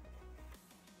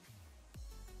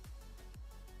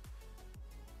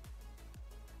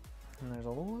 And there's a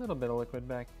little bit of liquid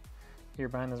back here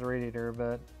behind this radiator,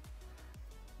 but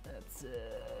that's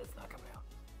it's not coming out.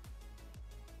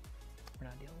 We're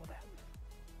not dealing with that.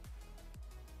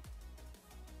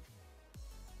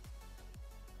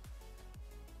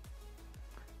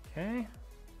 Okay.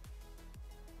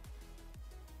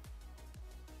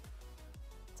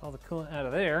 That's all the coolant out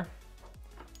of there.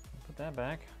 Put that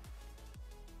back.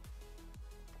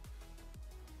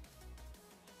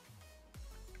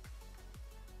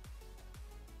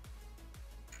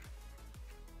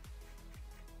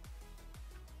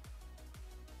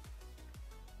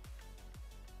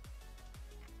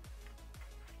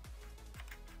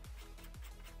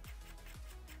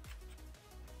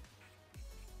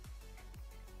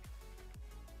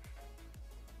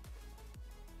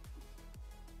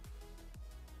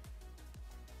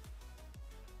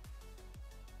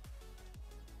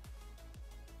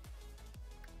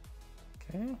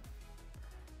 Okay, you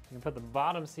can put the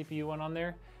bottom CPU one on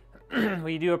there. When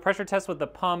you do a pressure test with the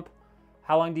pump,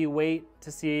 how long do you wait to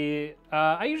see?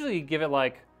 I usually give it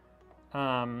like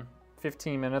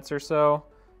 15 minutes or so.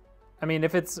 I mean,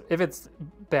 if it's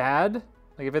bad,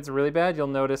 like if it's really bad, you'll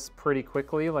notice pretty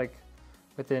quickly, like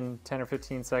within 10 or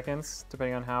 15 seconds,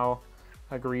 depending on how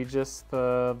egregious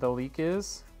the leak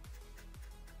is.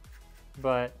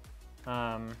 But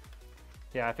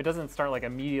yeah, if it doesn't start like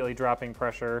immediately dropping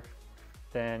pressure,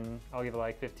 then I'll give it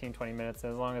like 15-20 minutes,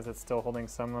 as long as it's still holding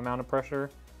some amount of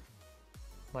pressure.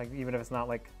 Like even if it's not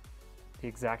like the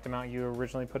exact amount you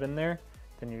originally put in there,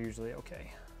 then you're usually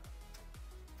okay.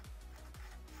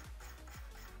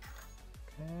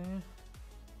 Okay.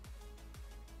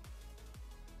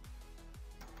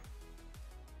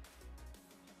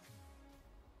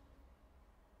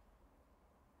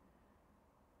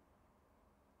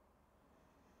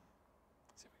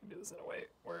 See if we can do this in a way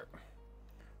where we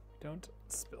don't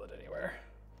spill it anywhere.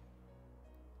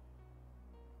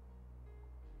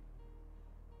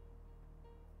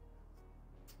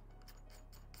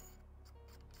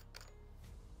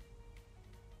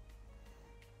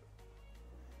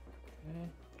 Okay.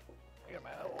 I got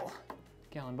my little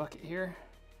gallon bucket here.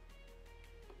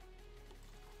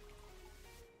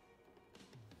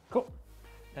 Cool.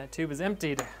 That tube is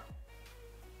emptied.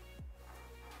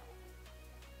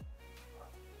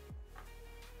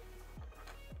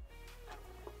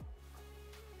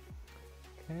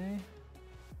 Okay.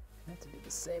 I have to do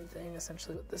the same thing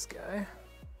essentially with this guy.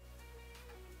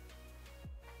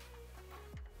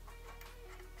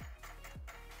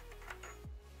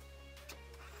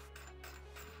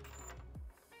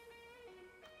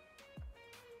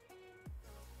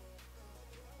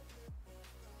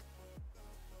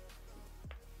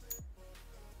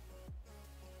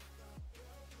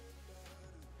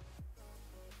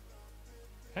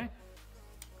 Okay.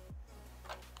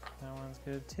 That one's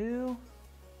good too.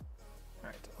 All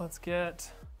right, let's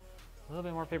get a little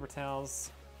bit more paper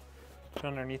towels put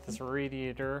underneath this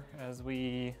radiator as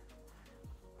we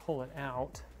pull it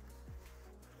out.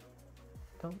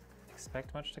 Don't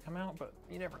expect much to come out, but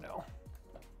you never know.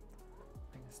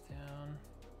 Bring this down.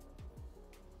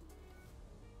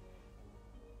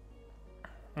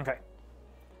 Okay,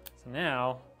 so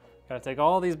now gotta take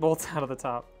all these bolts out of the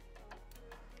top.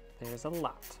 There's a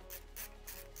lot.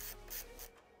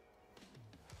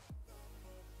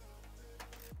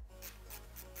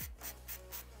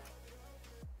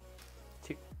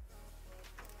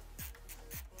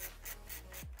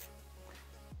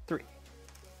 3,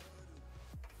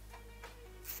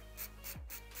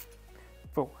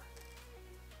 4,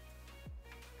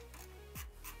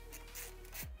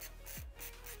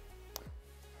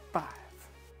 5,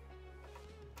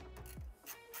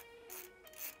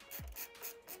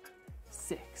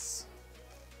 6,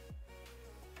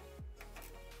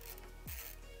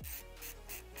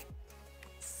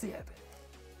 7,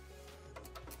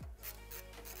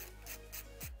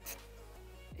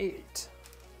 8,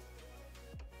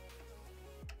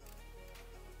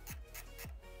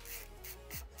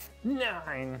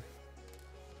 9,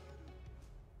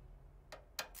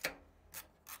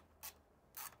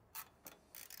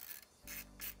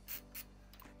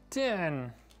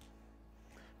 10.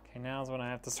 Okay, now's when I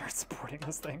have to start supporting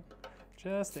this thing,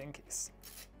 just in case.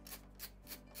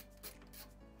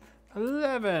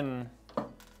 11.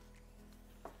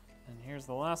 And here's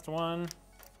the last one.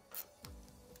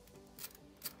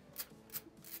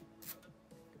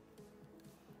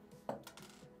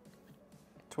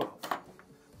 12.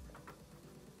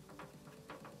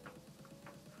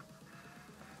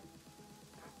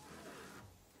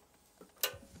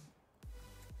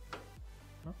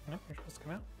 Oh, no, you're supposed to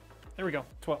come out. There we go,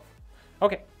 12.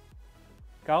 Okay,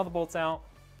 got all the bolts out.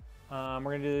 We're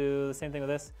gonna do the same thing with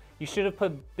this. You should have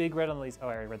put big red on these. Oh,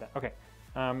 I already read that. Okay,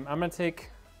 I'm gonna take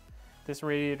this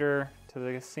radiator to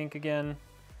the sink again.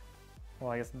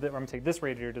 Well, I guess I'm gonna take this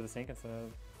radiator to the sink instead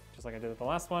of just like I did with the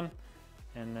last one.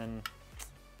 And then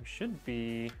we should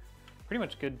be pretty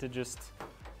much good to just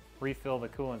refill the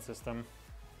coolant system.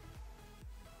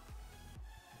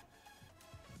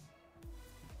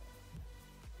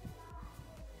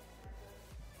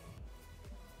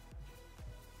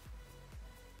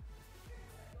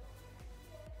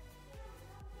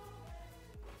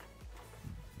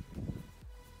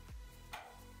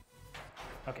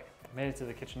 Okay, made it to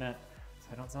the kitchenette, so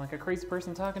I don't sound like a crazy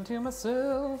person talking to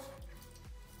myself.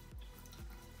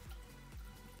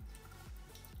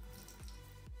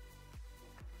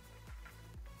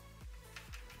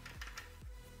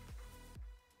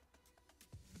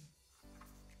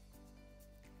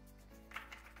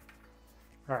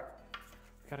 All right,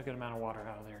 got a good amount of water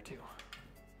out of there too.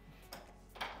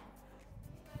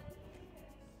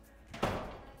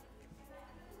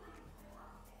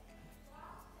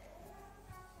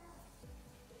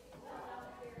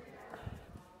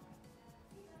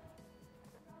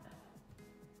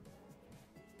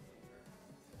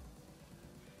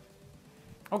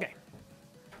 Okay,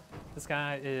 this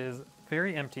guy is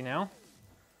very empty now.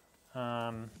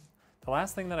 The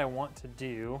last thing that I want to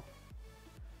do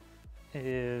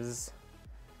is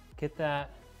get that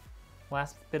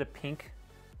last bit of pink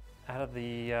out of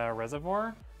the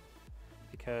reservoir,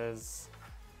 because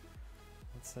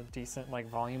it's a decent like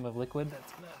volume of liquid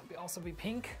that's gonna also be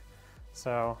pink.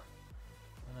 So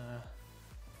I'm gonna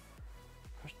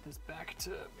push this back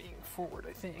to being forward,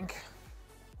 I think.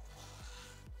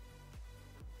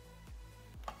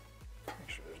 Make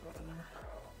sure there's nothing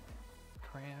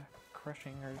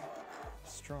crushing or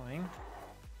destroying.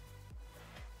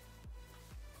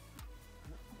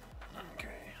 Okay.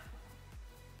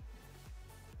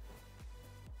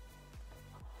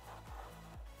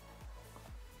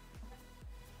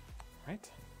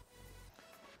 Right.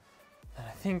 And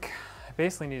I think I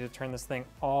basically need to turn this thing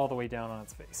all the way down on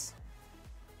its face.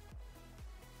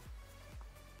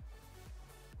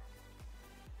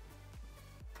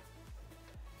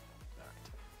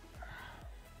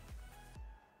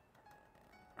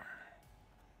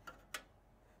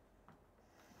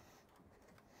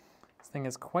 This thing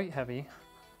is quite heavy.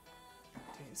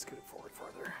 I need to scoot it forward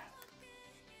farther.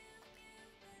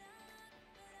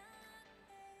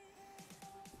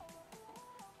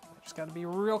 I just got to be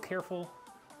real careful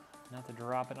not to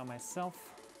drop it on myself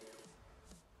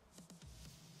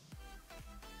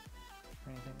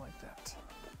or anything like that.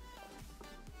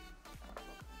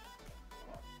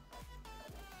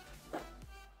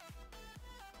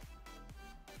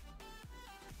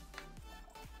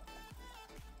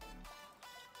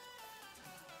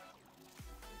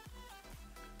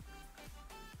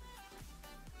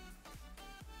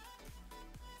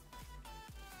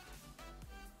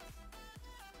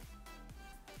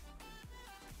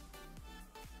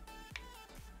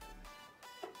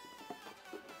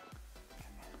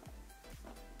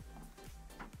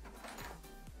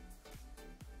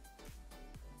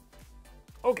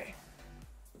 Okay,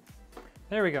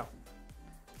 there we go.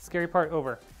 Scary part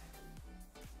over.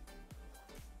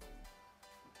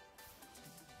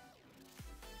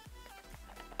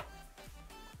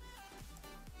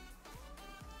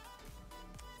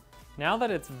 Now that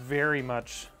it's very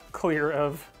much clear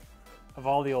of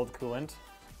all the old coolant,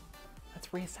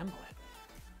 let's reassemble it.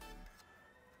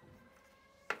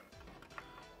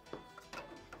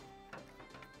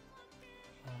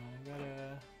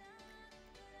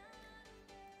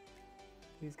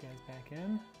 these guys back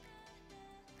in.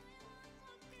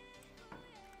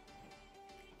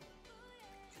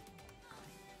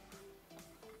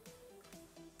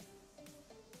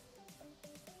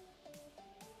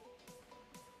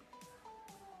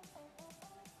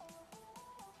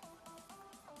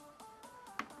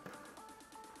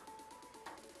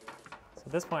 So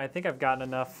at this point, I think I've gotten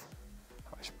enough.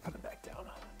 Oh, I should put it back down.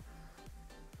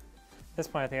 At this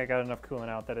point, I think I got enough coolant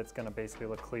out that it's gonna basically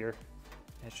look clear.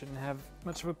 It shouldn't have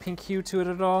much of a pink hue to it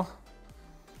at all.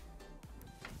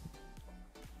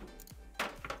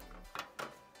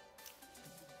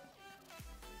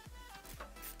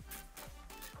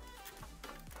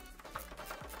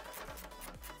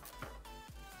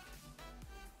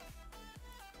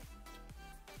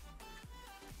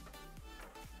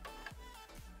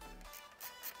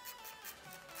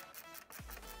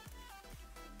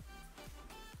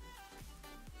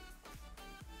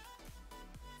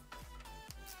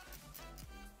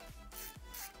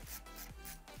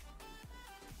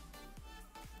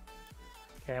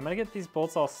 Okay, I'm gonna get these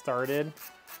bolts all started,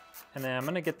 and then I'm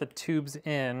gonna get the tubes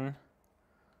in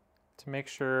to make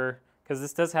sure, because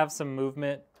this does have some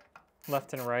movement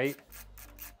left and right.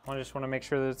 I just wanna make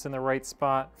sure that it's in the right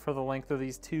spot for the length of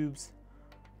these tubes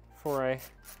before I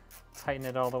tighten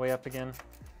it all the way up again.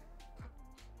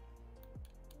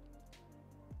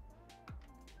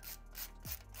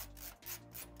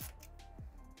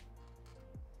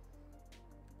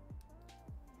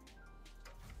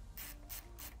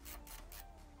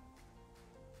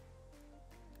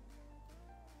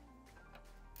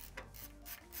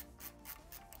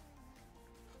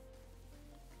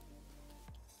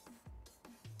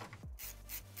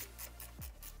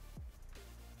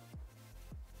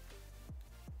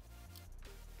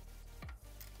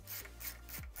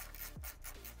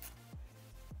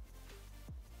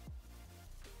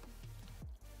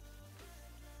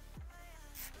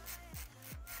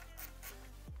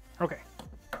 Okay,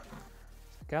 so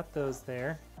got those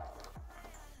there.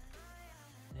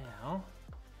 Now,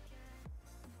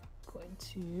 going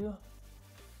to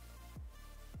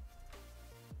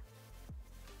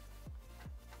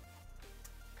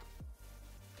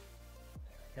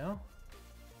there we go.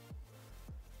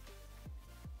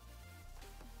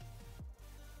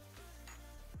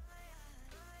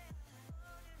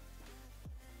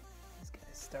 Let's get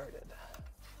it started.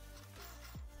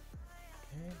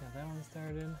 Okay, got that one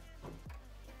started.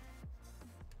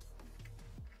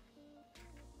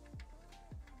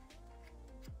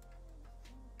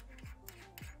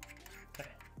 Okay,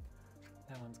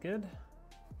 that one's good.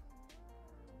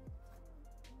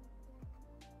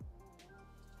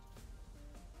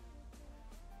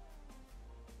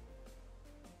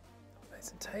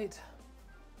 Nice and tight.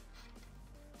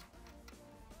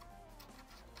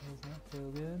 Does not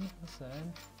feel good. This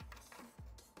side.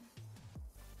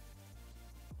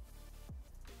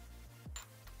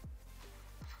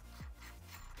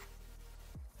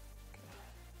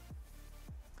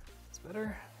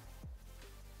 Better.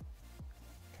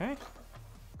 Okay, now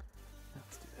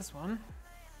let's do this one.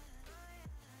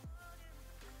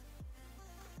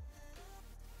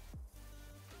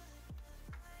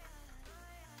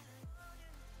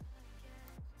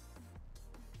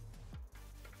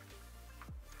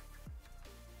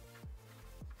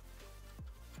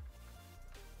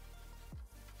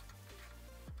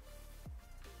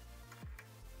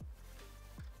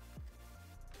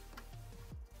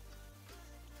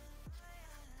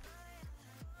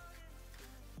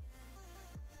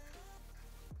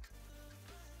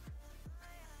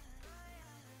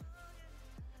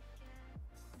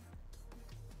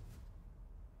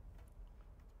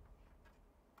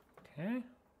 Okay.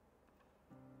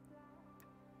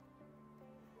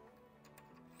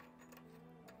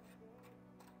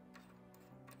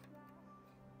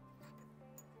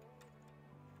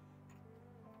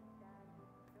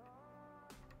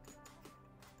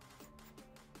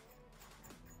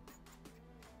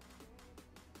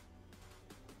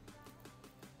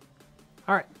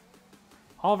 All right,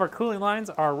 all of our cooling lines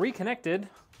are reconnected.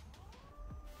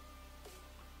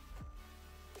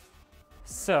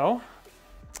 So,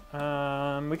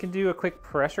 we can do a quick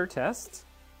pressure test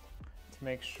to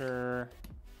make sure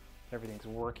everything's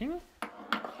working.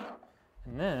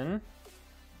 And then,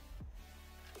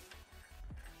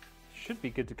 should be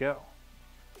good to go.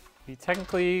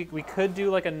 We could do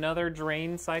like another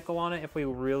drain cycle on it if we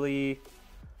really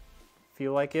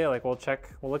feel like it. Like we'll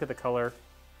look at the color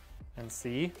and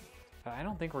see. But I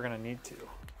don't think we're gonna need to.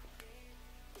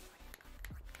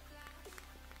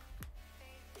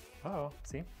 Uh-oh,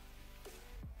 see?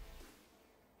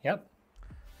 Yep.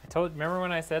 Remember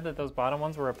when I said that those bottom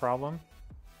ones were a problem?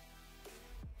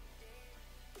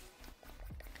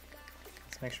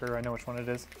 Just make sure I know which one it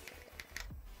is.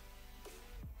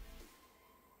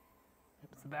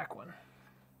 It's the back one.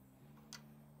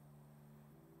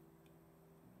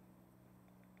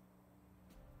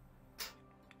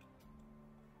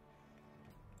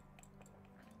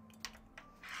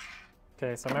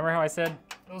 Okay, so remember how I said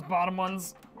those bottom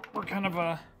ones were kind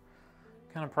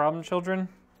of problem children?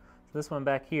 So this one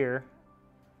back here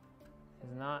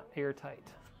is not airtight.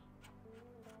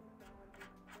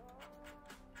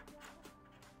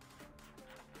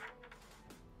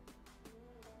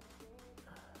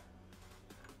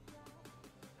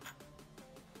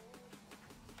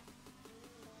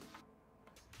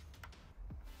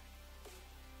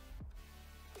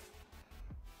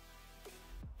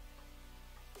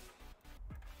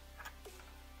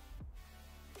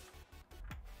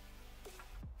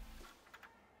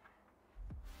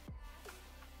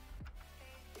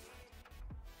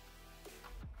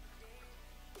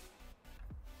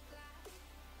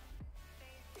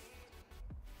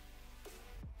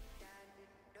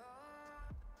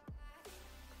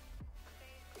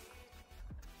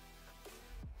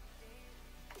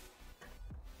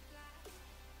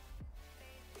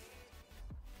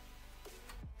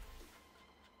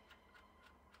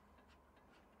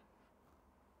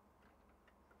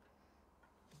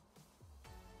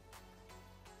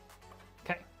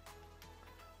 Okay,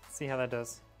 let's see how that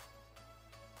does.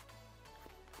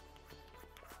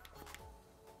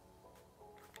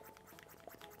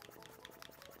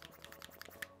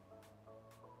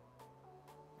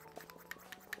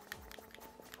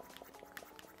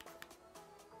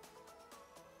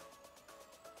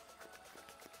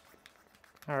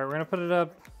 All right, we're gonna put it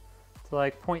up to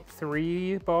like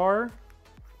 0.3 bar.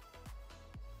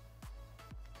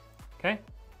 Okay,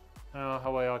 I don't know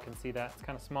how well y'all can see that, it's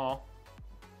kind of small.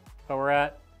 But we're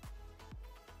at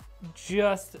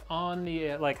just on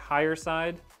the like higher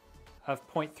side of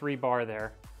 0.3 bar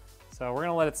there. So we're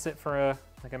gonna let it sit for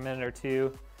like a minute or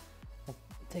two. We'll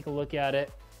take a look at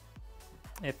it.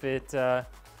 If it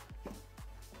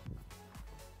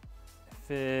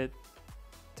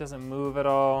doesn't move at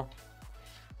all,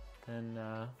 then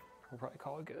we'll probably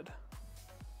call it good.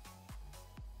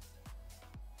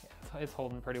 Yeah, it's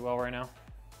holding pretty well right now.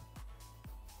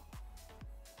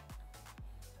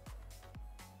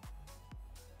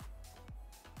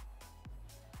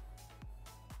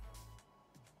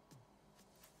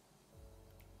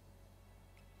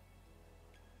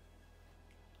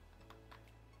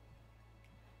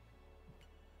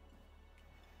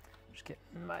 Just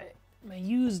getting my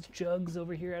used jugs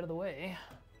over here out of the way.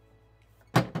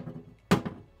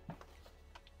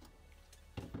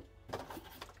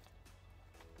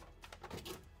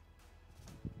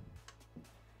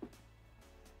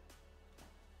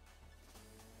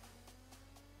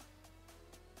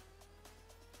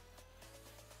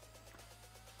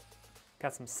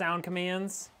 Got some sound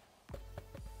commands.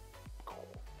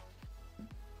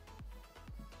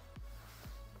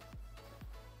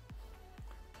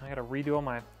 I gotta redo all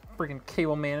my freaking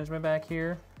cable management back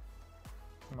here.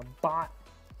 I'm a bot.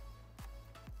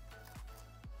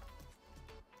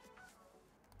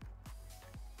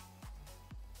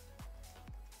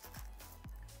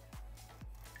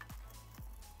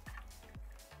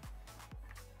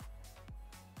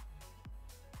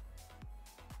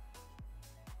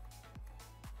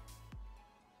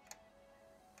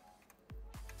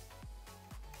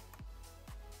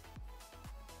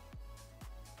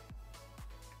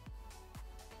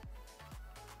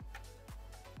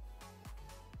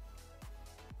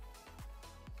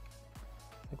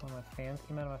 Like one of my fans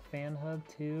came out of my fan hub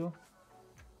too.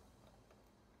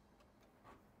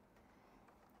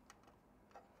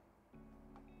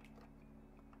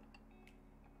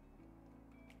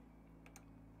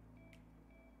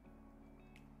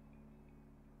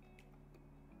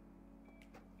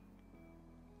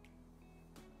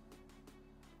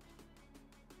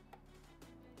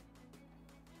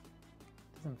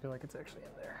 Doesn't feel like it's actually in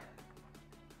there.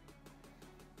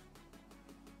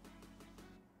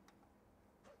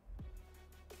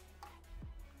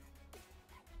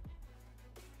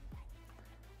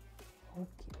 Okay,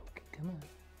 come on.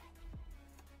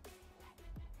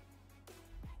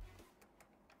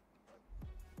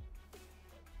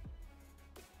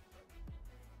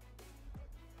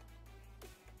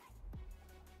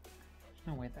 There's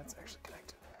no way that's actually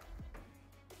connected.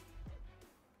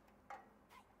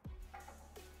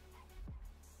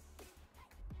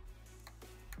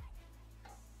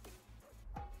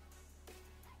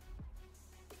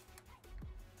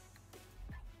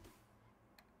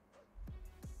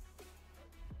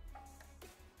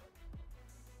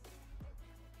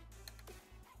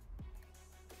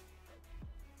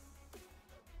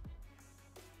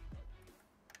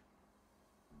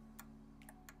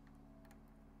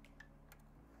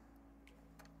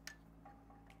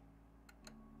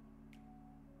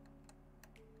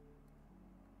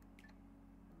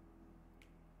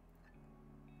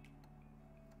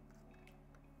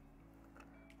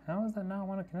 How does that not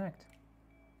want to connect?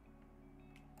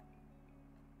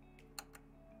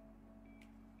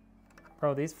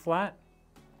 Bro, these flat,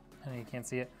 oh, you can't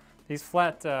see it. These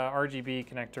flat RGB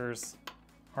connectors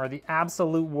are the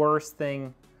absolute worst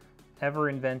thing ever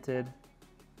invented.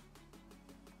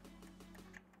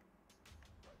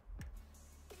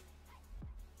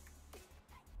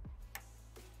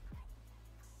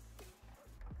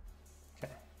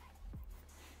 Okay.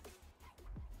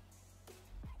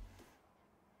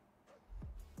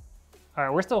 All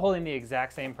right, we're still holding the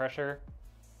exact same pressure.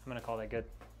 I'm gonna call that good.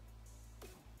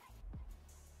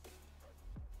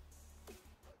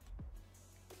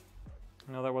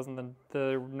 I know that wasn't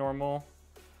the normal,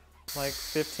 like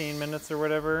 15 minutes or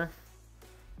whatever,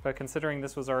 but considering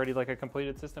this was already like a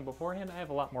completed system beforehand, I have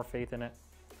a lot more faith in it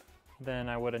than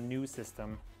I would a new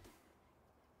system.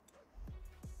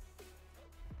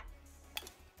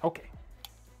 Okay.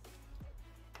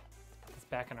 Put this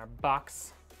back in our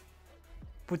box.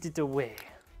 Put it away.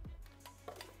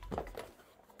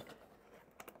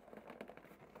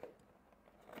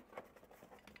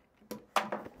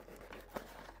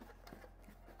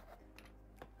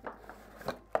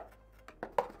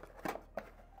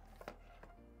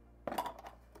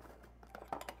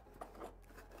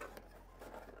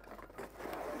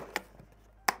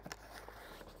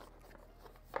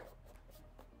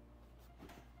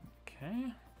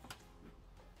 Okay.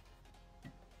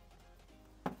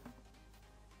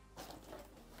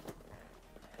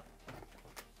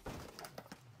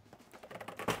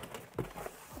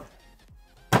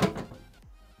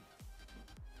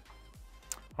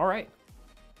 All right.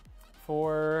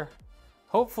 For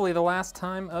hopefully the last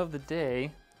time of the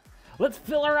day, let's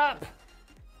fill her up.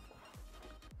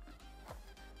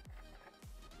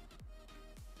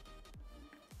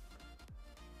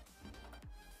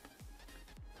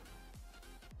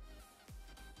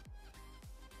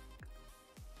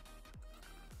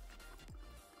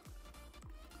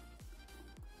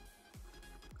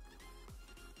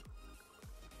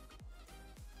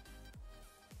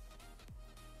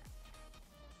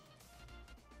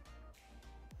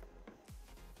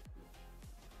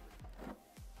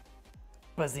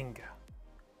 Bazinga.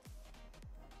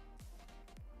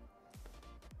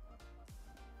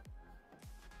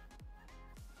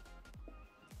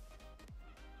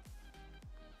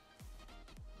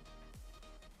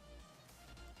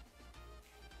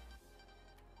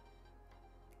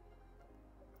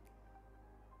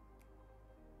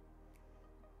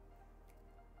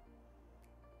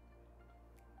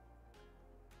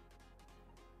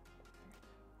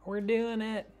 We're doing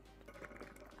it.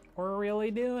 We're really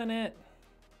doing it.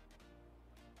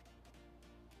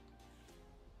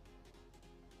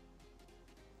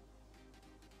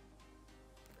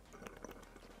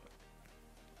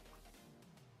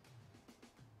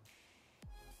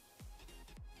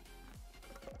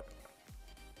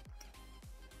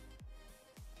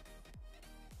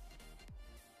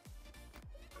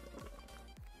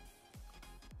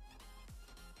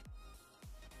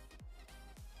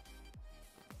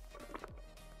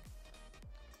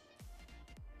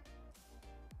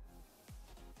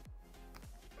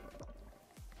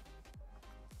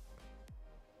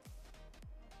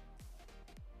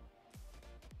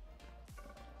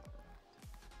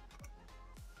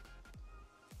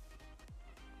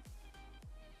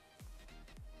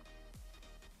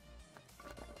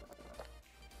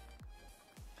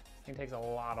 It takes a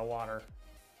lot of water.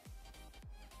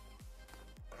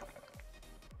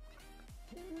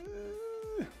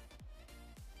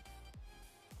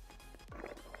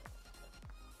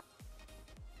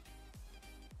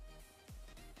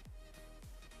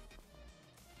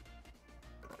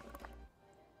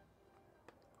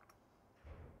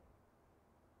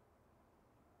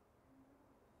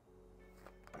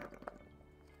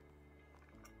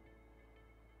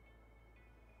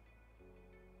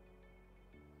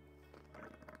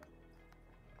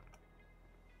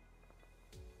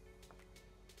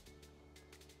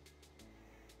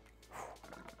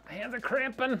 My hands are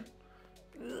cramping.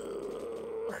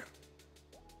 Ugh.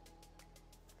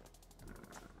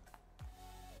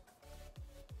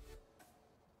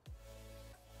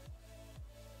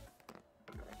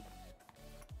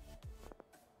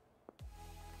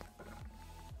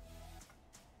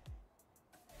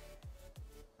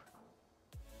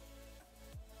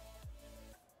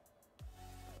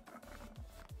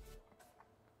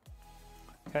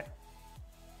 Okay.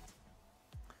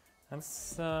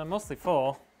 That's mostly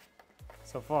full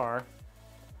so far.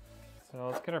 So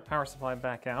let's get our power supply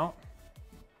back out.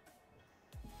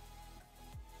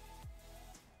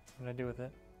 What did I do with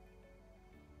it?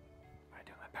 What did I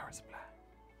do with my power supply?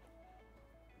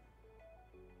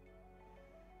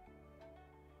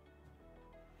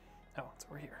 Oh, it's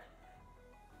over here.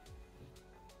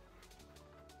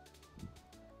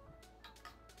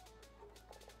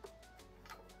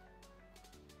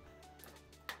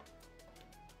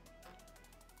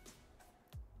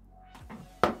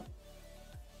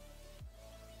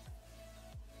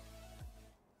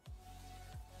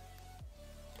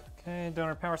 Okay,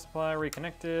 donor power supply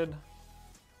reconnected.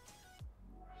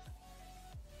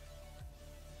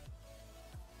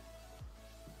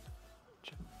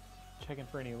 Checking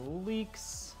for any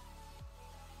leaks.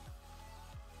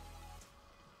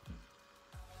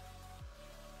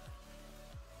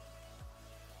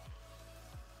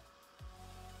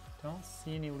 Don't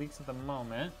see any leaks at the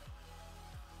moment.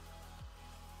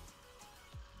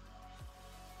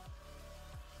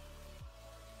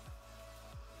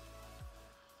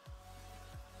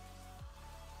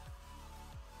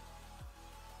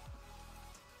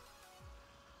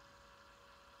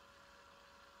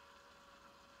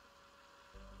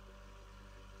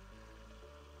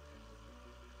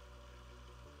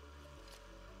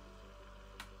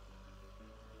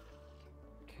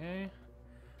 Okay,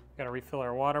 gotta refill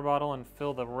our water bottle and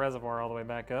fill the reservoir all the way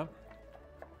back up.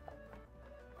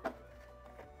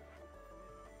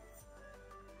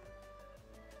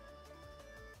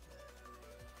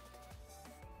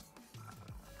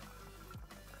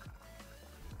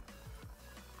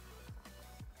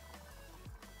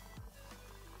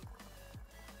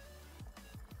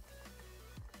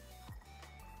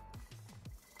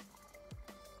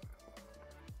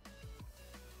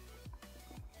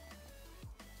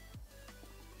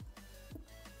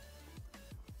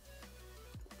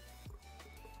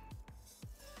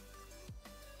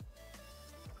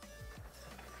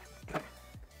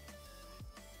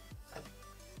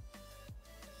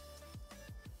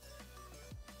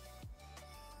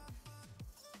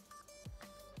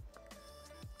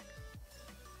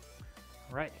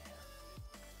 Right,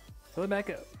 fill it back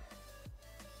up.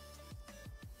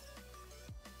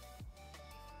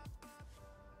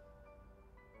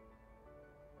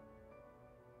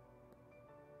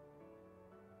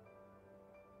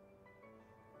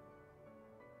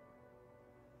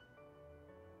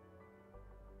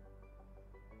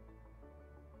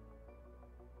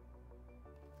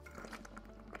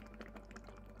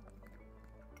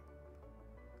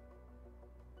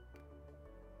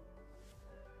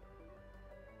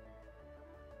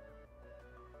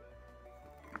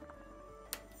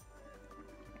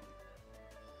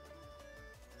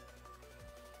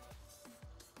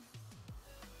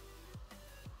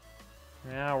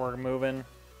 Now we're moving.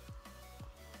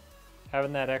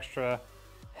 Having that extra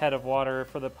head of water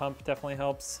for the pump definitely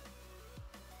helps.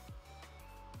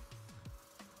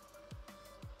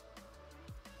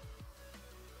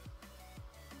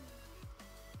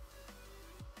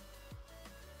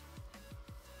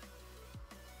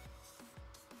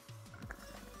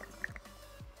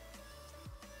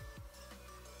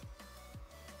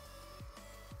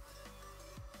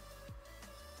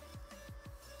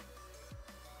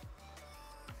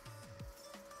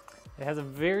 It has a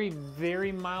very,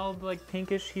 very mild, like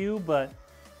pinkish hue, but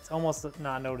it's almost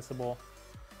not noticeable.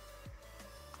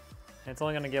 And it's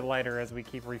only gonna get lighter as we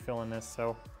keep refilling this,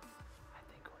 so I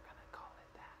think we're gonna call it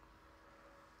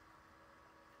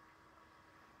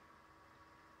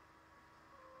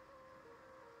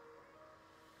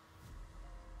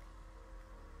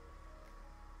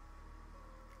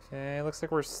that. Okay, looks like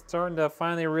we're starting to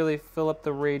finally really fill up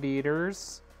the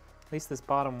radiators. At least this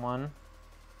bottom one.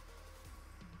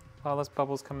 A lot less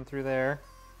bubbles coming through there.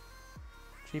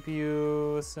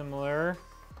 GPU similar.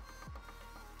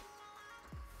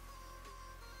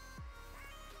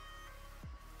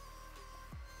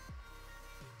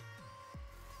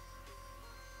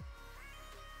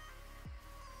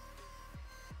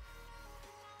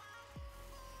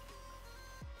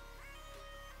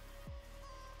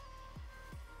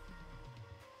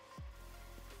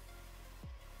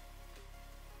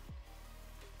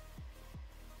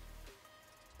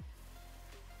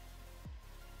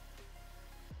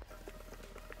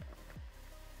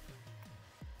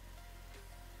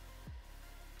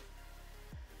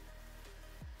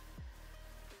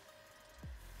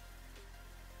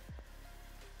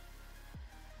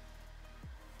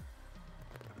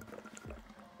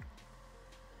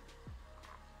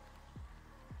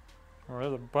 Oh,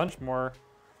 there's a bunch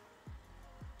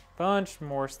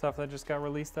more stuff that just got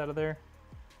released out of there.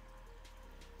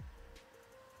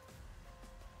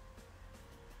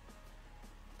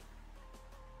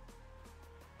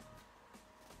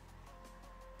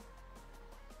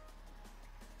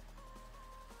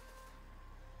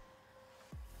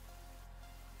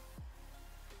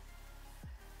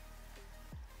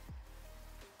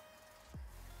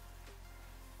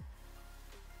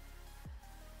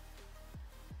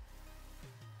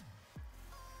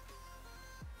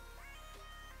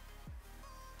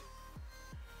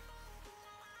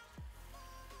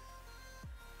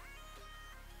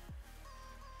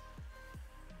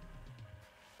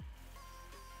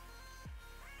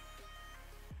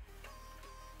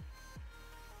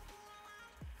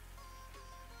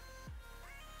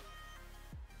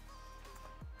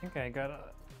 think I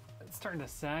got it's starting to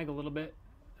sag a little bit.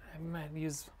 I might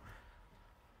use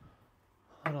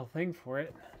a little thing for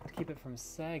it to keep it from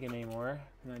sagging anymore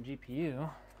on that GPU.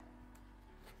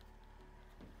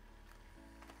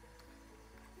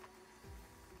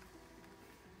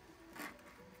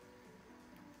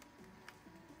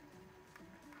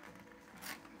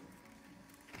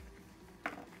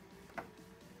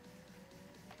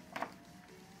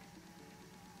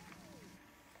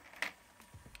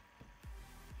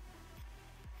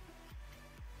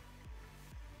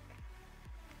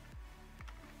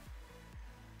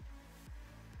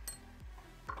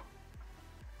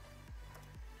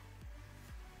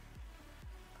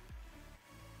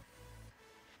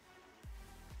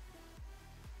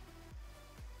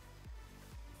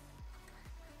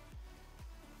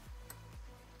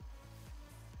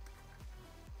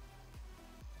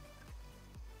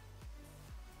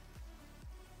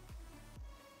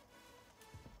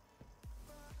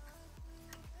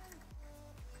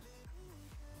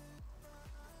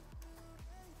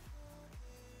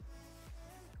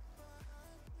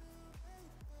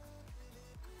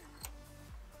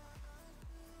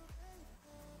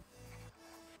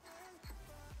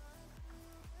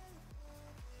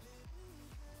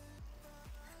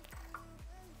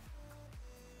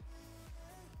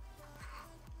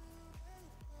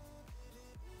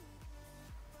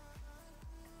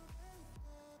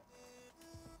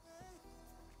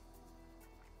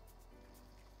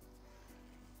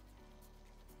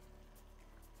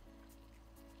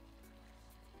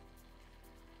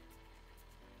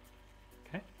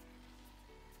 Okay.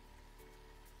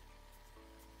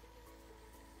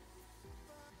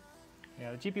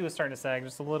 Yeah, the GPU was starting to sag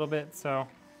just a little bit, so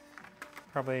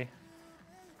probably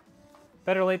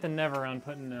better late than never on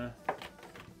putting a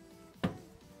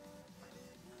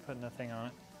thing on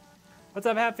it. What's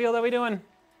up, Hatfield? How we doing?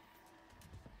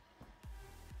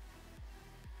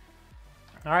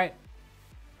 All right.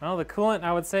 Well, the coolant,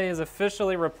 I would say, is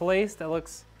officially replaced. That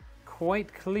looks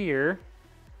quite clear.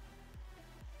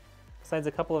 Besides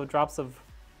a couple of drops of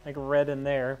like red in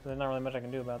there, but there's not really much I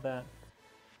can do about that.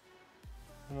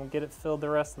 And we'll get it filled the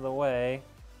rest of the way.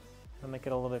 I'll make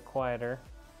it a little bit quieter.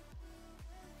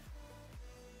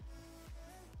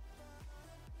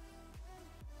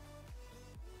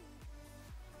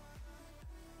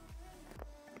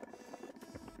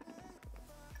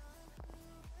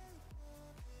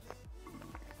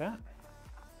 Like that.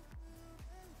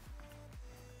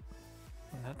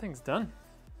 And that thing's done.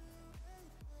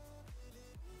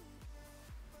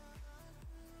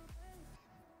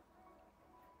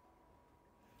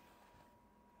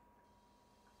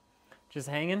 Just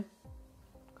hanging.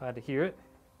 Glad to hear it.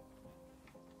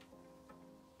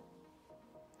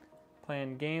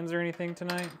 Playing games or anything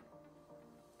tonight?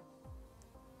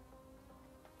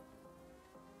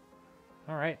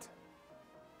 All right.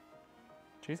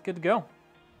 She's good to go.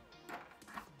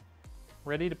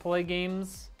 Ready to play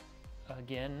games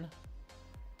again.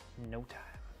 No time.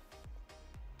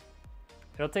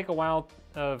 It'll take a while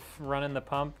of running the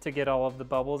pump to get all of the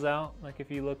bubbles out. Like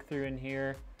if you look through in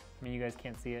here, I mean, you guys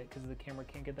can't see it because the camera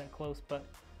can't get that close, but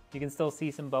you can still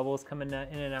see some bubbles coming in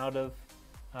and out of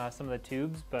some of the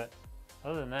tubes. But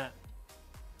other than that,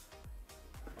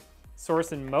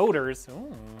 source and motors.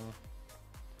 Ooh.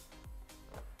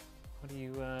 What are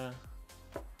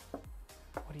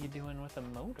you doing with a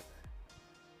motor?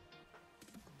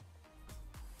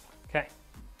 Okay,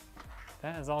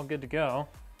 that is all good to go.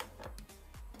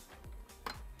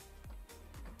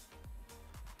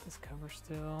 This cover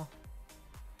still.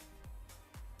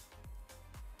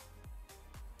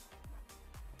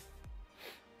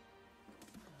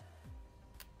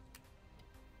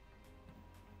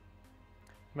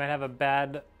 Might have a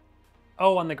bad,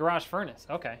 oh, on the garage furnace,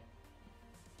 okay. I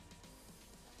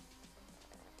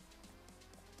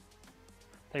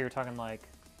thought you were talking like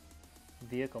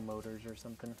vehicle motors or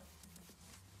something.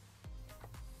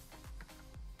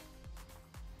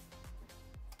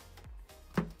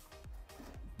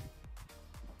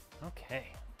 Okay.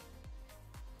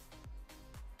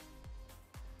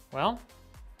 Well,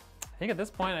 I think at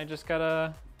this point I just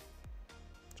gotta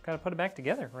put it back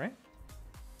together, right?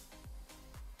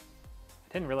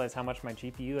 I didn't realize how much my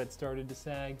GPU had started to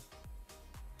sag.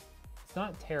 It's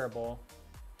not terrible.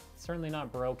 It's certainly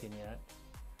not broken yet,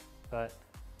 but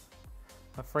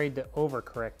I'm afraid to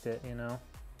overcorrect it, you know?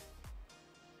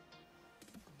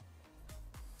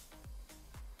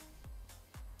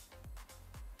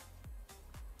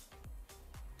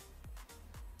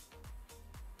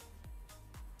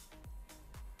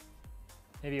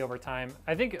 Maybe over time.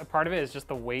 I think a part of it is just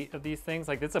the weight of these things.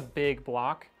 Like, it's a big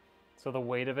block. So the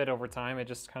weight of it over time, it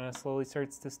just kind of slowly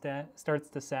starts to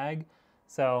sag.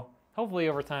 So hopefully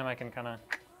over time I can kind of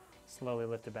slowly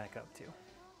lift it back up too.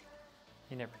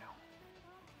 You never know.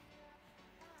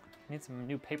 I need some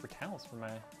new paper towels for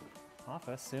my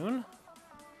office soon.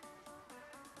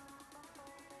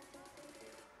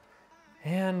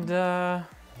 And yeah,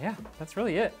 that's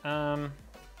really it. I'm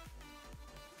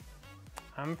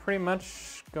pretty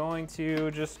much going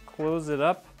to just close it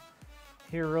up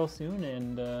here real soon,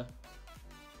 and we'll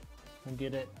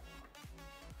get it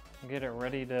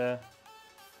ready to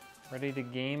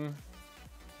game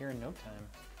here in no time.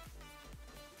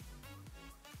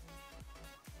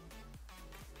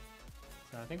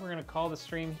 So I think we're gonna call the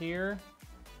stream here,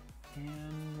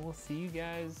 and we'll see you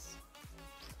guys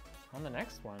on the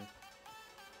next one.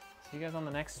 See you guys on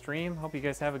the next stream. Hope you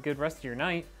guys have a good rest of your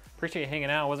night. Appreciate you hanging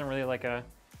out. It wasn't really like a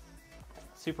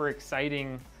super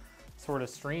exciting sort of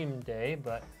stream day,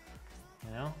 but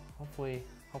you know, hopefully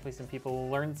some people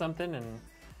learned something and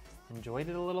enjoyed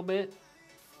it a little bit.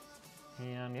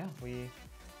 And yeah, we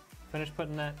finished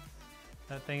putting that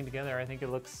thing together. I think it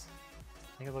looks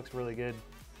really good.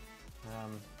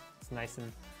 It's nice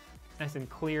and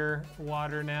clear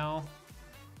water now.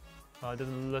 It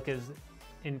doesn't look as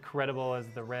incredible as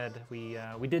the red. We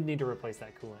did need to replace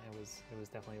that coolant. It was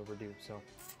definitely overdue. So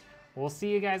we'll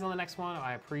see you guys on the next one.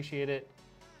 I appreciate it.